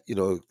with that,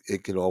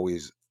 it can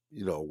always,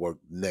 work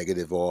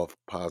negative or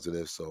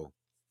positive. So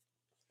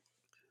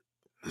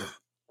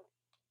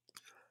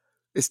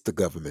it's the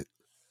government.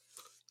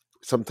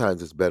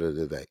 Sometimes it's better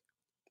to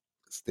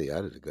stay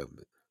out of the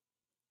government.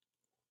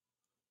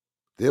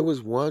 There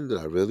was one that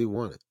I really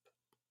wanted.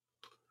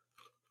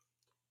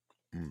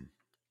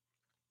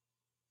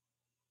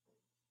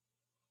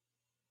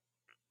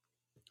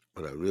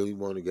 But I really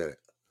want to get it.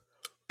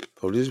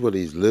 So these were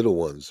these little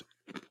ones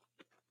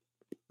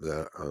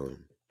that,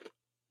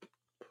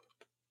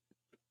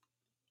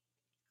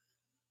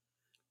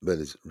 but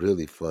it's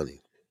really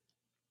funny.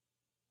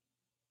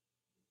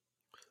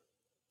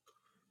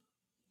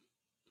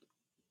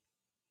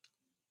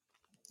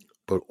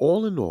 But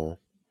all in all,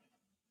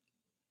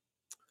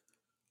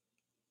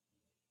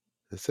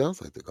 it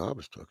sounds like the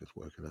garbage truck is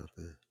working out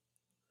there.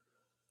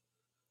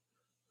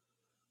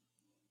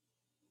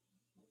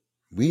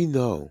 We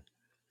know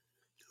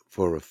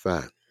for a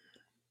fact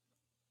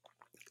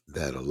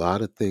that a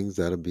lot of things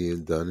that are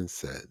being done and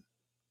said,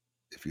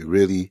 if you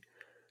really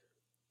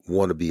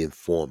want to be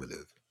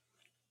informative,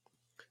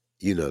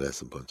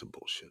 that's a bunch of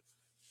bullshit.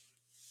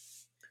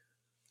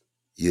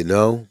 You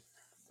know,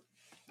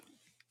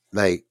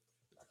 like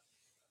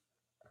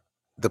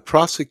the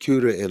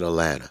prosecutor in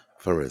Atlanta,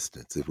 for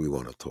instance, if we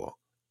want to talk,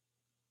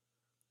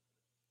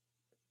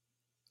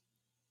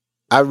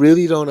 I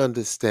really don't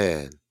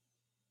understand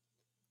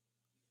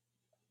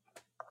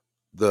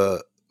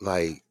the,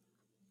 like,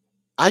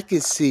 I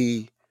can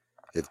see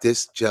if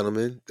this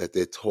gentleman that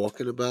they're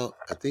talking about,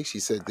 I think she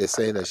said they're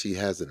saying that she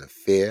has an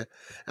affair.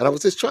 And I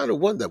was just trying to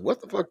wonder,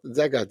 what the fuck does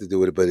that got to do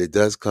with it? But it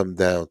does come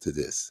down to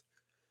this.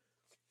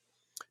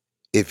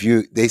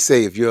 They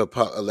say if you're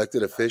a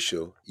elected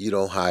official, you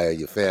don't hire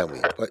your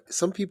family, but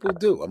some people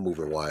do. I'm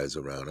moving wires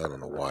around. I don't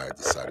know why I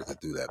decided to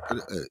do that, but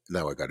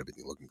now I got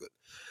everything looking good.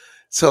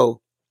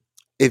 So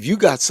if you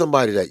got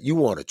somebody that you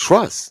want to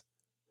trust,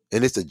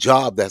 and it's a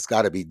job that's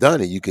got to be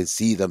done, and you can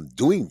see them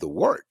doing the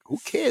work, who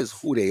cares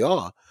who they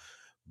are?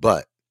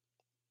 But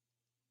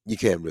you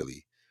can't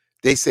really.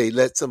 They say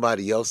let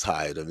somebody else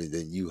hire them, and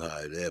then you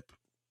hire them.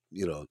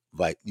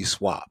 Like you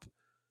swap.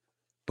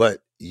 But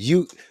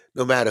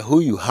no matter who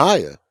you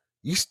hire,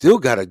 you still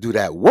got to do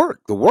that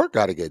work. The work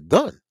got to get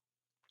done.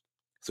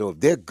 So if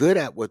they're good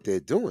at what they're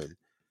doing,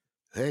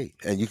 hey,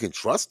 and you can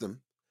trust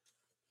them,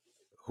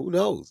 who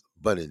knows?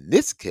 But in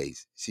this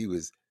case,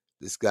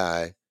 this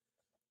guy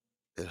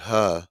and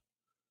her,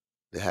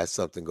 they had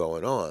something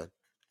going on.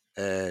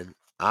 And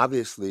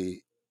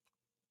obviously,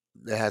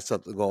 they had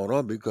something going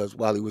on because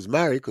while he was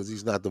married, because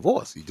he's not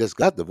divorced, he just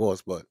got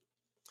divorced. But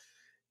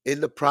in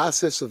the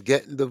process of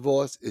getting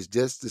divorced, it's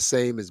just the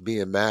same as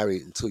being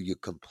married until you're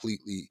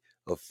completely,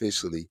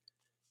 officially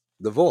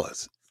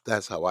divorced.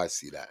 That's how I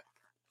see that.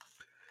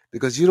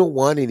 Because you don't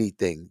want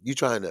anything. You're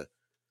trying to,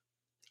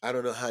 I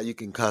don't know how you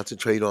can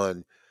concentrate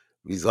on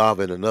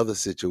resolving another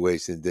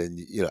situation.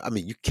 Then, I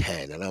mean, you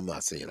can. And I'm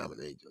not saying I'm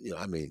an angel.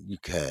 I mean, you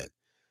can.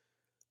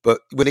 But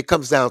when it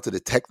comes down to the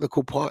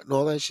technical part and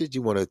all that shit,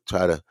 you want to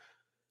try to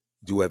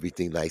do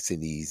everything nice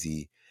and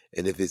easy.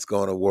 And if it's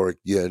going to work,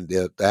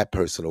 that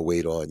person will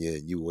wait on you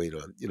and you wait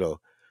on,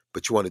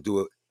 but you want to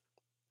do it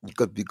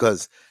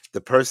because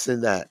the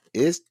person that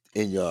is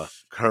in your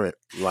current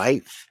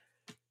life,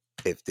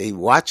 if they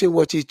watching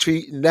what you're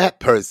treating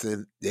that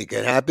person, it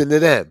can happen to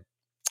them,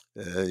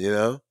 you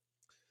know?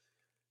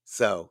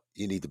 So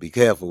you need to be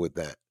careful with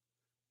that.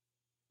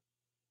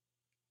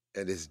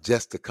 And it's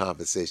just a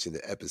conversation.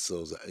 The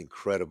episodes are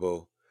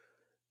incredible.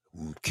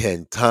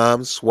 Can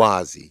Tom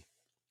Swazi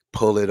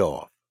pull it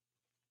off.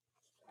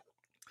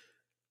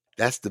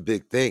 That's the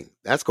big thing.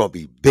 That's gonna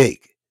be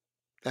big.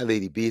 That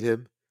lady beat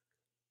him.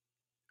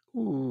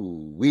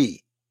 Ooh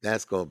wee.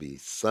 That's gonna be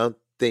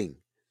something.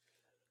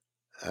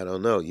 I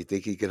don't know. You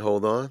think he can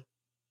hold on?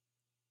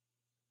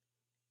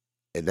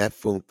 And that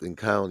Fulton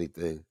County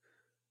thing,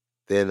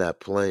 they're not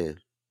playing.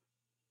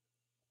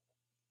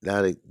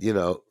 Now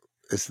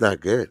it's not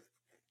good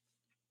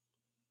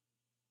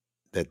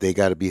that they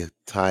got to be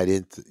tied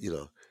into.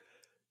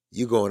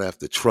 You going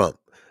after Trump.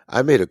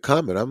 I made a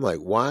comment. I'm like,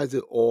 why is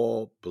it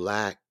all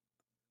black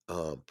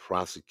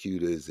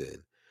prosecutors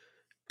and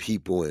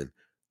people in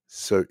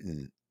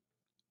certain,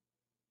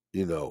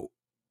 you know,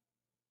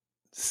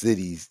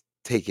 cities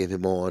taking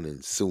him on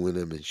and suing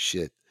him and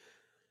shit?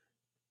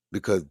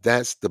 Because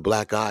that's the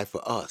black eye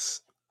for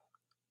us,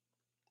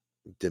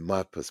 in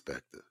my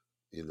perspective.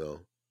 You know,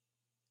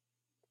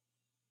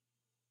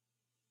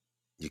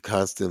 you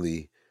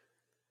constantly.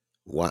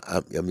 Why?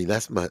 I mean,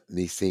 that's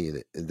me seeing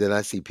it, and then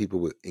I see people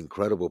with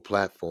incredible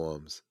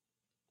platforms,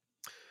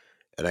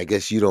 and I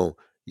guess you don't.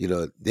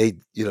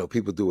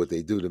 People do what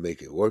they do to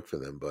make it work for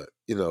them, but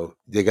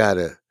they got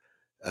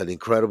an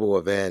incredible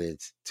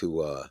advantage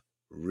to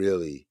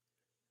really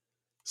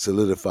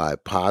solidify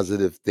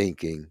positive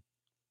thinking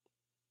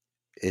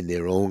in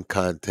their own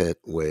content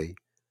way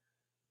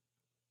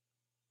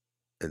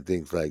and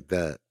things like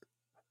that.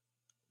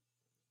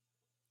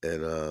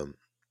 And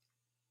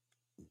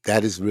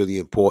that is really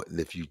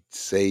important if you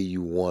say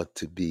you want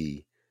to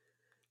be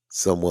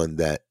someone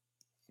that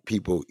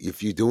people,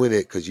 if you're doing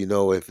it because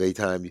if a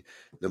time,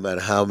 no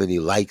matter how many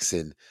likes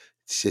and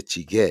shit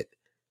you get,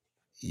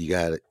 you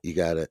gotta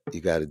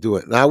do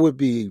it. And I would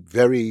be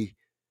very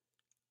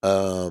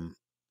um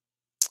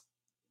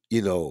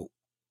you know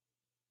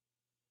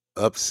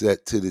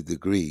upset to the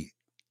degree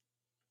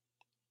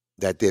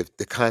that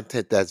the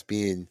content that's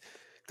being,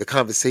 the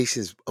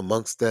conversations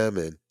amongst them,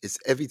 and it's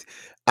everything.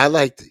 I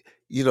like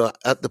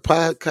at the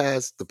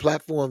podcast, the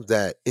platforms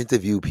that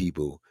interview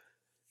people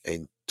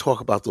and talk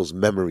about those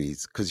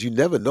memories, because you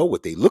never know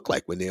what they look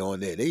like when they're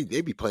on there.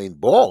 They be playing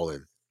ball,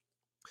 and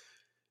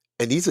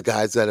these are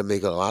guys that are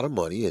making a lot of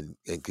money and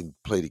can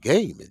play the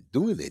game and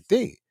doing their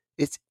thing.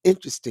 It's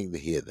interesting to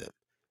hear them,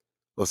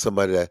 or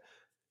somebody that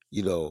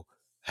you know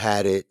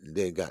had it and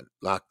then got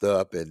locked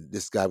up, and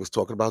this guy was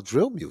talking about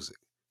drill music.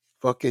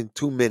 Fucking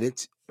 2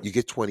 minutes, you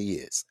get 20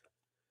 years.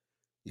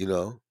 You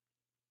know,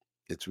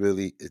 it's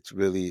really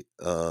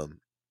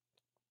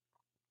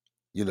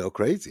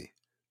crazy.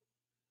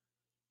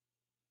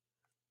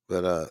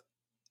 But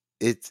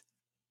it's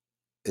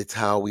it's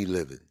how we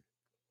living.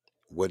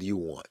 What do you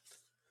want?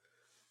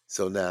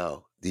 So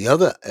now the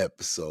other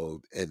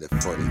episode, and the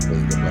funny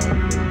thing about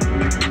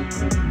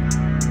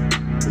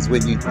it is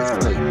when you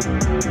just like,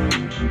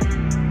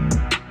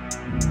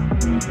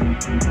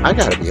 I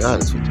gotta be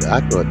honest with you,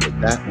 I thought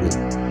that would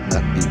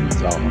not be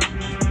resolved.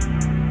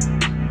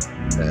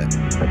 That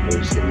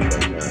bullshit with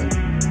that guy.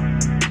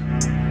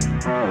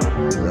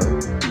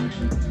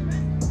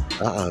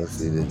 I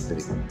honestly didn't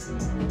think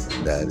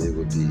that it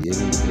would be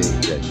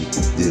anything that you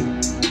could do.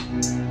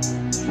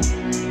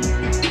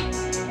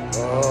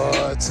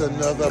 Oh, it's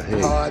another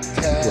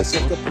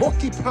podcast of the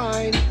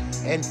Porcupine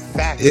and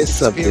Facts It's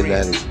something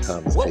that Experience. is a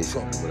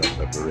conversation without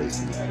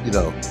preparation.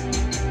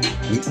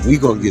 We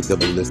gonna give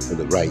them a list of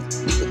the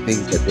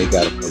things that they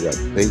gotta correct.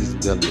 Ladies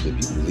and gentlemen,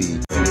 if you believe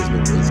that there's no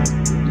racism,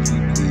 if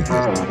you believe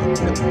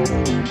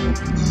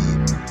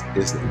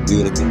there's no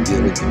wheeling and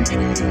dealing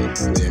and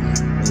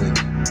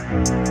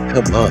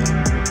come on.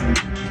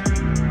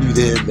 You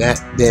then that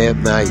damn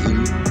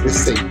naive. Let's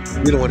say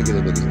we don't want to get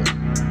a nigga.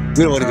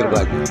 We don't want to get a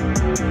black man.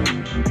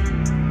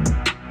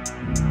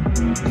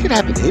 It can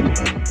happen to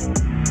anybody.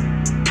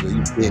 You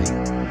get it.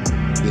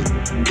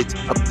 It's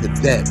up to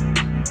them.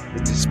 The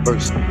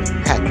disbursement, the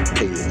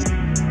taxpayers,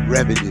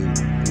 revenue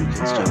through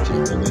construction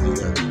or any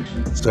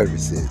other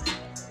services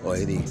or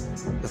any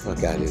the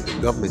fuck out of here. The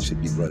government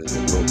should be running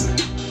the program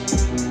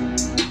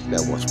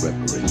that wants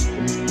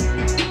reparations.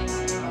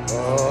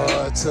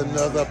 Oh, it's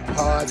another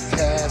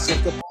podcast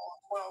of the 12,000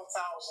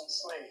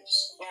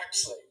 slaves, black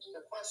slaves.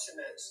 The question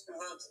is, do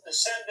the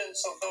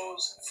descendants of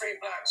those free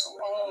blacks who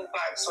own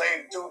black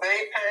slaves, do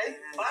they pay?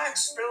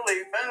 Blacks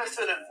really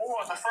benefited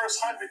more in the first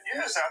 100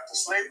 years after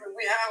slavery than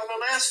we have in the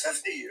last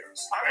 50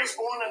 years. I was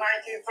born in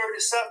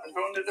 1937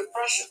 during the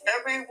Depression.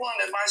 Everyone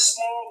in my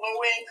small,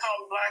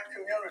 low-income black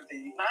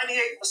community,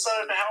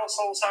 98% of the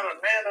households had a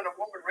man and a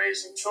woman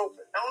raising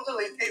children.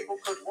 Elderly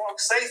people could walk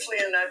safely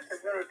in that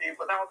community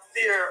without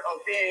fear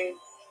of being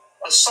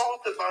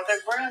assaulted by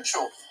their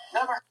grandchildren.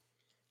 Never.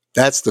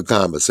 That's the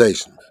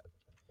conversation.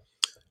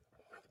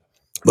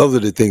 Those are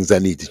the things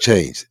that need to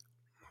change.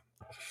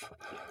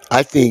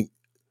 I think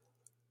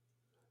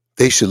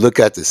they should look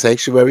at the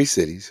sanctuary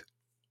cities,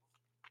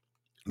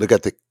 look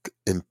at the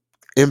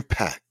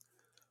impact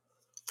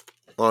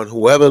on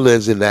whoever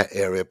lives in that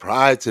area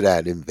prior to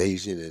that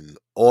invasion and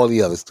all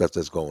the other stuff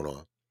that's going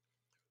on.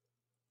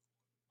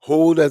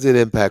 Who does it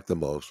impact the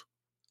most?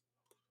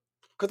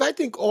 Because I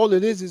think all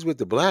it is with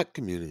the black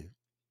community,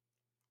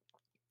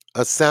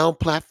 a sound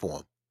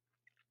platform.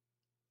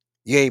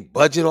 You ain't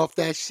budging off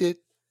that shit.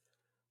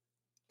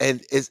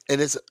 And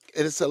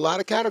it's a lot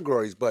of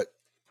categories, but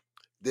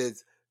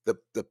there's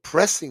the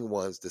pressing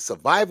ones, the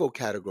survival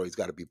categories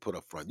got to be put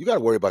up front. You got to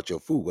worry about your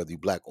food, whether you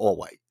black or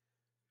white.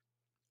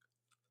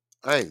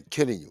 I ain't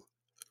kidding you.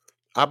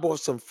 I bought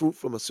some fruit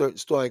from a certain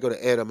store. I ain't gonna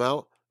air them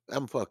out.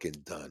 I'm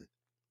fucking done.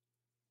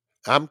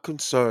 I'm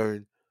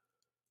concerned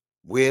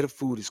where the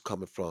food is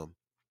coming from.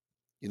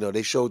 You know,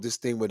 they showed this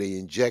thing where they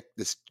inject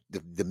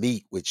the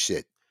meat with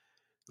shit,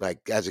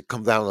 like as it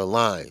comes down the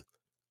line.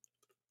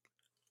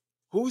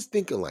 Who's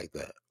thinking like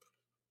that?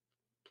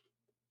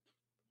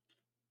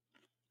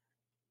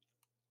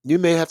 You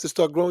may have to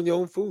start growing your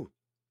own food.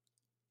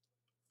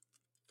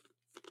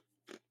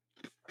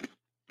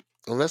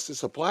 Unless the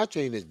supply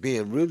chain is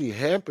being really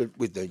hampered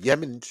with the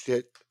Yemen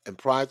shit and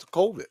prior to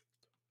COVID.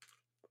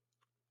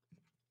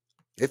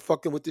 They're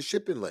fucking with the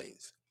shipping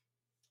lanes.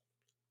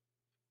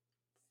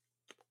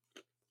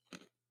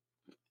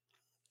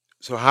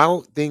 So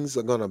how things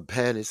are gonna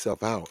pan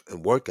itself out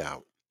and work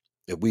out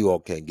if we all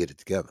can't get it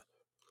together?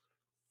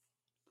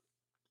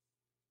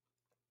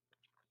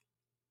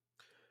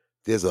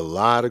 There's a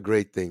lot of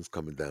great things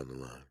coming down the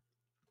line.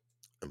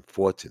 I'm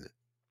fortunate,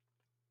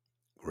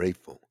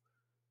 grateful.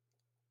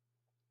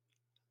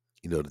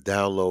 You know, the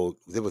download,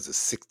 there was a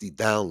 60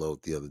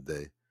 download the other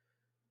day.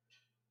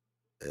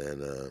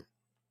 And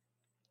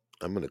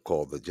I'm going to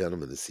call the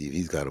gentleman to see if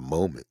he's got a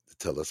moment to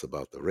tell us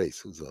about the race.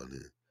 Who's on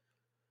here?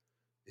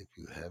 If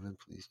you haven't,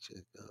 please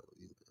check out.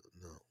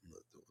 No, I'm not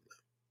doing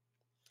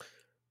that.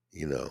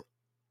 You know,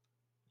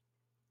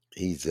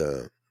 he's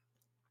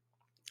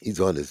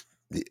on his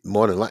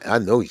morning line. I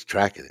know he's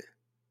tracking it.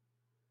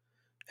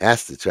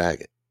 Has to track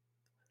it.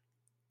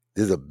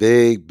 There's a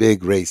big,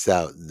 big race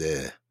out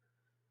there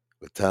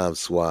with Tom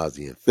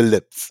Swazi and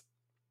Phillips,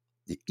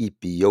 the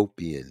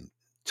Ethiopian,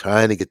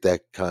 trying to get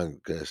that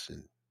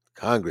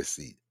Congress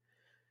seat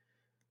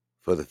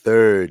for the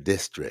 3rd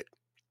district.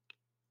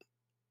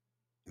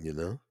 You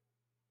know?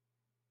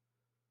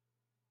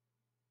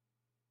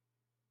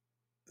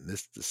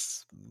 Mr.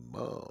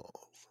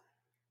 Smalls.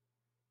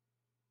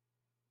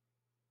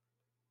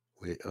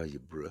 Where are you,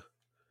 bruh?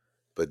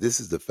 But this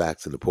is the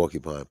Facts in the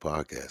Porcupine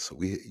podcast. So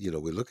we're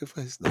looking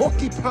for his number.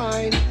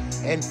 Porcupine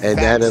and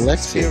that Facts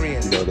election,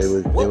 Experience. they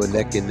were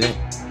neck and neck.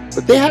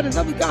 But they had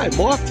another guy,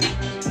 Martin.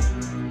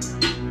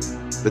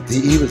 But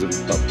he was a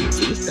Republican.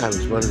 So this guy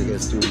was running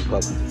against 2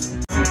 Republicans.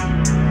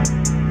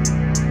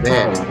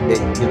 Man,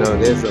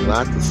 there's a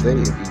lot to say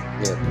if you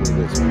can't prove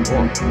this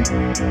reform.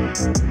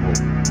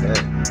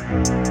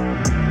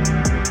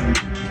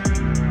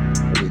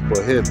 I mean,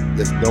 for him,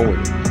 just knowing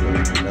it,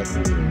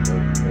 nothing,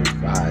 no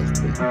size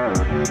thing.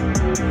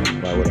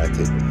 Why would I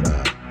take the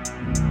side?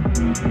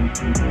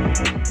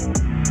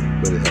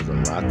 But it has a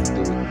lot to do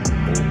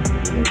with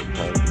the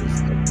Congress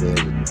up there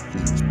with the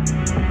seats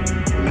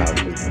and how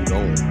things are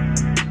going.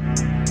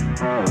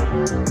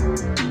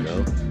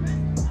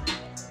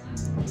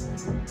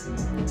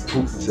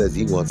 Putin says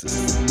he wants to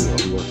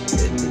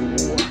end the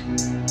war.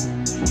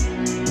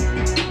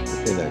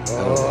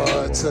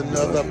 It's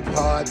another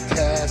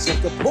podcast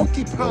of the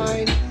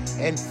Porcupine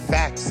and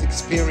Facts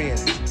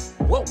Experience.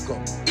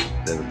 Welcome.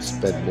 Let him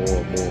spend more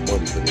and more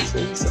money, but they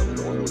say he's selling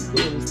oil, he's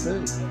doing his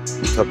thing.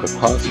 Tucker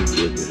Carlson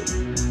did with it.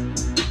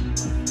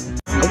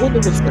 I wonder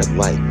what's that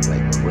like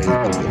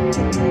arranging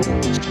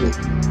the shit,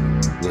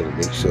 to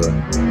make sure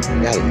he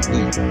gotta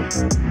eat.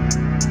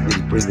 Did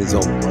he bring his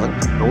own lunch?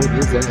 Knowing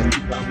his ass, he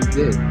probably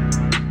did.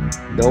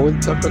 Knowing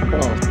Tucker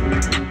Carlson,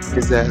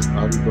 his ass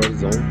probably brought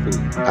his own food.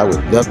 I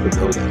would love to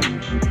know that.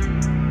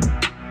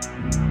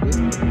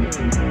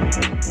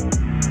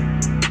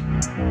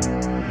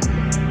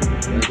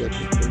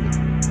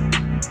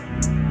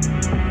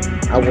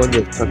 I wonder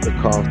if Tucker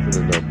Carlson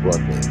and them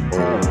brought their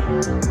own.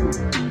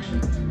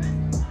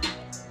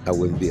 I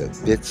wouldn't be a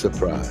bit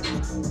surprised.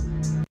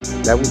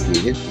 That would be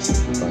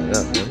interesting to find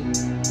out, right?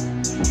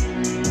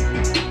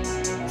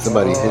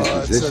 Somebody in his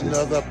position. It's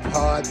another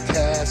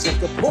podcast of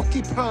the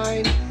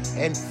Porcupine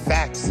and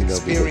Facts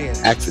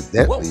Experience.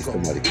 Accidentally,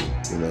 somebody can,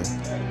 I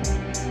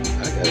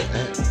gotta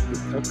ask,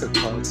 did Tucker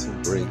Carlson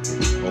break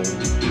his own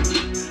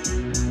food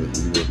when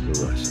he went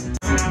to Russia?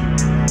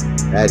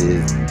 That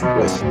is the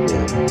question.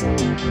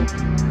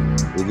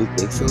 Did you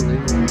think so,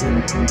 man?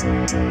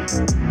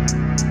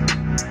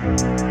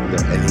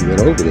 And he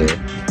went over there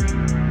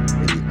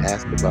and he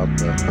asked about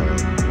the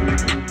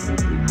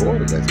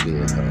reporter that's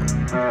being held.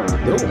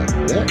 No,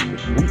 after that,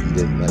 Putin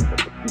didn't like him.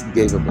 Putin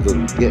gave him a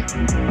little gift.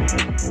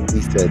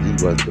 He said he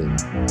has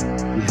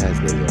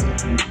a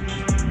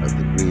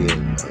degree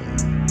in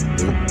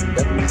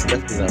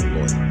definitely not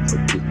lawyer, so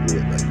Putin did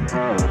it like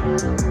that.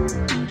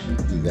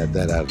 He got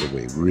that out of the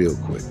way real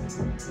quick.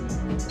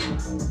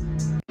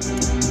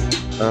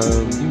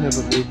 You have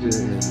a major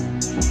in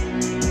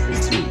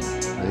history,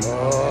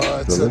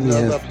 right? It's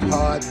another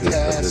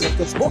podcast of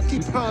the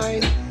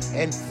Porcupine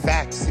and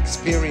Facts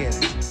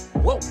Experience.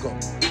 Welcome.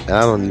 And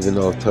I don't even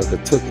know if Tucker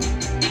took it,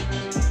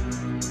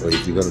 or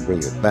if you're gonna bring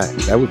it back.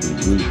 That would be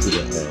rude to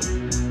the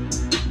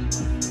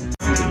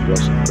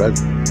Russian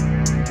president.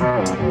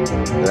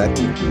 But I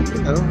think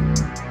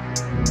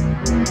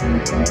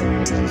But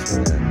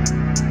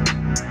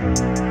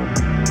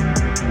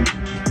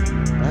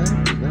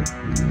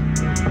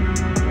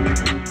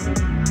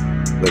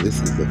this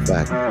is the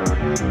fact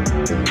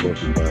that the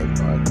Porcupine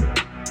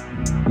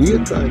Podcast. We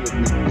are trying to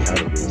see how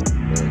to raise the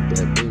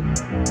campaign.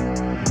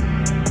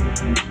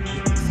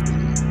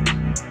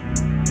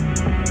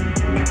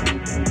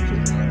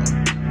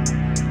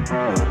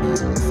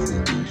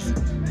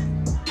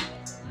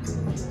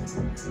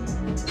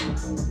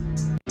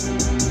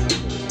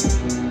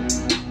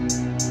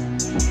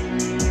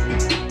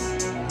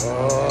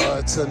 Oh,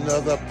 it's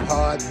another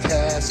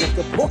podcast of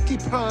the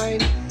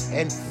Porcupine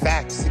and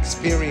Facts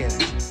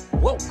Experience.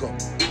 Welcome.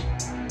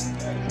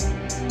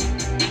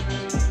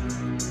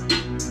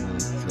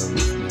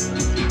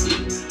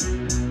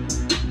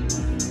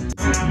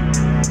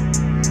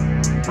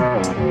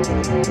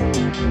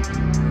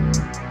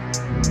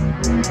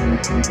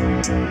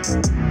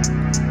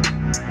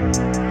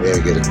 Yeah,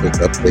 get a quick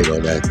update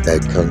on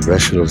that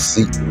congressional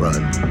seat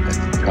run.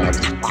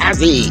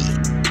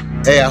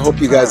 Hey, I hope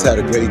you guys had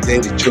a great day.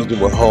 The children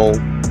were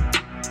home.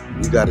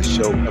 We got a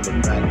show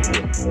coming back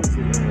at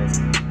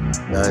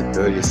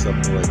 9:30 or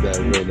something like that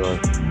going on.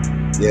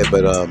 Yeah,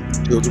 but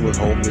children were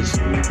home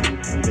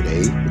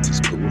today, which is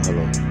cool.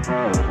 Hello.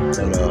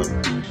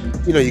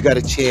 And you got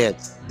a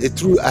chance.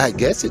 I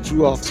guess it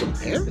threw off some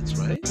parents,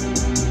 right?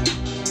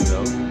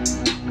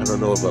 I don't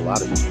know if a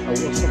lot of some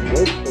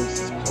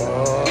workplaces.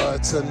 Oh,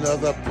 it's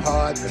another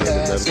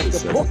podcast of the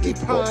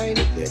Porcupine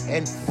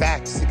and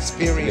Facts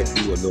Experience.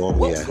 If you were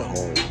normally at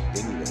home,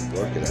 anyway,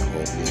 working at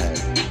home,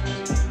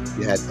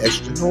 you had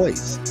extra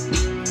noise.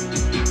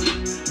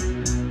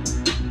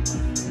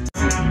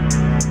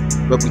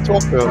 But we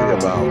talked earlier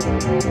about a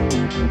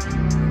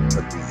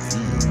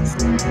disease.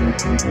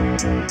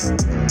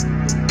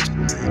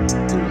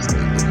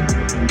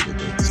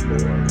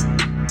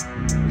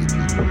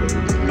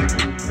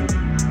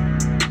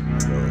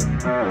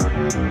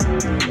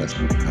 Must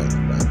be kind of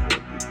bad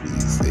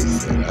disease. They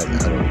said, I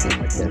don't think I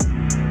can.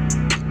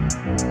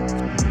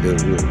 They're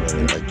real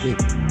running. I think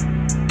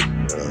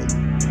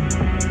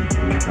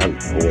I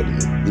reported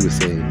it. He was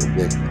saying the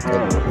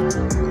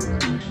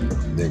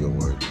nigga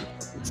word in the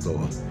fucking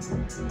store.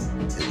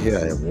 And here I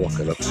am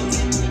walking up to him.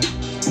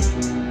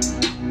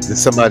 Then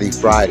somebody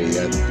Friday,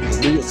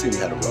 New York City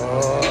had a run.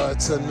 Oh,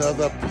 it's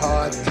another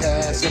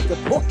podcast of the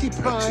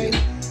Porcupine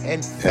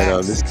and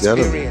Facts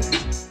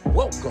Experience.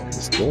 Welcome. The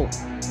store.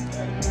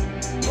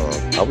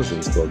 I was in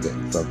the store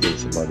getting something,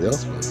 somebody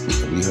else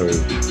was. And we heard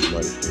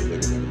somebody say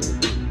nigga.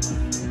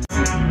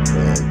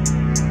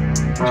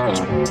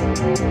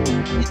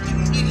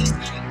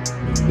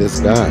 And this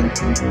guy,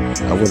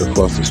 I went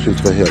across the street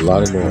to hear a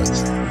lot of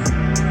noise.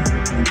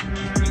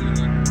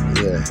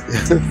 Yeah.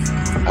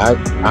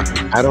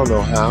 I don't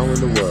know how in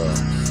the world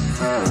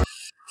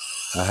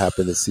I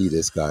happened to see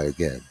this guy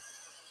again.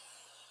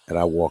 And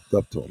I walked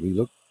up to him. He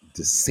looked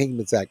the same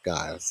exact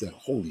guy. I said,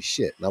 holy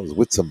shit. And I was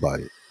with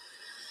somebody.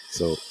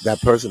 So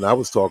that person I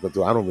was talking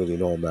to, I don't really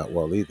know him that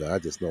well either. I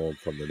just know him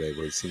from the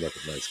neighborhood. He seemed like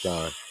a nice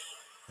guy.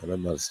 And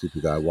I'm not a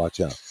stupid guy.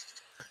 Watch out.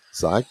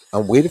 So I'm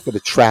waiting for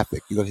the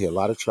traffic. You're going to hear a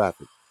lot of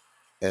traffic.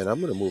 And I'm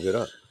going to move it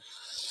up.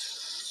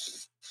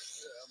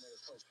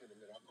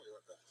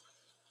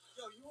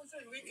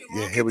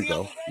 Yeah, here we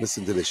go.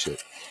 Listen to this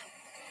shit.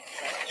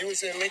 You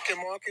was in Lincoln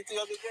Market the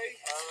other day?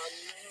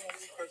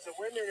 Because the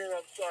women and I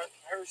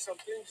heard some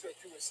things that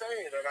you were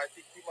saying, and I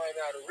think you might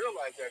not have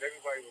realized that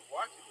everybody was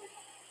watching you.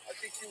 I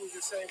think you was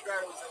the same guy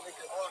that was in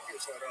Lincoln Market,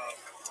 but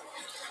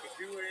if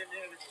you were in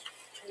there, there was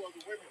two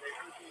other women, they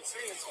heard you were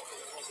saying something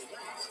that wasn't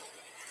nice.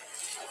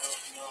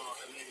 No,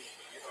 I mean,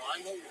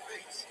 I know your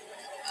face.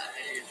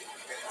 It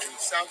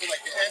sounded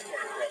like the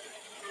N-word, brother.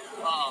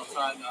 Oh,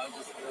 sorry, no, I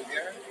just...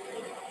 Yeah?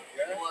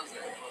 It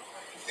wasn't.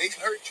 They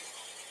hurt you.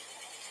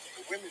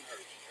 The women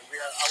hurt you. And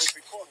I was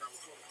recording, I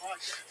was doing a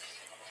podcast.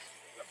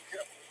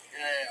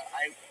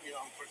 Yeah,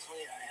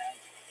 unfortunately, I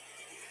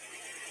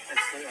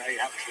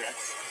have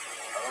threats.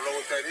 I don't know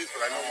what that is,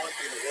 but I know one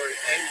thing, the word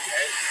N. We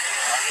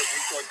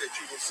thought that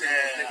you were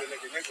saying nigga.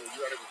 You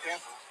gotta be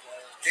careful.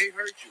 They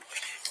hurt you.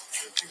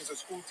 If she was a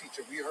school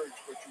teacher, we heard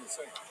what you were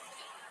saying.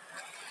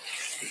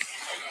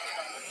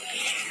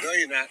 No,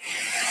 you're not.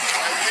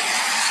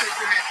 You said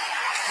you have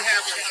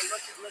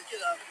look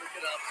it up.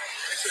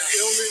 It's an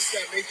illness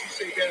that makes you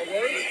say bad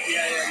words?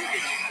 Yeah.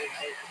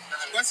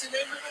 What's the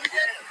name of it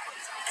again?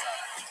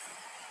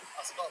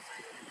 I'll spell it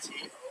for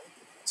you.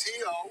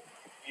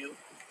 T-O-U.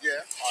 Yeah.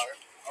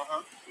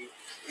 R.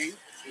 E.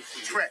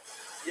 Trek.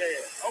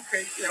 Yeah.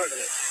 Okay. You heard of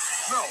it?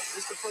 No,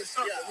 it's the first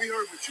time. Yeah. We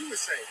heard what you were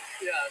saying.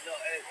 Yeah, no,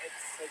 it's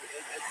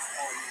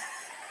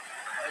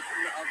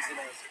obviously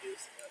no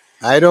excuse.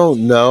 I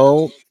don't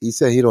know. He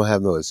said he don't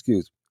have no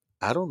excuse.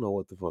 I don't know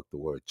what the fuck the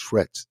word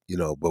threats,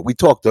 but we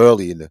talked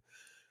early in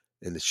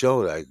the show,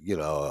 like,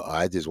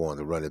 I just wanted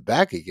to run it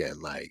back again.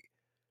 Like,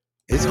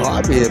 it's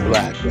hard being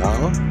black,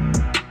 y'all.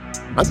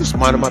 I'm just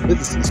minding my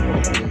business.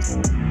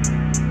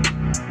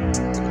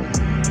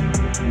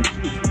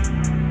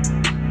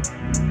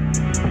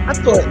 I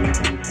thought,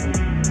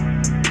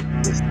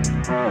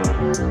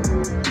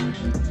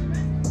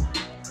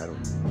 I don't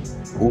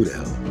who the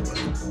hell it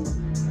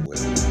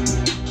was.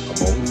 I'm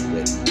always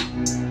ready.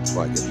 That's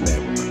why I get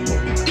mad when my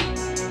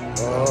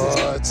phone.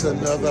 Oh, it's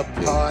another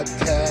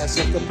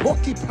podcast of the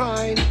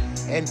Porcupine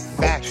and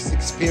Facts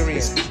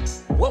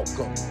Experience.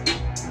 Welcome.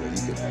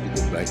 You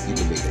can make an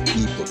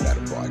ebook out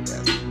of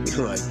podcast.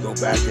 You like go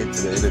back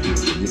into the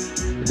interview,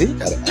 and then you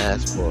gotta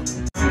ask for.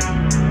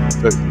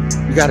 But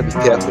you gotta be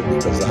careful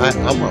because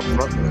I'm a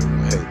front runner.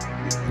 Hey,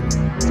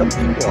 some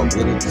people are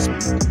willing to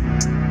speak.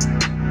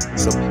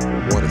 Some people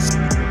want to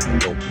speak,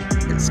 but don't be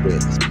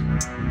scared to speak.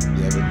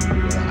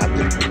 I've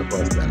been coming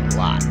across that a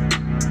lot.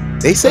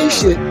 They say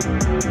shit,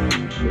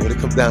 but when it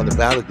comes down to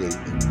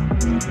validating it,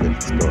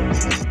 it's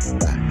stories. It's a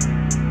fact.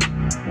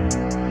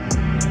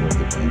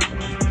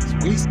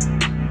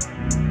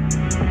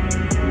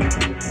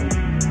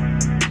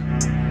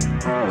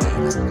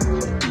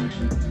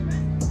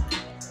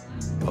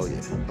 Oh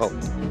yeah. Oh,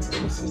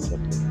 let me see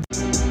something.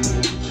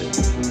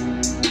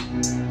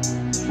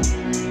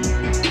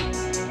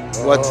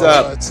 What's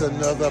up? It's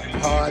another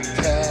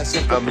podcast.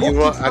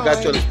 I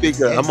got you on the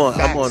speaker. I'm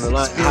on the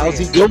line. How's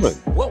he doing?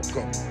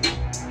 Welcome.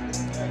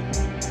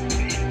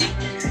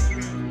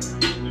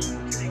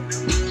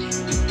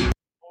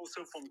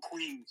 Also from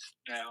Queens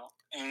now,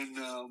 and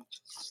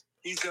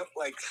he's up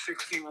like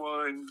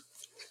 61-31,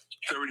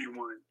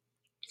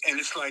 and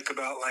it's like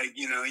about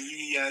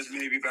he has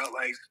maybe about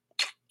like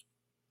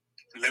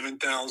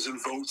 11,000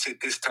 votes at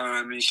this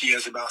time, and she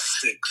has about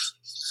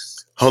 6.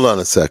 Hold on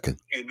a second.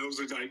 And those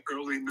are like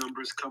early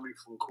numbers coming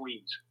from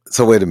Queens.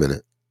 So wait a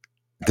minute.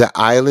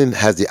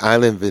 Has the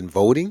island been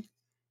voting?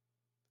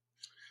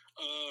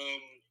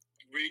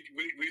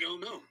 We don't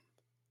know.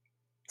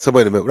 So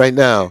wait a minute. Right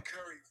now.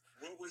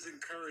 What was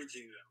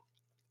encouraging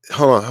them?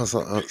 Hold on.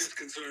 The biggest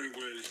concern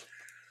was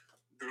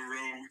the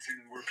roads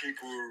and where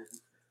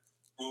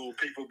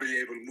people be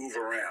able to move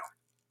around.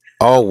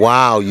 Oh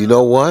wow! You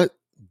know what?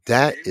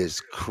 That is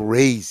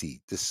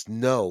crazy. The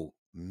snow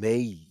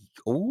may.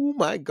 Oh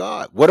my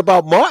God! What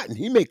about Martin?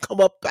 He may come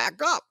back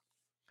up.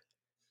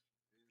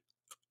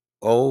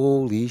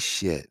 Holy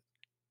shit!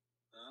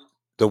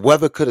 The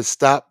weather could have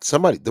stopped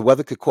somebody. The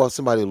weather could cause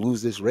somebody to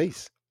lose this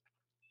race.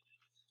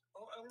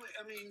 Oh,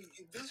 I mean,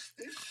 this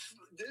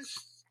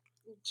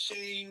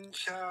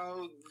changed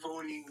how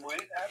voting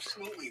went.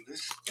 Absolutely,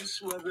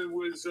 this weather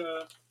was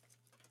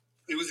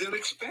it was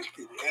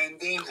unexpected, and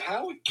then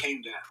how it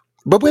came down.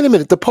 But wait a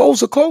minute, the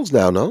polls are closed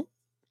now, no?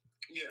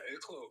 Yeah,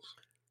 it's closed.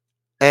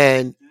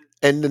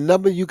 And the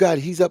number you got,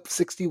 he's up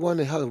 61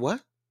 and hell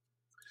what?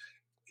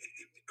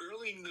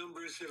 Early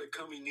numbers that are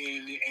coming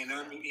in, and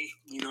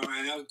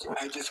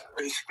I just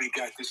basically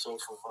got this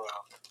off of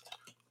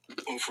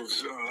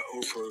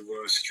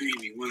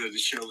streaming, one of the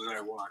shows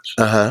I watch.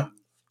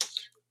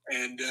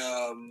 And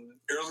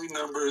early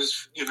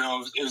numbers, it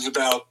was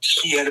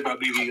he had about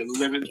maybe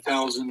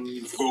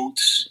 11,000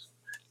 votes,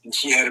 and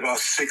she had about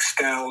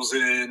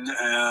 6,000.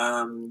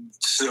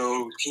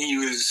 So he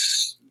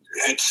was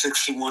at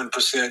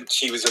 61%.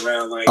 She was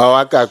around like. Oh,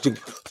 I got you.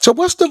 So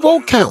what's the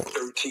vote count?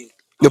 13.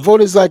 The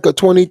vote is like a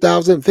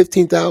 20,000,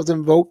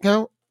 15,000 vote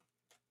count?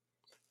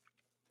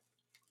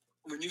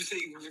 When you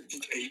say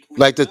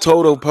like the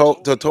total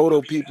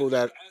people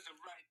that. As of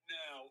right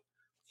now,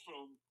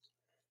 from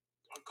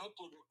a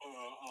couple of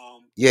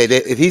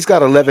if he's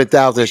got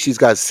 11,000, she's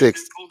got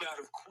 6. Pulled out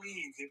of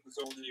Queens, it was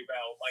only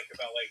about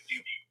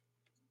maybe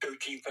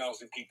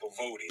 13,000 people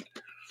voted,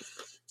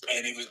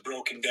 and it was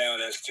broken down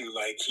as to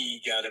like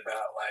he got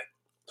about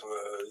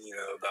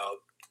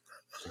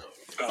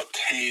about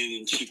 10,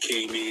 and she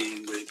came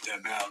in with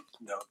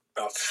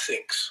about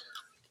 6.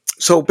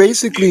 So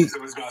basically,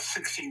 there was about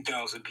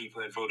 16,000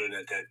 people that voted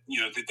at that.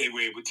 That they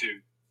were able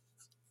to.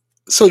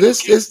 So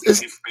this is.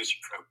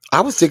 Information from.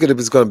 I was thinking it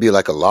was going to be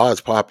like a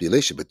large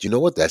population, but you know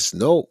what? That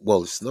snow.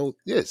 Well, it snowed.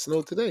 Yeah, it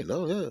snowed today.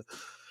 No, yeah,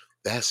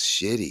 that's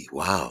shitty.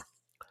 Wow.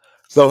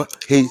 So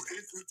he.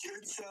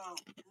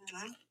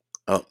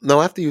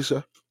 No, after you,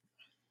 sir.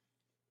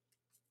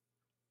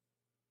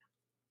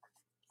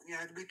 You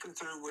had to be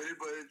concerned with it,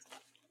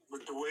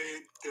 but the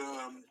way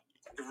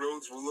the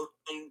roads were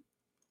looking.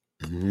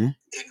 Mm-hmm.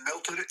 It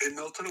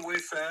melted away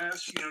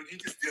fast. You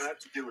just have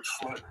to deal with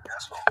flooding.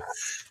 That's all.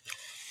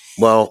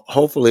 Well,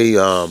 hopefully,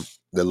 the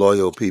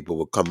loyal people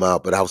will come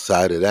out. But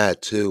outside of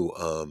that, too.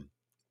 Well,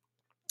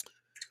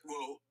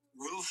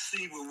 we'll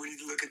see when we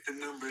look at the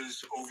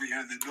numbers over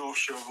here in the North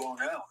Shore of Long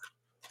Island.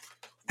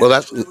 Well,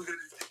 that's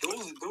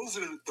those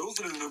are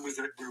the numbers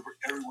that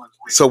everyone's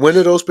waiting. So when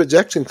are those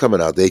projections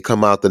coming out? They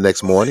come out the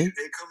next morning.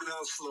 They're coming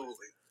out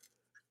slowly.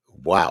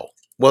 Wow.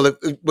 Well,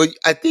 but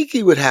I think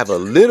he would have a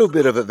little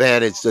bit of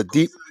advantage. You could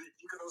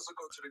also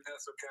go to the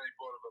Nassau County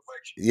Board of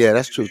Elections. Yeah,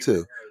 that's true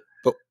too.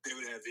 But they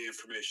would have the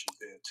information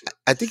there too.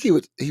 I think he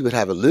would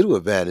have a little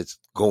advantage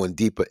going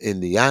deeper in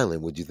the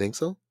island. Would you think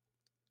so?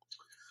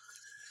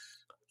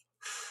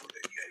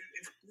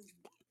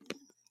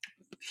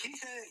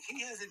 He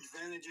has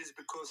advantages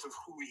because of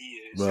who he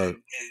is, right. and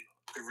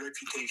the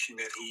reputation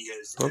that he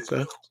has.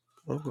 Okay.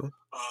 Okay.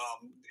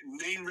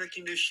 Name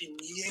recognition,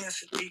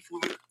 yes,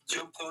 people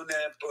jumped on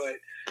that, but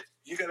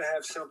you got to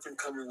have something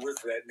coming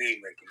with that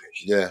name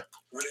recognition. Yeah.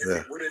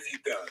 What have you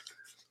done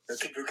that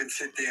people can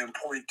sit there and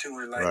point to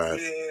and like, right.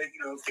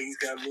 Things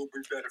got a little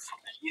bit better for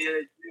me.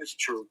 Yeah, it's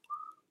true.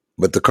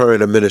 But the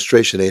current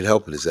administration ain't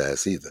helping his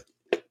ass either.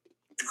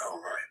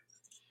 Oh,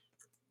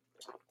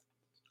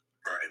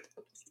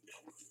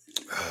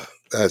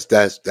 right.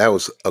 That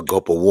was a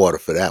gulp of water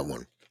for that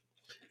one.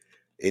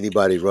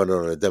 Anybody running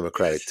on a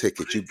Democratic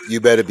ticket,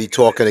 you better be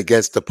talking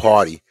against the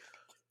party.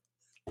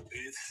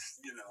 It's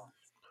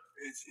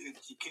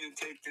you can't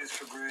take this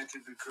for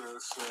granted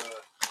because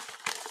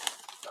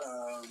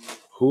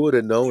who would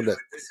have known that?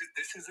 This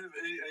is a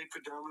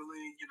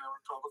predominantly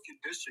Republican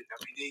district.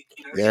 I mean,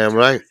 damn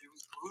right. It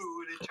was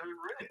blue and it turned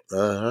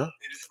red. And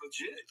it's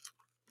legit.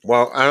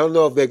 Well, I don't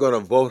know if they're going to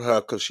vote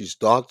her because she's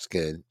dark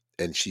skinned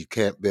and she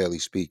can't barely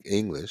speak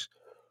English,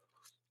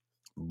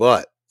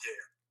 but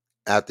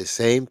at the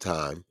same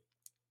time,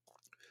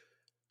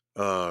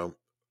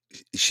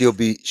 she'll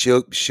be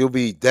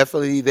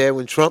definitely there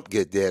when Trump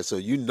get there.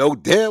 So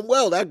damn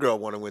well that girl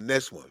want to win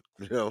this one.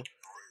 You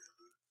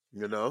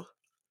know.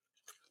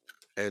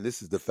 And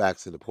this is the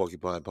Facts in the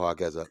Porcupine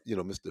Podcast.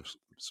 Mr.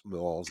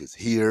 Smalls is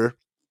here.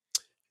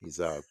 He's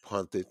our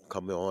pundit.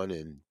 Come on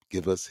and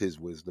give us his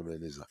wisdom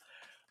and his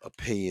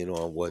opinion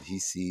on what he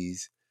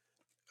sees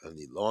on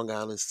the Long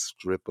Island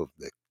strip of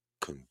the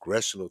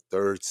congressional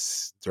third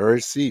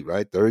seat,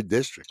 right? Third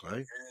district, right?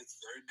 Yeah, it's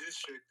third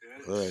district.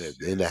 Right,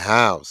 in the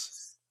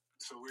House.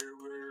 So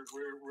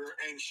we're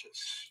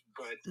anxious,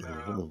 but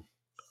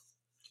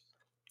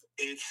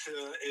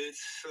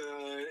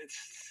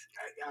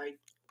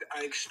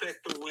I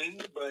expect to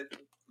win, but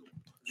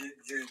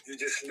you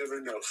just never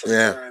know.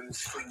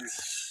 Sometimes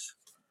things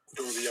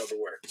go the other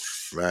way.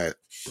 Right.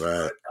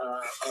 But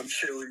I'm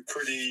feeling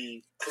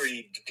pretty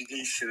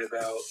decent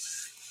about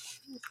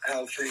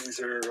how things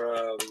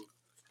are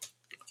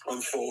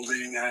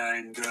unfolding,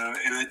 and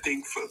I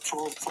think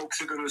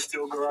folks are going to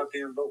still go out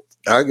there and vote.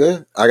 I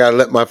got to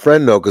let my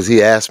friend know because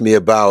he asked me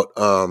about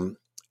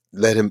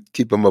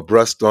keep him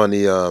abreast on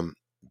the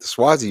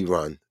Swazi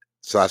run.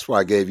 So that's why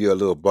I gave you a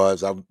little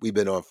buzz. We've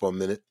been on for a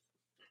minute.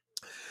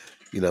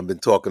 I've been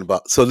talking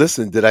about. So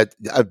listen, did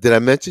I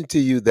mention to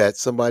you that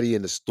somebody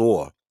in the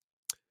store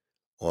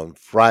on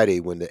Friday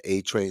when the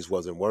A trains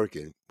wasn't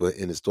working, but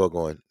in the store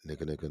going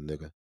nigga, nigga,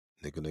 nigga,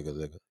 nigga, nigga,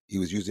 nigga. He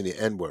was using the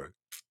N word.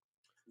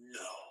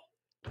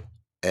 No.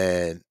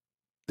 And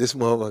this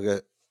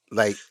motherfucker,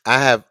 like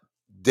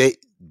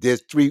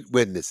there's 3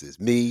 witnesses,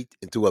 me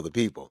and 2 other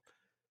people.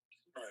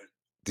 Right.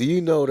 Do you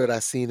know that I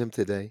seen him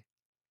today?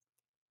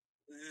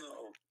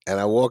 No. And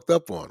I walked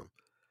up on him.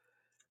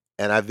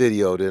 And I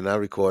videoed it and I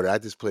recorded. I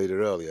just played it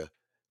earlier.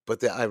 But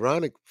the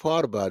ironic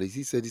part about it is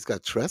he said he's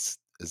got Tress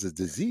as a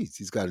disease.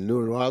 He's got a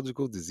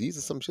neurological disease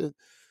or some shit.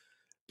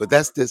 But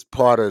that's just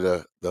part of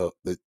the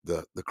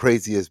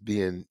craziest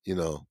being,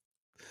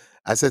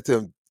 I said to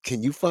him,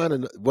 can you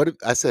find what if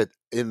I said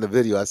in the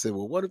video, I said,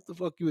 well, what if the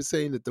fuck you were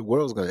saying that the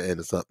world's gonna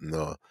end or something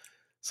or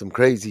some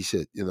crazy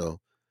shit,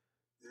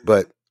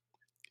 But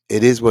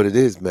it is what it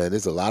is, man.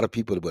 There's a lot of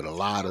people with a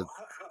lot of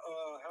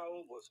how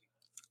old was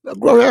he? A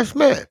grown ass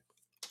man.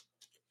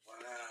 Wow.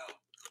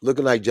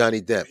 Looking like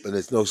Johnny Depp, and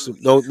there's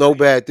no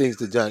bad things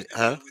to Johnny,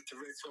 huh?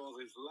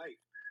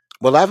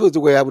 Well, that was the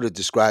way I would have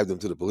described him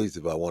to the police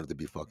if I wanted to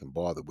be fucking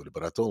bothered with it.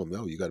 But I told him,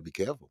 no, you got to be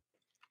careful.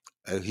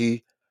 And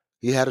he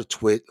had a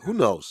twit. Who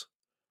knows?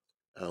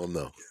 I don't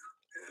know.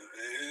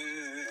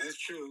 That's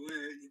true.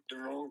 The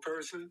wrong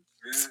person,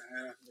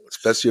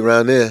 especially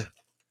around there,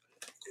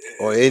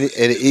 or he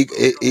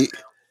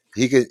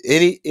could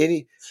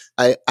any.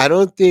 I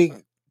don't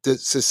think the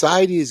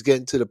society is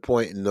getting to the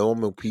point in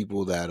normal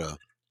people that are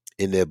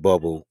in their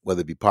bubble,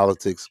 whether it be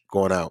politics,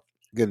 going out,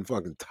 getting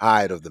fucking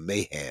tired of the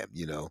mayhem.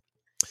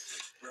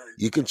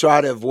 You can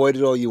try to avoid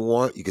it all you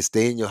want. You can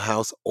stay in your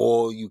house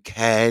all you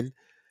can,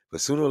 but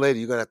sooner or later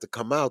you're gonna have to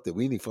come out there.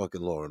 We need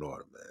fucking law and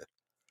order,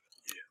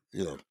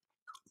 man.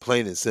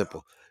 Plain and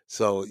simple.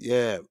 So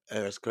yeah,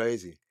 it's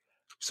crazy.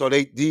 So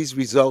these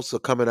results are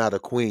coming out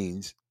of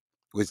Queens,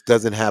 which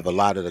doesn't have a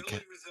lot of the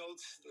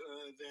results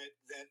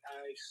that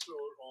I saw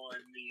on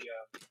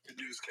the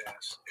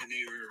newscast, and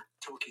they were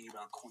talking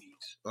about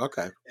Queens.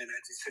 Okay. And I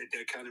just said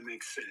that kind of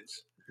makes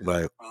sense,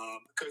 right?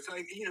 Because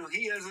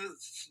he has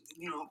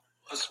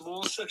a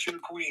small section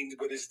of Queens,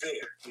 but it's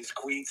there.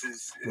 Queens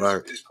is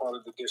part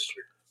of the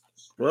district.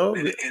 Well,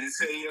 and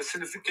it's a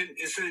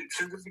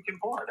significant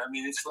part. I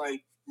mean, it's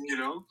like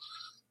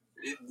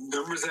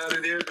numbers out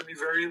of there are going to be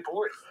very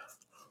important.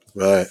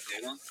 Right.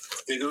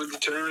 They're going to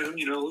determine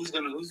who's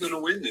going to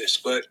win this.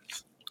 But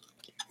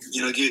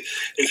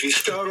if you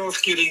start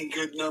off getting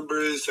good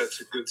numbers, that's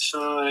a good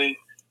sign.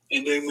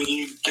 And then when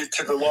you get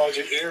to the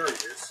larger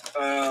areas,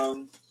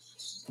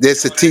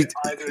 there's either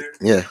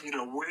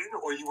win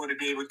or you want to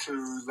be able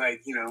to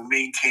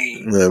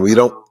maintain. Yeah, you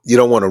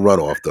don't want to run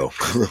off though.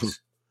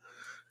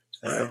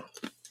 Right.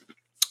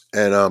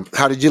 And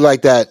how did you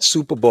like that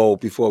Super Bowl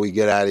before we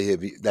get out of here?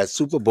 That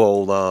Super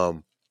Bowl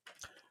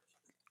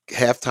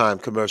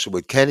halftime commercial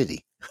with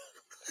Kennedy.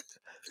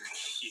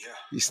 Yeah.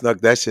 He snuck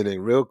that shit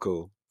in real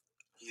cool.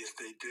 Yes,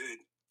 they did.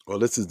 Well,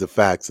 this is the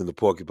Facts in the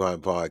Porcupine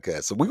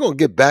Podcast. So we're going to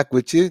get back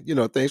with you.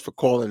 Thanks for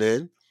calling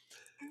in.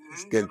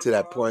 It's getting to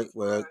that point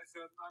where... My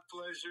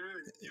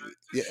pleasure.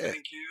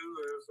 Thank you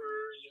for,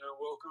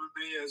 welcoming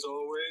me as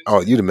always.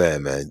 Oh, you the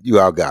man. You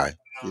our guy.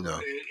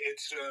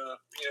 It's,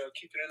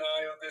 keeping an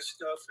eye on this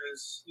stuff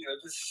is,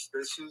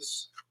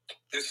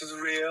 this is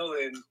real.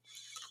 And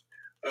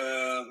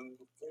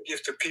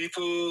if the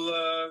people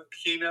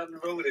came out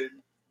and voted,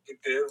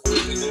 their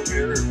voices will be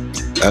heard.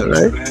 All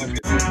right.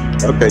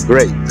 Okay,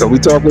 great. So we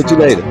talk with you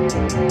later.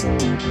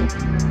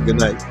 Good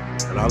night.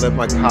 And I'll let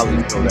my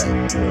colleagues know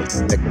that. It's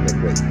neck and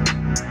neck race.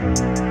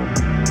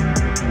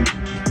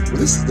 Well,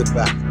 this is the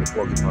Fact in the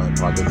Porcupine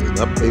Podcast. An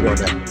update on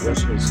that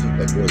congressional seat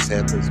that George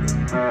Santos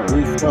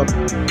moved from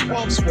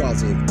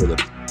Swazi and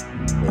Phillips.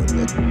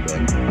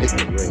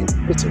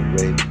 It's a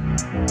rain.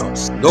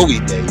 Snowy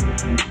day.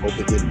 Hope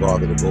it didn't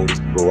bother the voters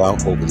to go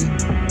out. Hopefully,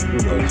 who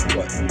knows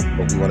what.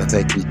 But we want to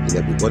thank each and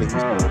every one of you.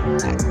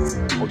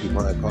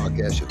 Porcupine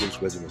Podcast, your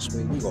host, Reginald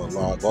Swing. We're going to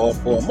log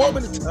off for a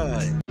moment of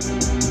time.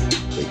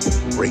 Take a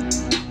break.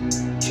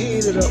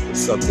 Keying it up with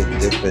something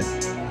different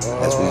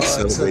as we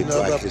celebrate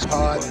Black History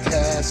Month.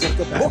 Podcast of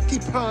the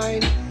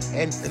Porcupine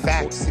and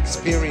Facts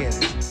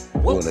Experience. I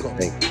want to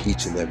thank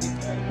each and every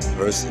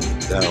person who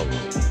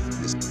downloads.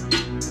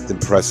 It's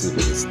impressive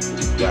and it's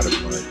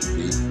gratifying to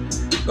me.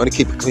 I'm going to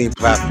keep a clean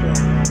platform.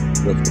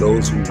 But for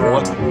those who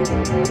want to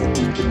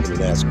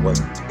and ask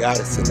questions, you got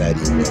to send that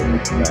email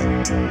back to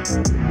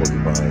the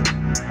Porcupine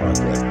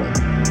Podcast.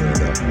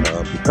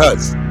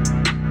 Because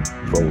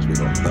trolls we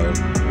don't know,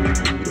 we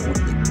don't want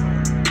to make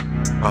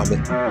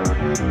comment.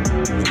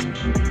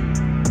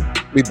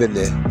 We've been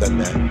there, done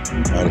that.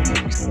 Trying to be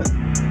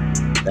respectful.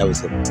 That was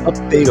an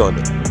update on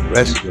the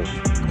Congressional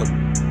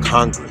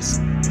Congress,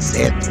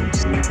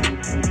 Santos,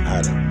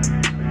 out of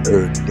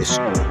 3rd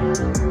District.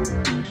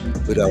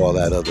 With all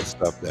that other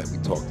stuff that we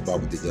talked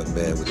about with the young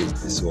man with his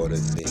disorder,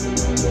 saying,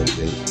 one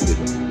day he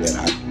didn't forget,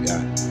 I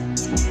forgot.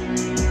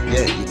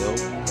 Yeah,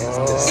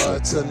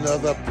 it's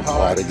another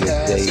part of your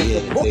day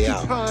in and day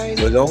out.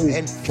 So don't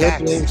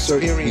can't blame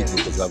certain people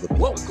because other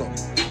people go.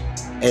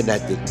 And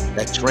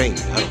that train, I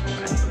don't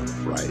know,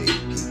 Friday,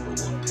 people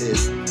were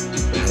pissed.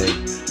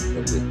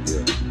 With the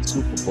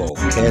Super Bowl,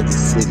 Kansas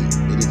City,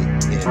 they did it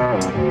again.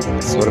 I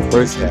saw the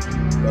first half,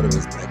 but it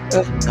was like,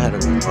 I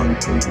don't know,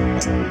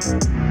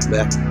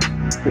 left,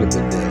 could have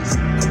been this,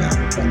 I'm out.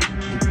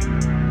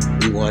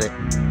 We won it.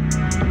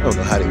 I don't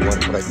know how they won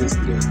it, but I guess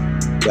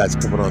guys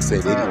coming on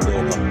saying they didn't know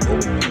about the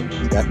overtime.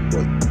 That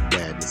was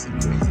madness and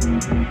crazy.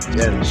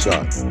 Shannon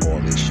Sharp,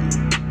 all issue.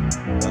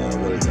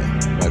 What is that?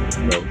 Michael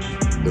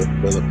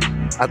Phillips.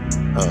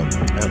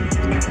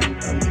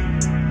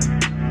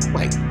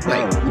 Mike,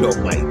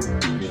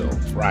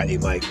 Friday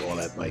Mike, all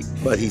that Mike.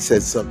 But he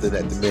said something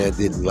that the man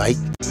didn't like.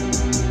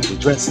 He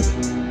addressed it.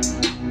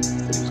 He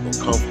said he was going to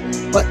come,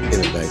 but in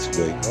a nice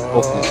way.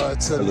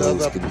 It's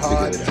another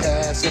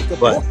podcast of the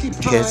But you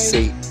can't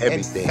say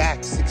everything.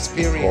 Facts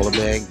Experience. Call a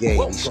man gay,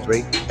 he's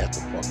straight. That's a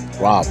fucking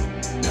problem.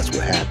 That's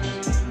what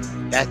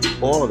happened. That's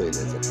all it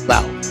is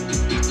about.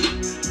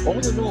 All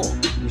in all,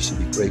 you should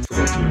be grateful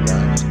that you're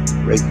alive.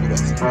 Grateful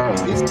that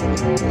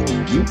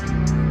you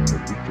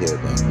care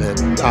about, man.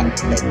 Stop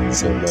texting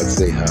so much.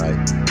 Say hi.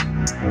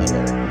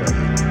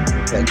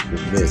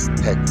 Texting this,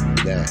 texting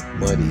that.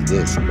 Money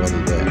this,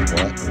 money that.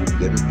 What?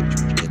 Everything you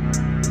can.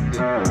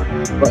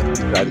 But you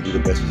try to do the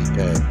best you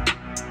can.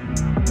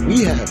 We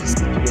have a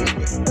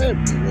situation where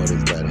everyone is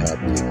not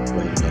happy. They're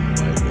complaining about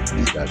the money.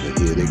 These guys are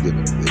here. They're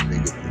giving it this,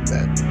 they're giving it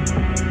that.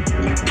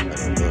 I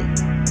don't know.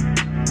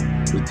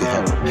 But they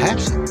have a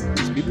passion.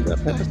 These people got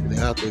passion.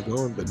 They're out there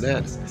going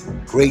bananas.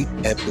 Great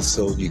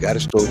episode. You got to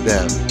scroll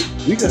down.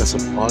 We got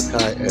some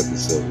archive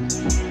episodes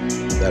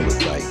that was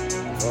like,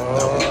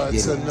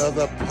 it's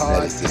another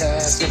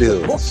podcast of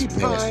the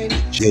Porcupine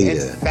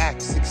and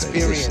Facts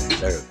Experience.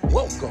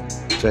 Welcome.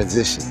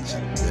 Transitions,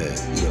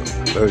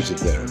 version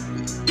therapy.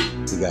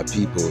 We got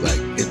people like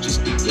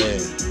interested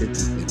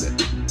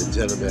the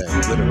gentleman who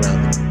went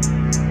around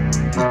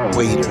the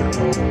waiter,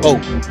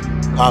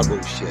 cargo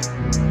ship.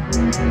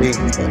 Things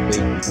that make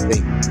you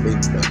think,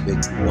 things that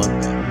make you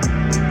wonder,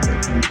 things that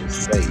people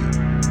say.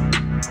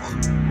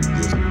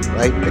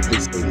 Right? But they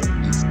say that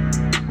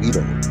we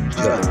don't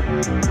judge.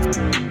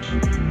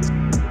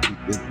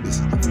 This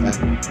is the fact.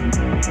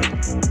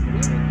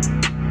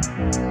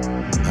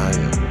 I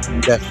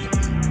am definitely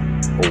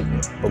over.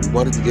 But we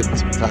wanted to give him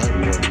some time.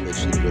 We wanted to make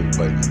sure that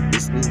everybody was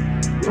listening,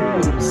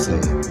 what he was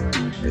saying,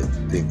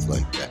 and things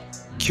like that.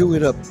 Cue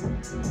it up,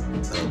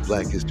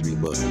 Black History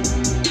Month.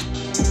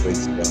 Great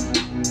stuff.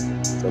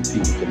 Some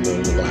people can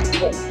learn a lot.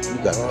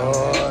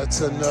 It's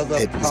another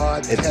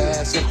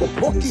podcast of the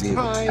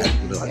Porcupine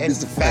and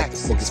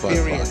Facts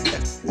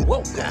Experience.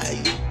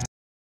 Welcome.